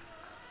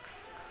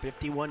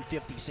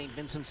 51-50, St.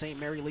 Vincent St.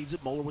 Mary leads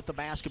it. Moeller with the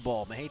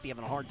basketball. Mahaffey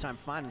having a hard time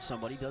finding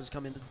somebody. Does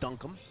come into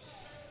Duncombe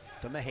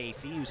to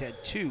Mahaffey, who's had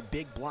 2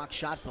 big block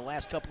shots the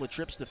last couple of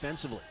trips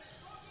defensively.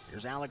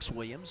 Here's Alex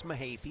Williams,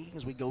 Mahaffey,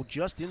 as we go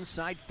just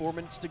inside 4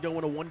 minutes to go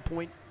in a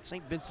 1-point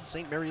St. Vincent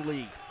St. Mary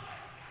lead.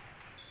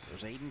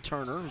 There's Aiden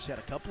Turner, who's had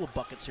a couple of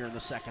buckets here in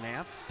the second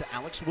half, to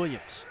Alex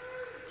Williams.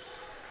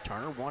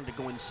 Turner wanted to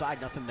go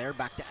inside, nothing there.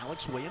 Back to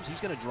Alex Williams.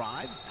 He's going to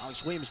drive.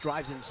 Alex Williams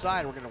drives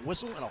inside. We're going to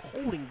whistle and a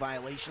holding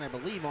violation, I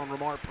believe, on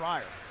Ramar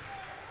Pryor.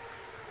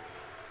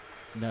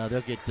 No,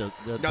 they'll get they're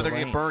going to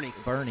get Bernie.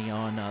 Bernie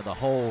on the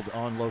hold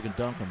on Logan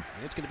Duncombe.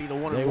 And it's going to be the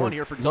 1-and-1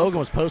 here for Duncombe. Logan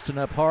was posting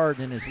up hard,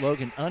 and as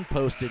Logan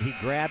unposted, he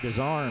grabbed his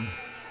arm,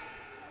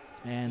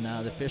 and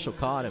the official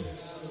caught him.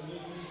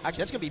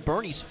 Actually, that's going to be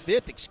Bernie's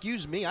 5th.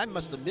 Excuse me, I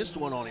must have missed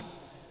one on him.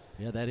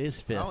 Yeah, that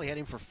is 5th. I only had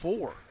him for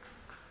 4.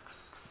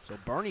 So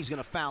Bernie's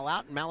going to foul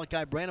out, and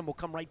Malachi Branham will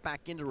come right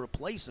back in to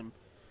replace him.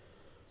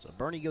 So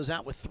Bernie goes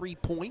out with 3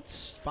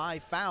 points,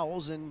 5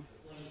 fouls, and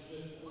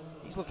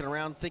he's looking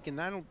around thinking,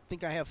 I don't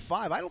think I have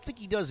 5. I don't think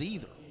he does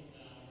either.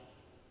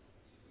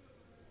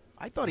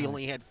 I thought he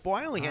only had 4.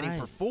 I only had him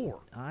for 4.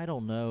 I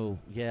don't know.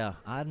 Yeah,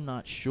 I'm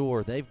not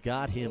sure. They've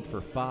got him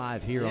for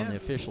 5 here on the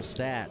official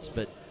stats,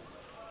 but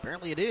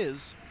apparently it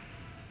is.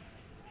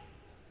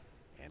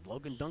 And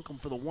Logan Duncombe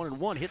for the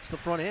 1-and-1 hits the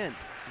front end.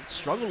 He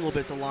struggled a little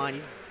bit at the line.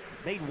 He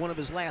made one of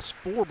his last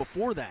 4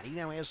 before that. He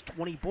now has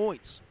 20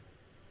 points.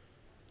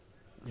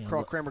 Yeah,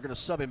 Carl Kramer going to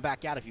sub him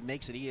back out if he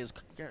makes it. He is.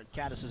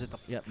 Caddis is at the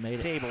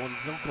table, and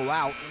he'll go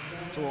out.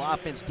 It's a little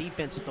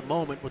offense-defense at the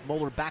moment with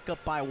Moeller back up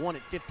by 1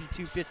 at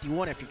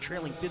 52-51 after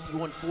trailing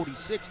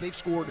 51-46. They've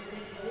scored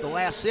the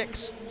last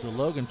 6. So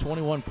Logan,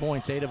 21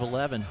 points, 8 of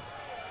 11.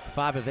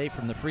 5 of 8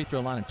 from the free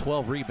throw line and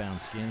 12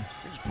 rebounds, Skinny.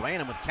 Here's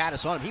Branham with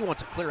Caddis on him. He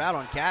wants to clear out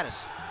on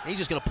Caddis. He's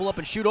just going to pull up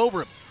and shoot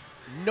over him.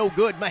 No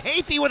good.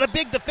 Mahaffey with a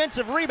big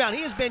defensive rebound.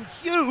 He has been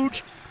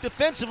huge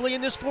defensively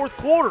in this 4th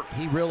quarter.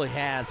 He really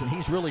has, and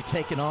he's really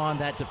taken on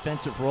that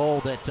defensive role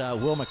that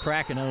Will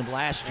McCracken owned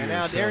last year. And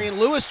now Darian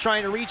Lewis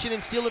trying to reach in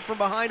and steal it from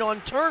behind on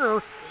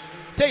Turner.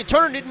 Tell you,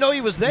 Turner didn't know he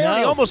was there. No.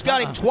 He almost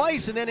got him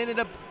twice and then ended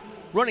up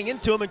running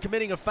into him and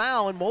committing a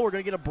foul, and Moeller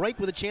going to get a break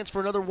with a chance for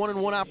another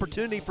 1-and-1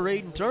 opportunity for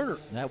Aiden Turner.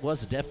 That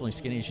was definitely,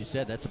 Skinny, as you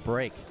said. That's a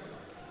break.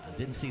 I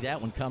didn't see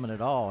that one coming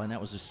at all, and that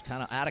was just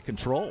kind of out of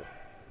control.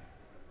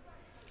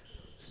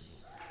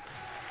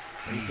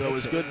 Free throw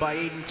is good by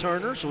Aiden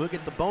Turner, so we'll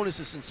get the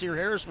bonuses. Sincere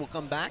Harris will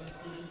come back.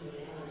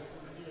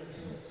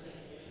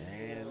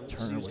 And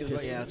Turner with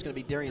his it's going to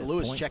be Darian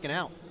Lewis point. checking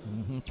out.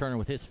 Turner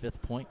with his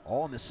 5th point.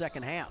 All in the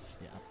second half.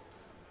 Yeah.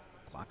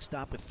 Clock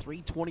stop with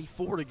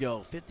 3:24 to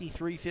go.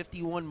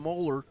 53-51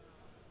 Moeller.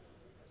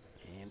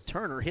 And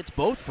Turner hits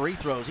both free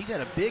throws. He's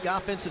had a big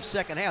offensive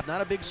second half.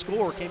 Not a big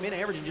score. Came in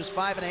averaging just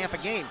 5.5 a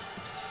game.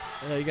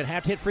 You're going to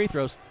have to hit free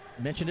throws.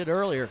 Mentioned it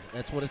earlier.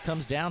 That's what it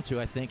comes down to,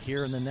 I think,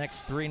 here in the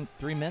next three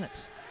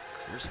minutes.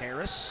 Here's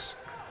Harris.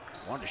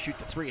 Wanted to shoot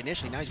the 3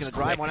 initially. Now he's going to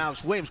drive on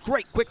Alex Williams.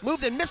 Great quick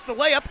move, then missed the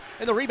layup,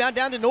 and the rebound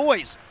down to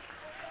Noyes.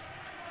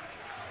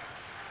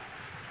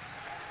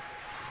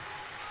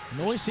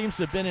 Noyes seems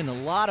to have been in a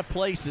lot of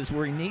places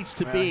where he needs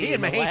to be. He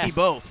and Mahaffey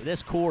both.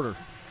 This quarter.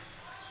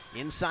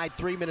 Inside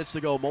 3 minutes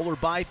to go. Moeller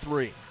by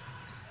 3.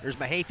 There's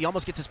Mahaffey.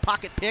 Almost gets his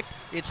pocket picked.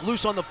 It's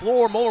loose on the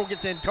floor. Moeller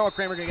gets in. Carl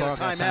Kramer going to get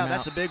a timeout.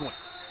 That's a big one.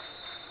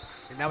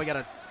 And now we got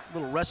a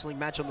little wrestling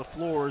match on the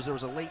floors. There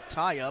was a late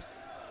tie-up.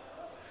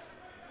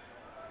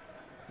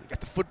 We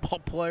got the football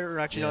player.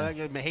 Actually,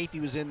 no,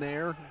 Mahaffey was in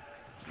there.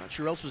 Not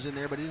sure who else was in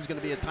there, but it is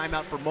going to be a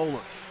timeout for Moeller.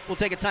 We'll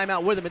take a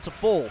timeout with him. It's a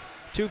full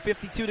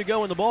 2:52 to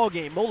go in the ball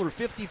game. Moeller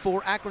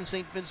 54, Akron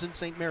St. Vincent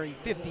St. Mary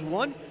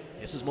 51.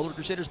 This is Moeller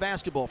Crusaders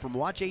basketball from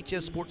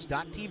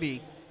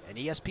WatchHSSports.tv and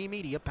ESP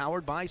Media,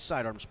 powered by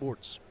Sidearm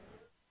Sports.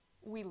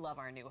 We love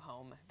our new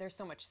home. There's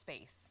so much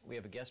space. We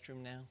have a guest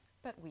room now.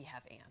 But we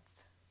have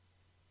ants.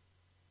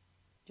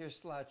 You're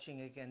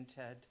slouching again,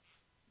 Ted.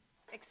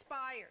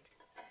 Expired.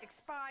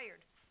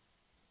 Expired.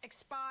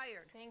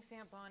 Expired. Thanks,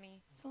 Aunt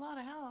Bonnie. It's a lot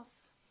of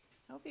house.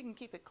 I hope you can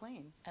keep it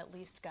clean. At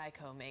least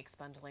Geico makes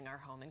bundling our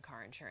home and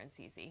car insurance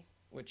easy.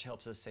 Which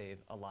helps us save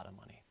a lot of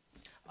money.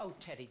 Oh,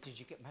 Teddy, did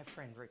you get my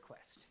friend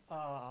request?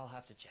 I'll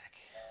have to check.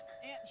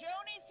 Aunt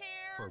Joni's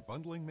here. For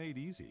bundling made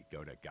easy,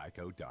 go to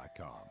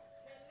geico.com.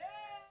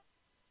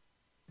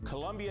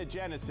 Columbia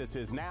Genesis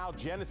is now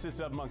Genesis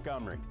of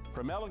Montgomery.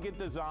 From elegant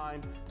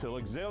design to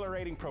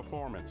exhilarating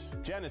performance,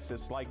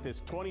 Genesis, like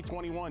this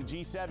 2021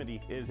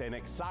 G70, is an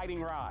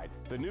exciting ride.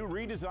 The new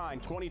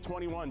redesigned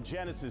 2021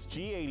 Genesis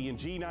G80 and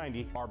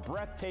G90 are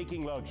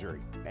breathtaking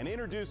luxury. And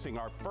introducing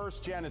our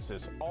first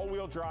Genesis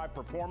all-wheel drive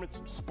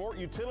performance sport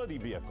utility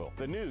vehicle,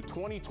 the new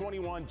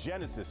 2021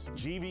 Genesis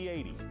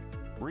GV80.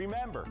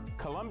 Remember,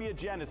 Columbia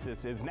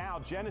Genesis is now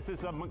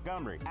Genesis of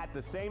Montgomery at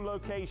the same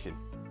location.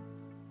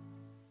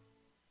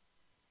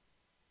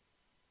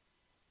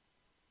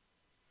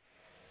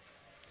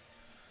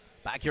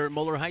 Back here at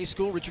Moeller High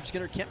School, Richard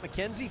Skinner, Kent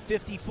McKenzie,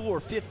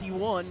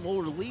 54-51.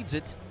 Moeller leads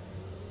it.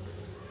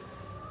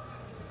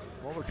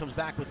 Moeller comes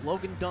back with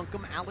Logan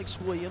Duncombe, Alex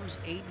Williams,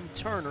 Aiden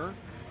Turner,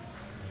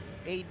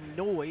 Aiden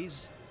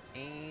Noyes,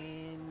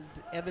 and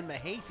Evan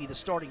Mahaffey, the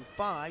starting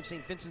 5.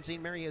 St. Vincent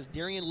St. Mary has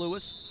Darian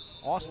Lewis,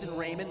 Austin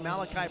Raymond,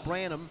 Malachi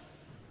Branham,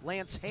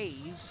 Lance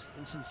Hayes,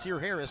 and Sincere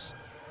Harris.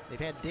 They've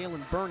had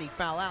Dalen Burney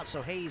foul out,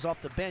 so Hayes off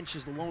the bench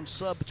is the lone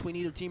sub between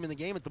either team in the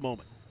game at the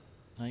moment.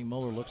 I think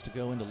Moeller looks to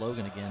go into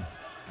Logan again.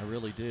 I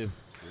really do.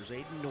 Here's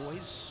Aiden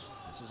Noyes.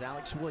 This is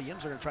Alex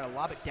Williams. They're going to try to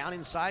lob it down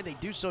inside. They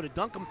do so to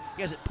Duncombe.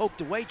 He has it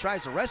poked away,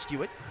 tries to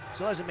rescue it.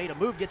 Still hasn't made a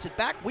move, gets it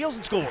back, wheels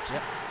and scores.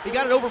 Yep. He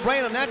got it over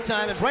Branham that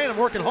time, and Branham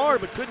working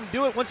hard, but couldn't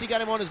do it once he got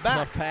him on his back.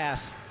 Tough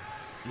pass.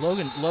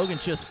 Logan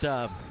just,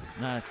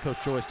 Coach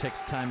Joyce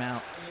takes a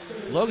timeout.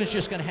 Logan's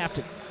just going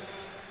to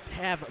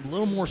have a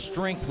little more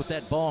strength with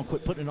that ball and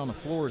quit putting it on the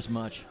floor as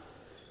much.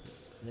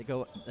 They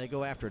go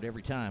after it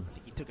every time. I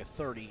think he took a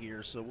 30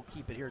 here, so we'll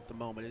keep it here at the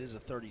moment. It is a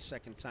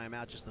 30-second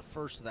timeout, just the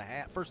first of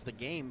the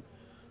game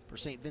for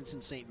St.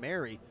 Vincent St.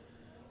 Mary.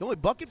 The only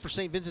bucket for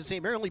St. Vincent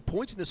St. Mary, only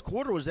points in this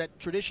quarter, was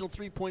that traditional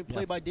three-point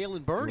play by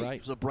Dalen Burney.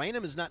 Right. So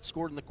Branham has not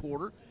scored in the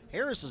quarter.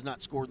 Harris has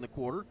not scored in the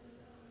quarter.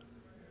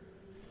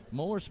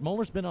 Muller's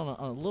been on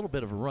a little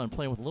bit of a run,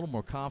 playing with a little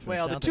more confidence.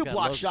 Well, the two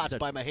block shots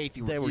by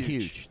Mahaffey were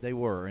huge. They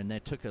were, and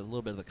that took a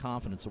little bit of the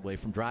confidence away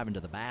from driving to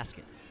the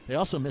basket. They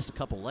also missed a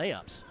couple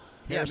layups.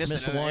 Harris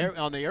missed one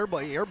on the air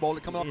ball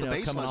coming off the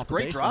baseline.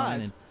 Great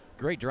drive.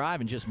 Great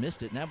drive, and just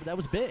missed it. And that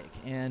was big.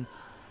 And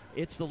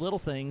it's the little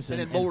things. And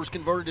then Muller's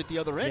converted at the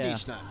other end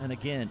each time. And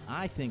again,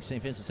 I think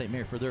St. Vincent St.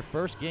 Mary, for their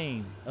first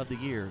game of the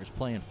year, is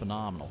playing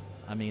phenomenal.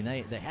 I mean,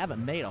 they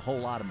haven't made a whole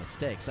lot of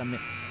mistakes. I mean,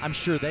 I'm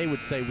sure they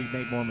would say we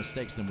made more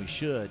mistakes than we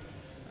should.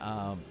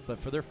 But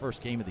for their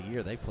first game of the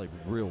year, they played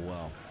real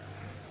well.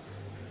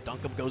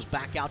 Duncombe goes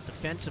back out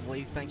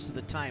defensively thanks to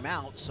the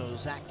timeout. So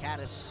Zach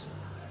Caddis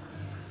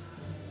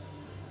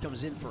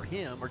comes in for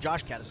him, or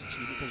Josh Caddis,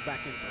 comes back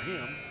in for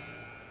him.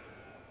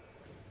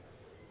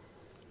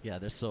 Yeah,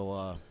 this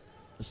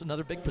is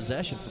another big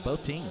possession for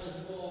both teams.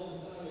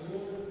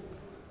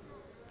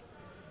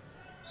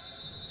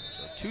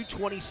 So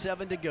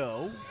 2:27 to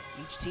go.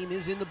 Each team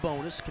is in the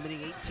bonus,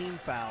 committing 18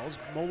 fouls.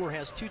 Moeller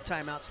has 2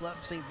 timeouts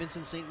left. St.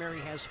 Vincent St. Mary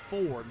has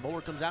 4.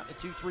 Moeller comes out in a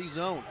 2-3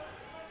 zone.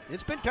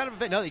 It's been kind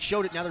of a no, they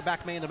showed it. Now they're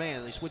back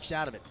man-to-man. They switched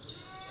out of it.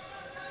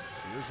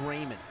 Here's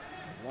Raymond.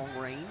 Long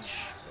range.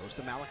 Goes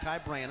to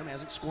Malachi Branham.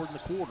 Hasn't scored in the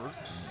quarter.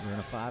 We're in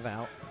a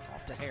 5-out.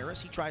 Off to Harris.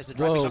 He tries to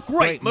drive. It's a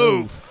great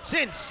move.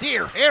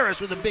 Sincere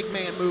Harris with a big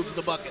man move to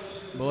the bucket.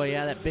 Boy,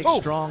 yeah, that big,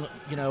 strong,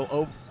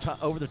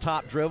 over the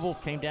top dribble.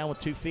 Came down with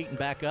 2 feet and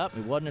back up.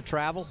 It wasn't a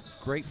travel.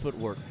 Great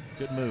footwork.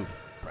 Good move.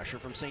 Pressure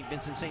from St.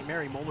 Vincent St.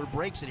 Mary. Moeller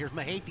breaks it. Here's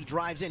Mahaffey,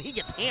 drives in. He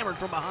gets hammered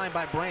from behind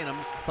by Branham.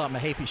 Thought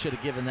Mahaffey should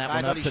have given that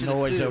one up to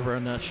Noyes over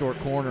in the short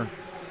corner.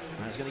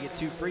 He's going to get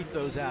 2 free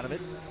throws out of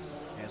it,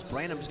 as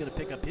Branham's going to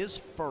pick up his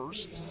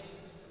first.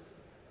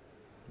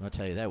 I'll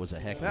tell you, that was a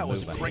heck of a move. That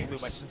was a by great Harris.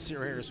 move by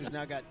Sincere Harris, who's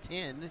now got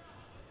 10.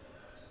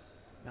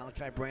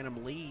 Malachi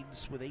Branham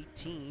leads with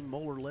 18.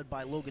 Moeller led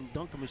by Logan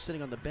Duncombe, who's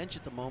sitting on the bench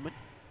at the moment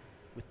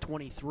with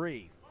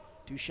 23.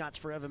 2 shots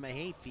for Evan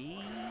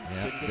Mahaffey.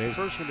 Couldn't get the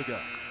first one to go.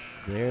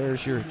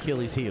 There's your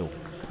Achilles heel.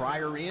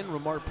 Pryor in,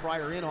 Ramar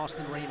Pryor in,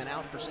 Austin Raymond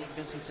out for St.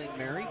 Vincent St.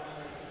 Mary.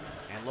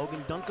 And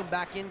Logan Duncombe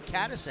back in,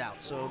 Caddis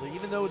out. So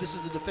even though this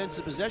is the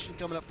defensive possession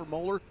coming up for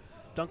Moeller,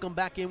 Duncombe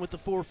back in with the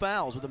 4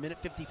 fouls with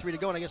 1:53 to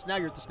go. And I guess now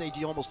you're at the stage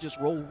you almost just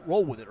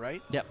roll with it,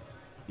 right? Yep,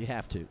 you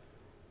have to.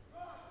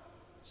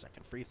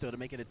 Second free throw to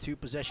make it a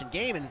 2-possession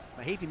game, and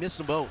Mahaffey missed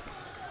them both.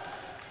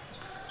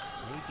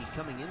 Mahaffey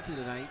coming into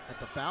tonight at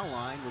the foul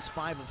line was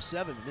 5 of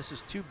 7.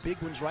 Misses 2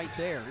 big ones right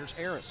there. Here's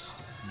Harris.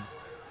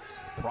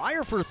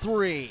 Pryor for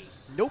 3.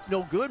 Nope,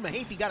 no good.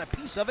 Mahaffey got a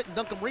piece of it, and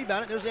Duncombe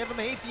rebounded. There's Evan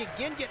Mahaffey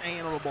again getting a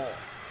hand on the ball.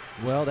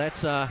 Well,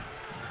 that's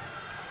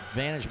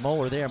advantage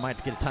Moeller there. Might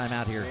have to get a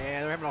timeout here.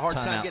 Yeah, they're having a hard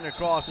time getting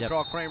across, and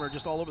Carl Kramer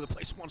just all over the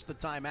place wants the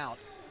timeout.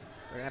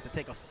 They're going to have to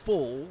take a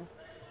full.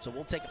 So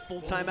we'll take a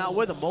full timeout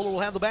with them. Moeller will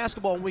have the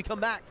basketball when we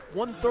come back.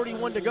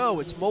 1:31 to go.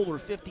 It's Moeller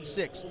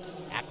 56.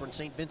 Akron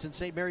St. Vincent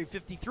St. Mary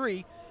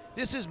 53.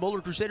 This is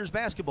Moeller Crusaders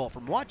basketball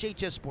from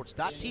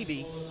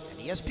WatchHSSports.tv and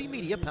ESP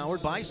Media,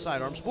 powered by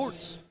Sidearm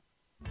Sports.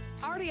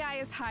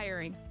 RDI is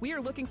hiring. We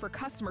are looking for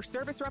customer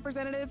service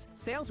representatives,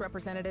 sales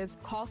representatives,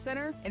 call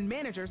center, and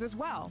managers as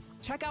well.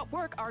 Check out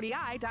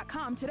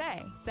workrdi.com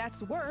today.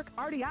 That's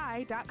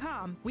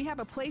workrdi.com. We have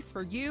a place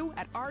for you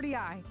at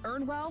RDI.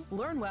 Earn well,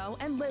 learn well,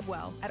 and live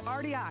well at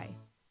RDI.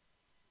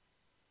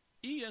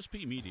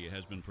 ESP Media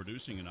has been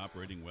producing and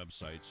operating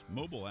websites,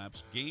 mobile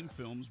apps, game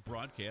films,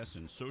 broadcasts,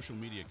 and social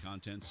media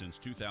content since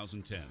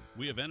 2010.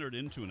 We have entered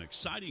into an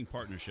exciting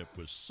partnership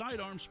with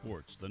Sidearm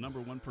Sports, the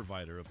 #1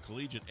 provider of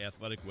collegiate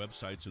athletic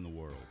websites in the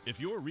world. If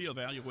you're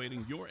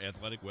reevaluating your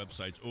athletic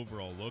website's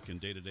overall look and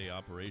day-to-day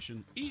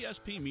operation,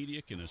 ESP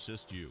Media can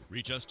assist you.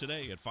 Reach us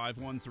today at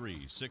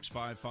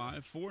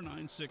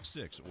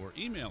 513-655-4966 or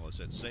email us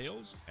at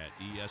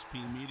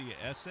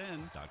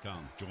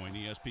sales@espmediasn.com. Join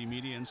ESP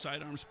Media and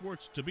Sidearm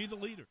Sports to be the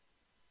leader.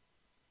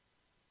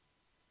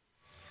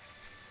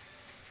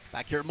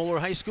 Back here at Moeller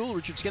High School,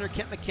 Richard Skinner,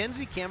 Kent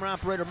McKenzie, camera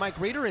operator Mike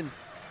Reeder, and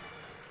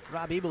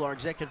Rob Ebel, our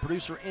executive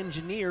producer,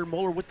 engineer.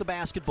 Moeller with the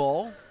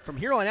basketball. From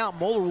here on out,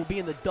 Moeller will be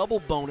in the double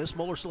bonus.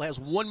 Moeller still has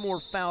 1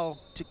 more foul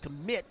to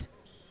commit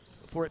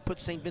before it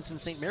puts St. Vincent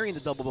St. Mary in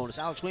the double bonus.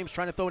 Alex Williams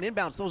trying to throw an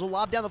inbounds, throws a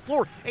lob down the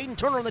floor. Aiden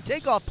Turner on the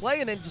takeoff play,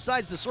 and then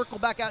decides to circle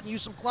back out and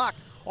use some clock.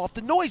 Off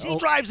to Noyes, he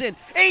drives in.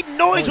 Aiden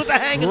Noyes with a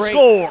hang and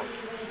score.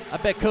 I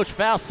bet Coach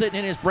Faust sitting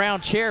in his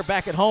brown chair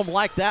back at home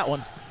liked that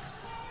one.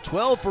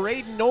 12 for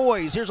Aiden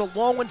Noyes. Here's a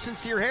long one.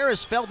 Sincere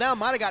Harris fell down,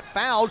 might have got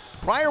fouled.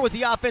 Pryor with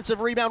the offensive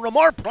rebound.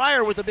 Ramar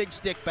Pryor with a big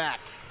stick back.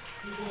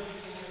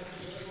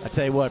 I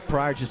tell you what,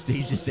 Pryor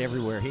he's just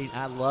everywhere.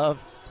 I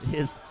love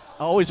his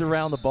always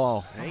around the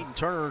ball. Aiden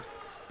Turner.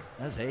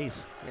 That's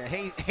Hayes. Yeah,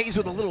 Hayes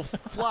with a little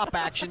flop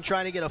action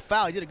trying to get a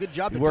foul. He did a good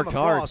job He to worked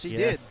come across. hard. He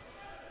Yes.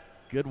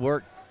 Good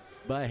work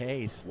by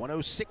Hayes.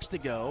 1:06 to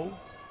go.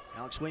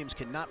 Alex Williams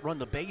cannot run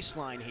the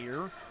baseline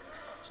here.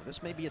 So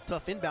this may be a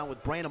tough inbound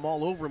with Branham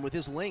all over him with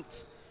his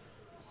length.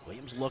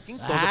 Williams looking.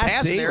 Throws a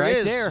pass. See, There right it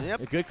is. there.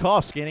 Yep. A good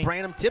call, Skinny.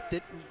 Branham tipped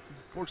it.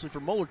 Fortunately for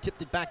Moeller,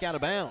 tipped it back out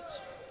of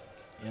bounds.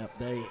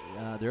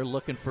 Yep, they're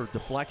looking for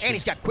deflections. And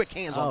he's got quick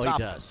hands on top. Oh,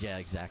 he does. Yeah,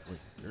 exactly.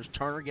 There's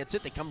Turner, gets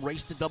it. They come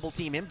race to double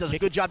team him. Does a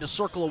good job to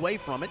circle away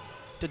from it.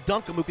 To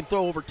Duncombe, who can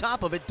throw over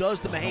top of it. Does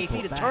to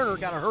Mahaffey. To Turner.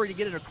 Got to hurry to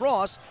get it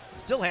across.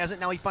 Still hasn't.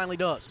 Now he finally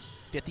does.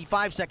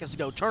 55 seconds to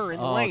go. Turner in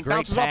the lane. Great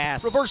Bounces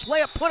pass. off. Reverse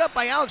layup. Put up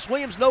by Alex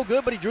Williams. No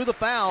good, but he drew the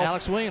foul.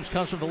 Alex Williams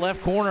comes from the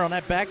left corner on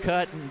that back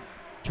cut, and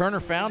Turner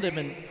found him,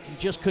 and he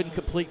just couldn't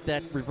complete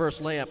that reverse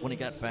layup when he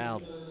got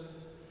fouled.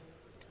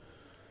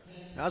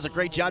 That was a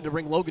great job to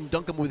bring Logan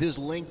Duncombe with his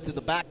length to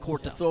the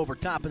backcourt to throw over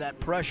top of that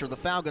pressure. The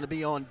foul going to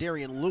be on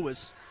Darian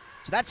Lewis.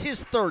 So that's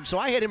his third. So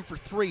I had him for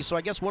 3. So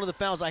I guess one of the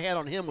fouls I had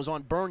on him was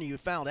on Bernie, who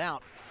fouled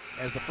out,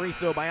 as the free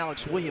throw by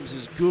Alex Williams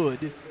is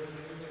good.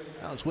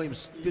 Alex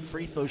Williams, good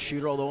free throw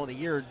shooter, although on the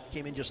year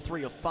came in just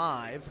 3 of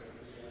 5.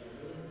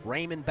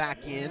 Raymond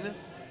back in.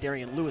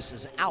 Darian Lewis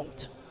is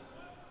out.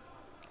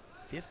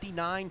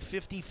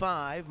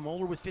 59-55.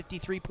 Moeller with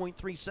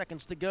 53.3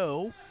 seconds to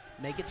go.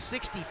 Make it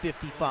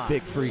 60-55.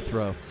 Big free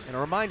throw. And a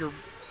reminder,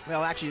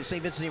 well, actually,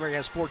 St. Vincent St. Mary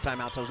has 4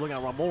 timeouts. I was looking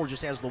at it. Moeller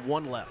just has the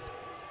 1 left.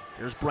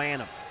 Here's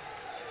Branham.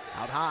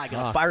 Out high,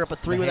 going to fire up a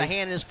 3 with a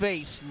hand in his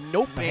face.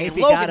 Nope. And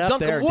Logan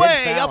Duncombe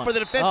way up for the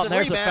defensive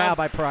there's rebound. A foul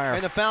by Pryor.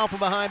 And a foul from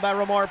behind by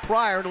Ramar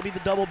Pryor. It'll be the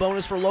double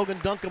bonus for Logan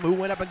Duncombe, who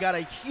went up and got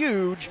a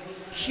huge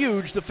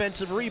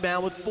defensive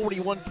rebound with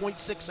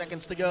 41.6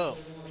 seconds to go.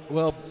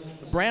 Well,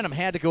 Branham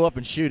had to go up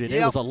and shoot it.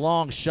 Yep. It was a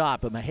long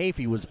shot, but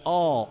Mahaffey was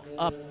all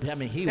up. I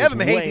mean, he was Evan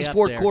way Mahaffey's up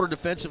fourth there. quarter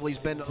defensively has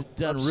been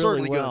done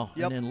absurdly really well.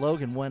 good. Yep. And then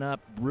Logan went up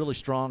really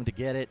strong to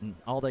get it, and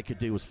all they could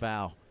do was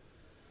foul.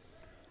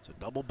 It's a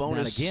double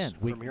bonus again,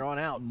 from here on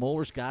out.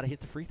 Moeller's got to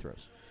hit the free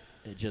throws.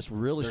 It just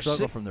really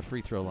struggled from the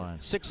free throw line.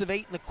 6 of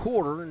 8 in the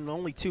quarter, and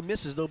only 2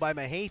 misses, though, by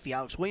Mahaffey.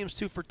 Alex Williams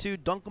 2 for 2,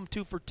 Duncombe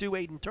 2 for 2,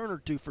 Aiden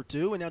Turner 2 for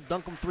 2, and now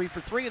Duncombe 3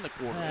 for 3 in the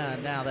quarter.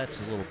 Now that's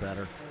a little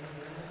better.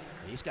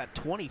 He's got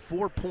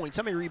 24 points.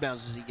 How many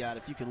rebounds has he got,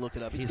 if you can look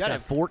it up? He's got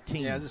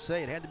 14. Yeah, as I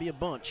say, it had to be a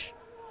bunch.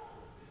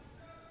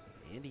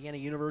 Indiana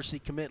University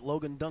commit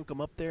Logan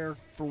Duncombe up there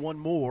for one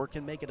more,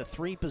 can make it a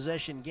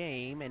 3-possession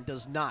game, and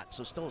does not.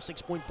 So still a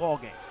 6-point ball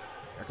game.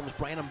 Here comes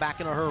Branham back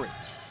in a hurry.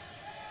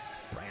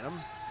 Branham,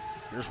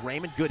 here's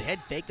Raymond, good head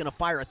fake, going to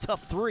fire a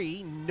tough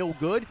 3, no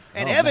good.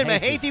 And Evan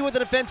Mahaffey with a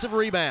defensive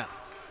rebound.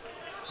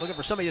 Looking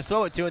for somebody to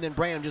throw it to, and then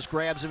Branham just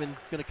grabs him and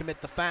going to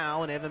commit the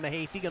foul, and Evan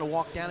Mahaffey going to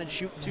walk down and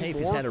shoot 2 more.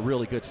 Mahaffey's had a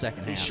really good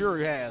second half. He sure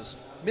has.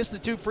 Missed the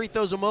 2 free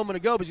throws a moment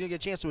ago, but he's going to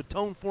get a chance to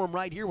atone for him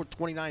right here with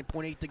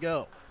 29.8 to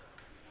go.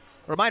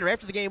 A reminder,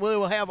 after the game, we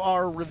will have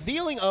our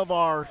revealing of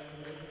our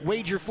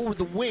wager for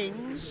the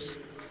Wings.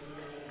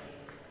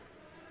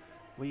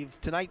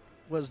 Tonight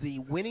was the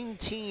winning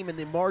team and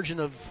the margin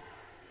of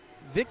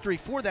victory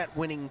for that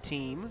winning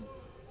team.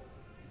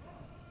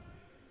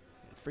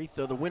 Free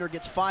throw, the winner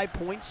gets 5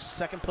 points.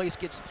 Second place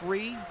gets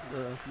 3.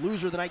 The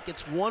loser of the night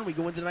gets 1. We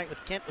go into the night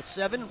with Kent with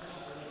 7.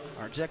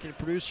 Our executive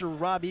producer,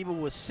 Rob Ebel,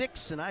 with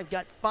 6. And I've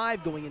got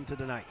 5 going into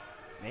tonight.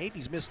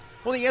 Mahaffey's missed.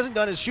 One thing he hasn't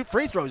done is shoot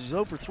free throws. He's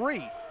 0 for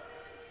 3.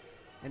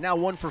 And now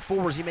 1 for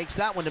 4 as he makes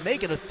that one to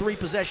make it a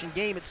 3-possession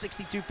game at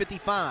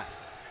 62-55.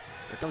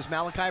 Here comes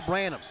Malachi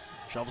Branham.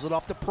 Shovels it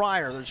off to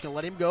Pryor. They're just going to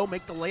let him go,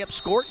 make the layup,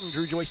 score it, and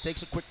Drew Joyce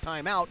takes a quick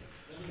timeout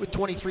with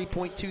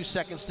 23.2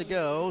 seconds to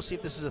go. See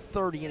if this is a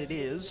 30, and it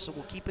is. So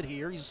we'll keep it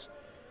here.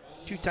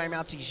 2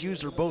 timeouts he's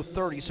used are both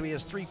 30, so he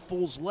has 3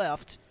 fulls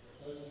left.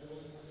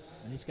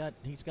 And he's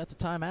got the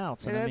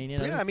timeouts. And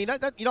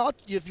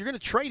if you're going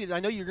to trade it, I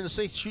know you're going to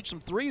say shoot some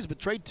threes, but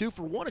trade 2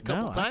 for 1 a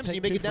couple times, and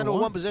you make it down to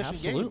a 1-possession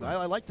game.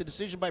 I like the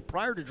decision by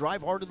Pryor to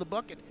drive hard to the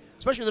bucket,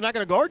 especially if they're not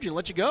going to guard you and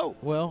let you go.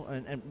 Well,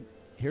 and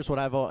here's what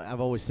I've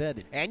always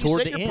said. And you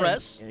set your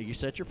press. You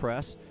set your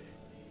press.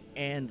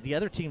 And the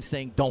other team's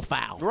saying, don't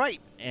foul. Right.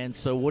 And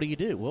so what do you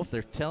do? Well, if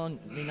they're telling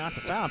me not to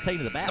foul, I'm taking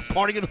to the basket. It's a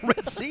party of the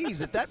Red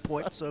Seas at that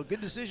point. So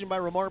good decision by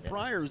Ramar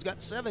Pryor, who's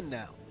got 7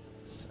 now.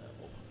 So,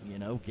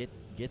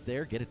 get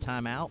there, get a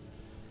timeout.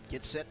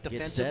 Get set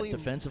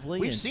defensively.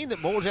 We've seen that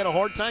Moeller's had a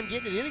hard time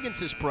getting it in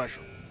against this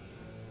pressure.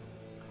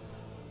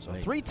 So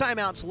 3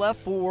 timeouts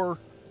left for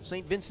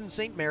St. Vincent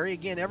St. Mary.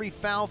 Again, every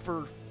foul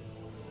for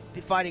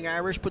the Fighting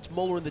Irish puts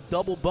Moeller in the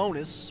double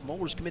bonus.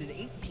 Moeller's committed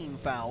 18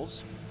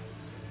 fouls.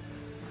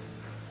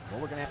 Well,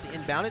 we're going to have to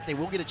inbound it. They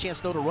will get a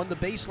chance, though, to run the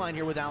baseline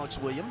here with Alex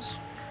Williams.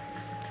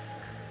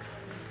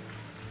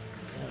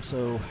 Yeah,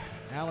 so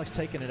Alex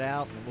taking it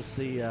out, and we'll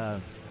see.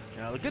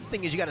 Now, the good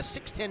thing is you got a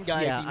 6'10"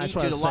 guy Yeah, if you that's need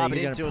what I to was lob saying.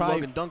 it You're into gonna and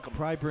Logan dunk him.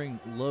 Probably bring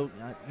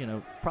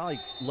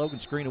Logan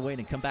screen away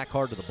and come back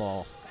hard to the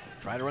ball.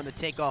 Try to run the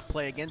takeoff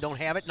play again. Don't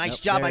have it. Nice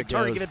Nope, job there by it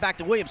Turner. goes. Give it back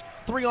to Williams.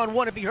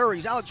 3-on-1 if he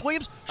hurries. Alex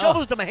Williams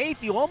shovels to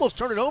Mahaffey, who almost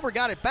turned it over,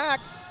 got it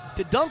back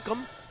to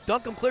Duncombe.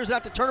 Duncombe clears it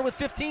out to Turner with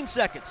 15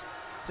 seconds.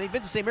 St.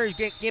 Vincent St. Mary's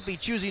can't be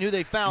choosing who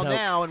they foul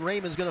now, and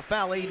Raymond's going to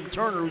foul Aiden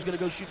Turner, who's going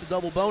to go shoot the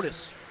double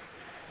bonus.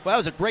 Well, that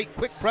was a great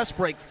quick press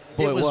break.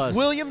 Boy, it was was.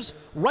 Williams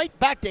right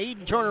back to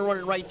Aiden Turner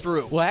running right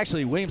through. Well,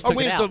 actually, Williams took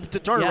it out. To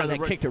Turner. Yeah, and they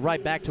kicked it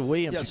right back to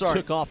Williams. Yeah, He sorry.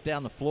 took off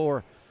down the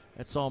floor.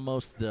 That's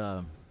almost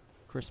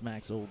Chris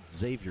Mack's old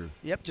Xavier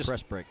just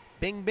press break.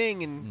 Bing,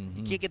 bing, and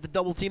you can't get the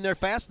double team there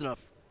fast enough.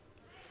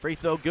 Free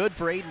throw good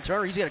for Aiden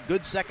Turner. He's had a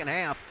good second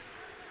half.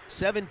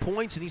 7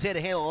 points, and he's had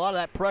to handle a lot of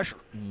that pressure.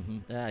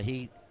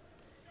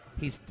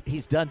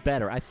 He's done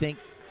better. I think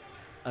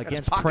his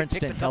against pocket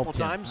Princeton picked a couple helped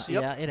him. times.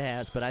 Yep. Yeah, it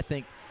has, but I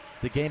think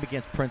the game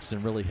against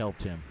Princeton really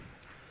helped him.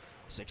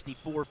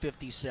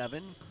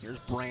 64-57. Here's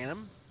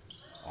Branham.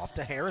 Off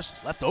to Harris.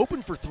 Left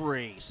open for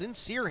three.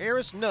 Sincere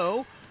Harris,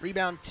 no.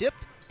 Rebound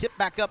tipped. Tip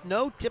back up,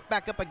 no. Tip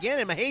back up again.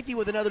 And Mahaffey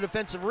with another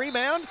defensive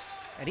rebound.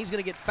 And he's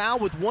going to get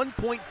fouled with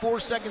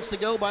 1.4 seconds to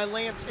go by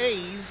Lance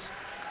Hayes.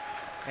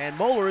 And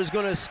Moeller is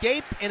going to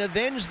escape and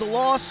avenge the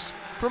loss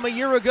from a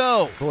year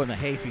ago. Boy,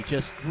 Mahaffey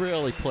just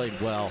really played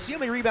well. See how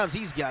many rebounds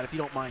he's got, if you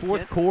don't mind.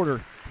 Fourth Kent.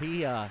 quarter,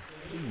 he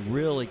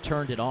really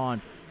turned it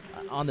on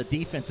the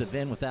defensive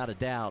end without a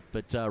doubt.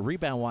 But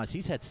rebound-wise,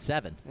 he's had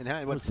 7. And how,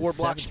 What what, was four his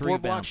block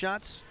 7th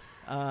shots?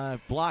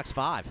 Blocks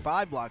 5.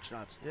 5 block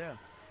shots, yeah.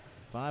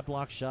 5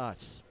 block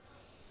shots.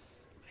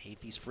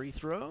 Mahaffey's free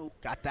throw.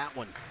 Got that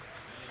one.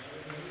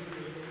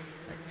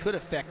 That could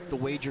affect the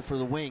wager for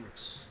the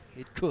Wings.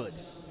 It could.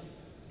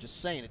 Just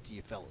saying it to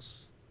you,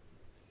 fellas.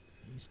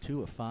 He's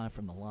 2 of 5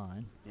 from the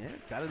line. Yeah,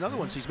 got another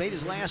one. So he's made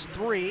his last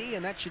 3,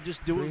 and that should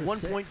just do it. 3 of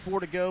 6. 1.4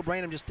 to go.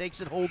 Branham just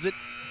takes it, holds it,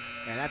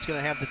 and that's going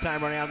to have the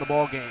time running out in the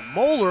ball game.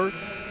 Moeller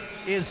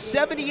is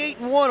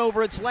 78-1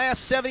 over its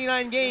last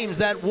 79 games.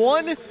 That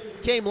one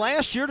came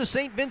last year to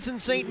St.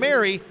 Vincent St.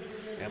 Mary,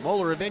 and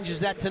Moeller avenges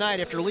that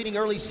tonight after leading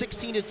early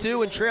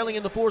 16-2 and trailing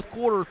in the fourth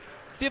quarter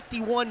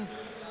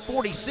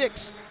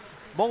 51-46.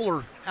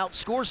 Moeller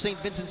outscores St.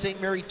 Vincent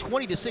St. Mary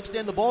 20-6 to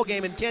end the ball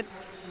game. And Kent,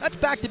 that's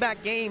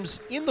back-to-back games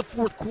in the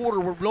fourth quarter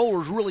where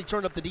Moeller's really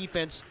turned up the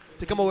defense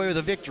to come away with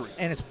a victory.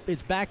 And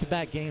it's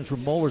back-to-back games where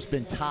Moeller's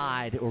been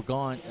tied or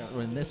gone,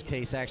 or in this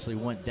case actually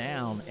went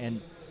down, and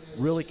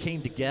really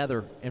came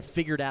together and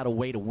figured out a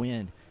way to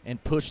win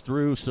and push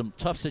through some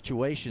tough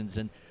situations.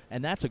 And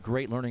that's a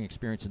great learning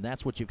experience, and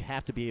that's what you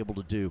have to be able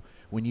to do.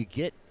 When you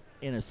get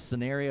in a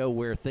scenario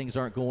where things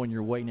aren't going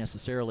your way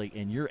necessarily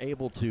and you're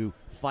able to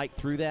fight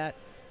through that,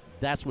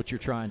 that's what you're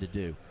trying to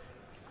do.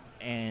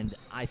 And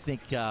I think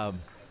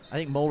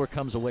Moeller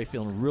comes away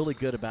feeling really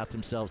good about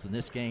themselves in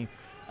this game.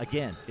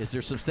 Again, is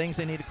there some things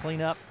they need to clean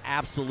up?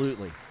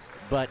 Absolutely.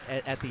 But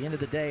at the end of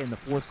the day, in the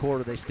fourth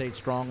quarter, they stayed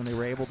strong and they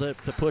were able to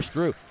push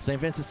through. St.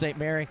 Vincent St.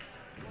 Mary,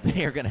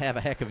 they are going to have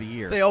a heck of a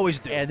year. They always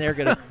do. And they're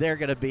going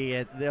to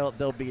be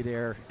they'll be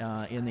there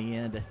in the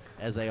end,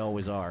 as they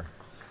always are.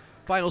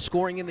 Final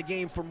scoring in the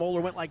game for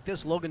Moeller went like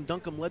this. Logan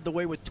Duncombe led the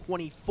way with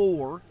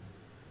 24.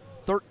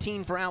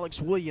 13 for Alex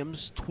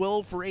Williams,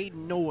 12 for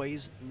Aiden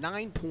Noyes,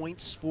 9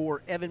 points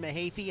for Evan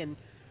Mahaffey, and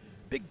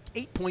big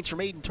 8 points from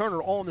Aiden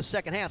Turner, all in the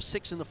second half,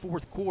 6 in the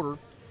fourth quarter.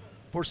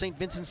 For St.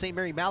 Vincent St.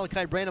 Mary,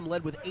 Malachi Branham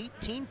led with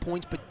 18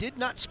 points, but did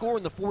not score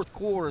in the fourth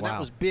quarter, and that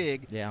was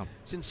big. Yeah.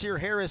 Sincere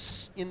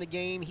Harris in the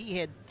game, he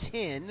had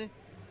 10,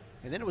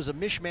 and then it was a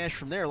mishmash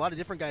from there. A lot of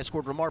different guys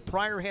scored. Ramar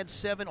Pryor had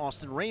 7,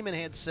 Austin Raymond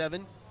had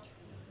 7.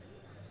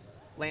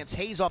 Lance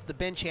Hayes off the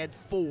bench had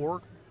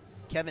 4.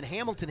 Kevin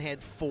Hamilton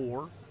had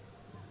 4.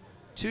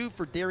 2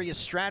 for Darius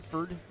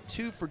Stratford,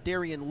 2 for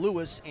Darian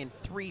Lewis, and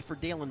 3 for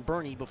Dalen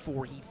Burney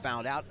before he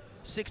fouled out.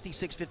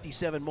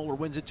 66-57, Moeller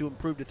wins it to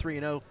improve to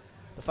 3-0.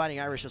 The Fighting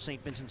Irish of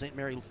St. Vincent St.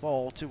 Mary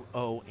fall to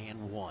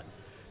 0-1.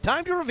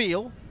 Time to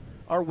reveal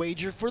our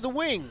wager for the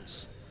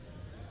Wings.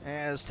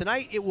 As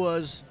tonight it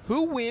was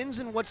who wins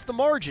and what's the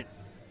margin.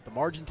 The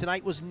margin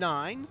tonight was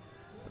 9.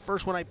 The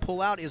first one I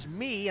pull out is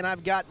me, and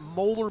I've got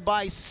Moeller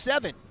by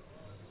 7.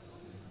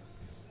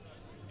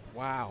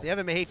 Wow. The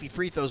Evan Mahaffey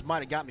free throws might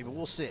have got me, but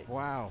we'll see.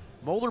 Wow.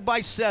 Moeller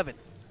by 7.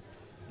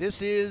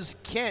 This is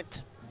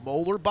Kent.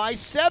 Moeller by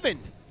 7.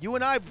 You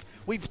and I,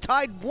 we've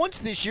tied once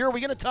this year. Are we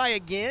going to tie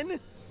again?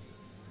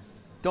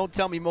 Don't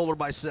tell me Moeller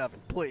by 7,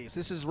 please.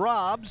 This is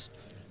Rob's.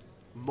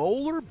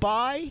 Moeller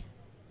by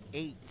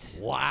 8.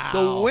 Wow.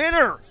 The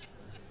winner.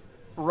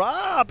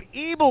 Rob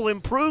Ebel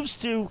improves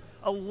to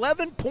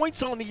 11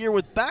 points on the year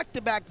with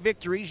back-to-back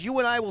victories. You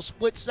and I will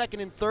split second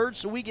and third,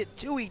 so we get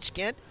 2 each,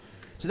 Kent.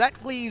 So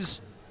that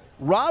leaves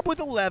Rob with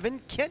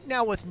 11, Kent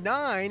now with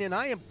 9, and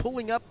I am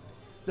pulling up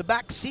the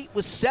back seat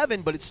with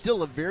 7, but it's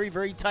still a very,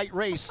 very tight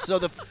race. So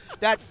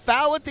that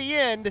foul at the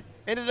end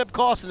ended up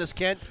costing us,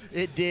 Kent.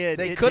 It did.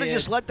 They could have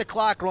just let the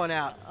clock run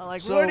out.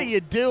 So, what are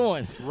you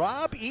doing?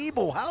 Rob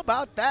Ebel, how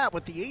about that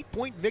with the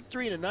 8-point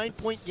victory in a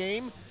 9-point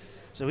game?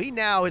 So he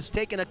now has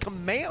taken a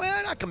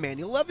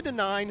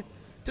 11-9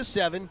 to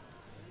 7.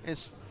 And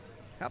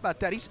how about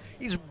that?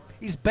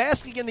 He's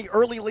basking in the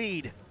early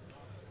lead.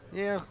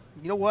 Yeah,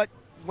 you know what?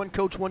 One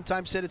coach one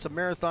time said it's a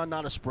marathon,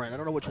 not a sprint. I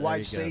don't know which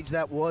wise sage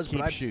that was,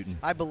 Keep but shooting.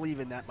 I believe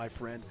in that, my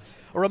friend.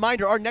 A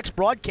reminder, our next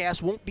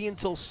broadcast won't be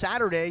until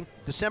Saturday,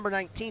 December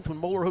 19th, when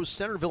Moeller hosts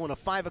Centerville in a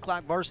 5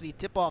 o'clock varsity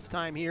tip-off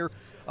time here.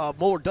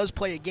 Moeller does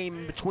play a game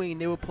in between.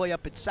 They will play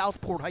up at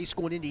Southport High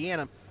School in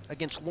Indiana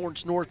against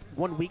Lawrence North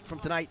 1 week from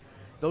tonight.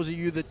 Those of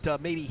you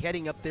that may be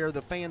heading up there,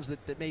 the fans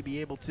that may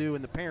be able to,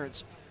 and the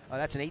parents,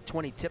 that's an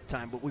 8:20 tip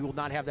time, but we will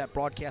not have that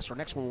broadcast. Our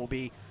next one will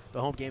be the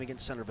home game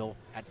against Centerville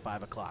at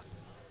 5 o'clock.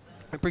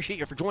 I appreciate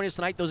you for joining us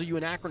tonight. Those of you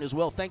in Akron as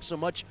well, thanks so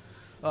much.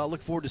 Look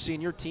forward to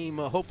seeing your team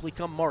hopefully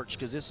come March,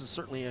 because this is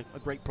certainly a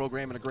great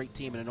program and a great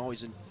team, and I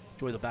always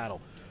enjoy the battle.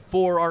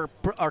 For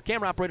our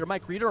camera operator,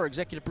 Mike Reeder, our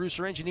executive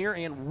producer, engineer,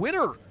 and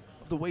winner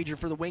of the wager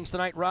for the Wings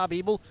tonight, Rob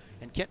Ebel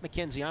and Kent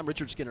McKenzie, I'm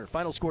Richard Skinner.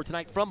 Final score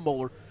tonight from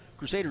Moeller,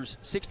 Crusaders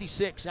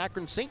 66,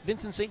 Akron St.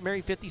 Vincent St. Mary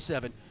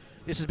 57.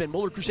 This has been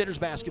Moeller Crusaders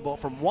basketball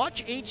from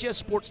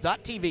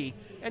WatchHSSports.tv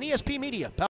and ESP Media.